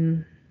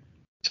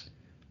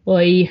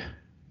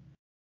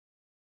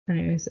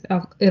anyways,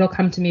 it'll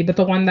come to me, but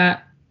the one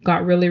that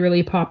got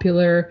really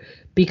popular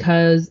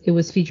because it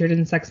was featured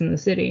in Sex and the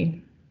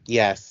City.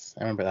 Yes,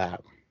 I remember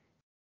that.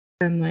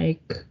 And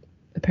like,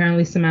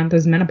 apparently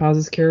Samantha's menopause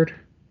is cured.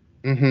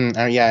 Yeah,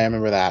 I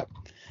remember that.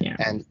 Yeah.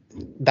 And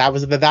that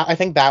was I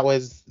think that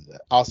was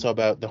also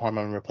about the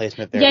hormone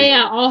replacement therapy.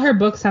 Yeah. All her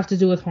books have to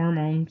do with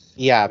hormones.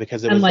 Yeah,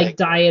 because it was like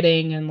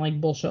dieting and like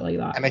bullshit like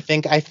that. And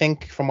I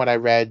think from what I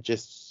read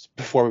just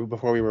before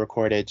we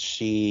recorded,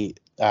 she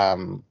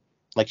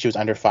she was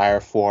under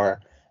fire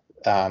for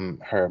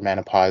her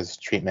menopause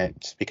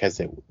treatment because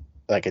it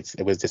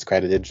was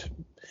discredited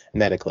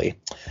medically.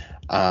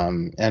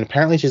 And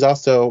apparently she's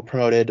also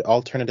promoted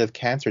alternative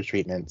cancer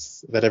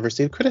treatments that have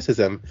received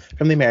criticism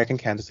from the American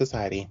Cancer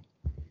Society.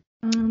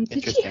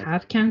 Did she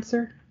have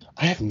cancer?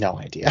 I have no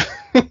idea.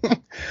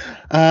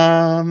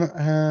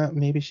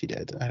 Maybe she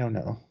did. I don't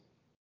know.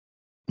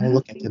 I'll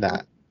look into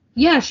that.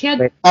 Yeah, she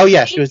had.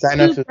 She was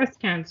diagnosed with breast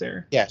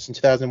cancer. Yes, in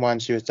 2001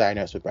 she was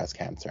diagnosed with breast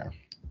cancer.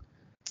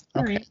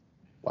 Okay. Right.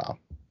 Wow.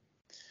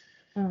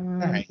 All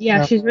right.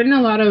 Yeah, she's written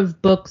a lot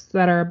of books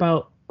that are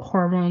about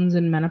hormones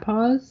and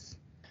menopause.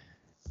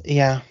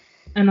 Yeah.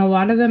 And a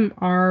lot of them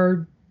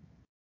are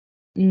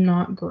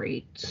not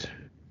great.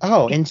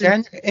 Oh, in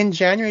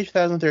January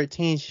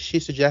 2013, she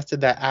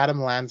suggested that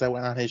Adam Lanza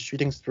went on his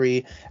shooting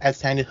spree at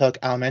Sandy Hook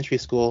Elementary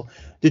School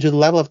due to the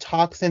level of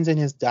toxins in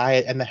his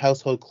diet and the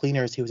household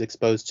cleaners he was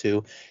exposed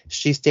to.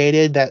 She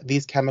stated that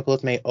these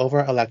chemicals may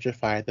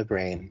over-electrify the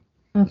brain.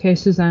 Okay,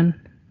 Suzanne,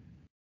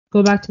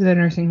 go back to the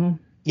nursing home.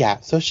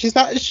 Yeah, so she's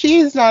not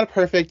a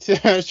perfect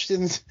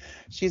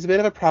she's a bit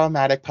of a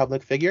problematic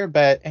public figure,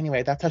 but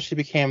anyway, that's how she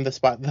became the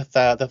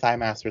Thigh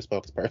Master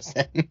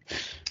spokesperson.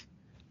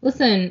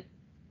 Listen,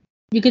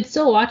 you could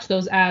still watch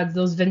those ads,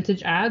 those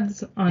vintage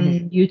ads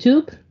on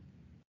YouTube.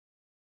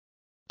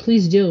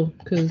 Please do,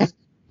 because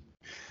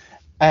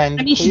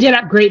she did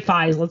have great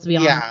thighs. Let's be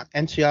honest. Yeah,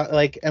 and she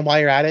and while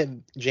you're at it,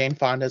 Jane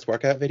Fonda's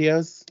workout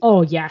videos.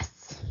 Oh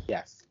yes.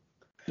 Yes.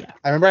 Yeah.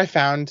 I remember I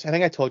think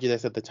I told you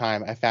this at the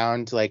time. I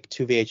found like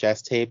 2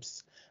 VHS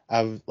tapes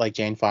of like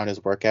Jane Fonda's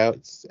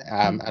workouts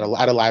at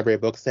a library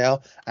book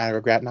sale. And I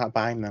regret not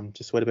buying them.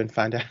 Just would have been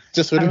fun to I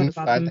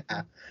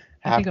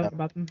think I would have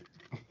bought them.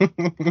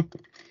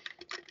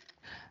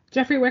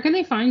 Jeffrey, where can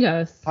they find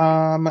us?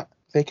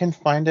 They can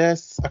find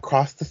us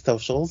across the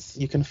socials.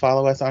 You can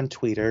follow us on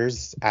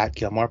Tweeters at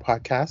Gilmore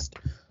Podcast,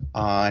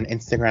 on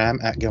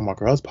Instagram at Gilmore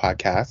Girls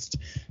Podcast.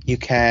 You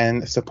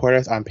can support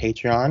us on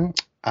Patreon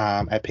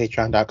at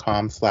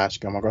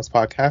patreon.com/Gilmore Girls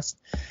Podcast.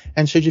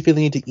 And should you feel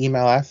the need to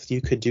email us,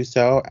 you could do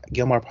so at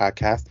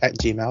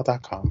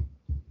gilmorepodcast@gmail.com.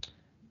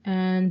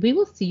 And we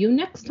will see you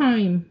next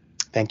time.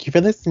 Thank you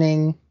for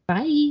listening.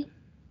 Bye.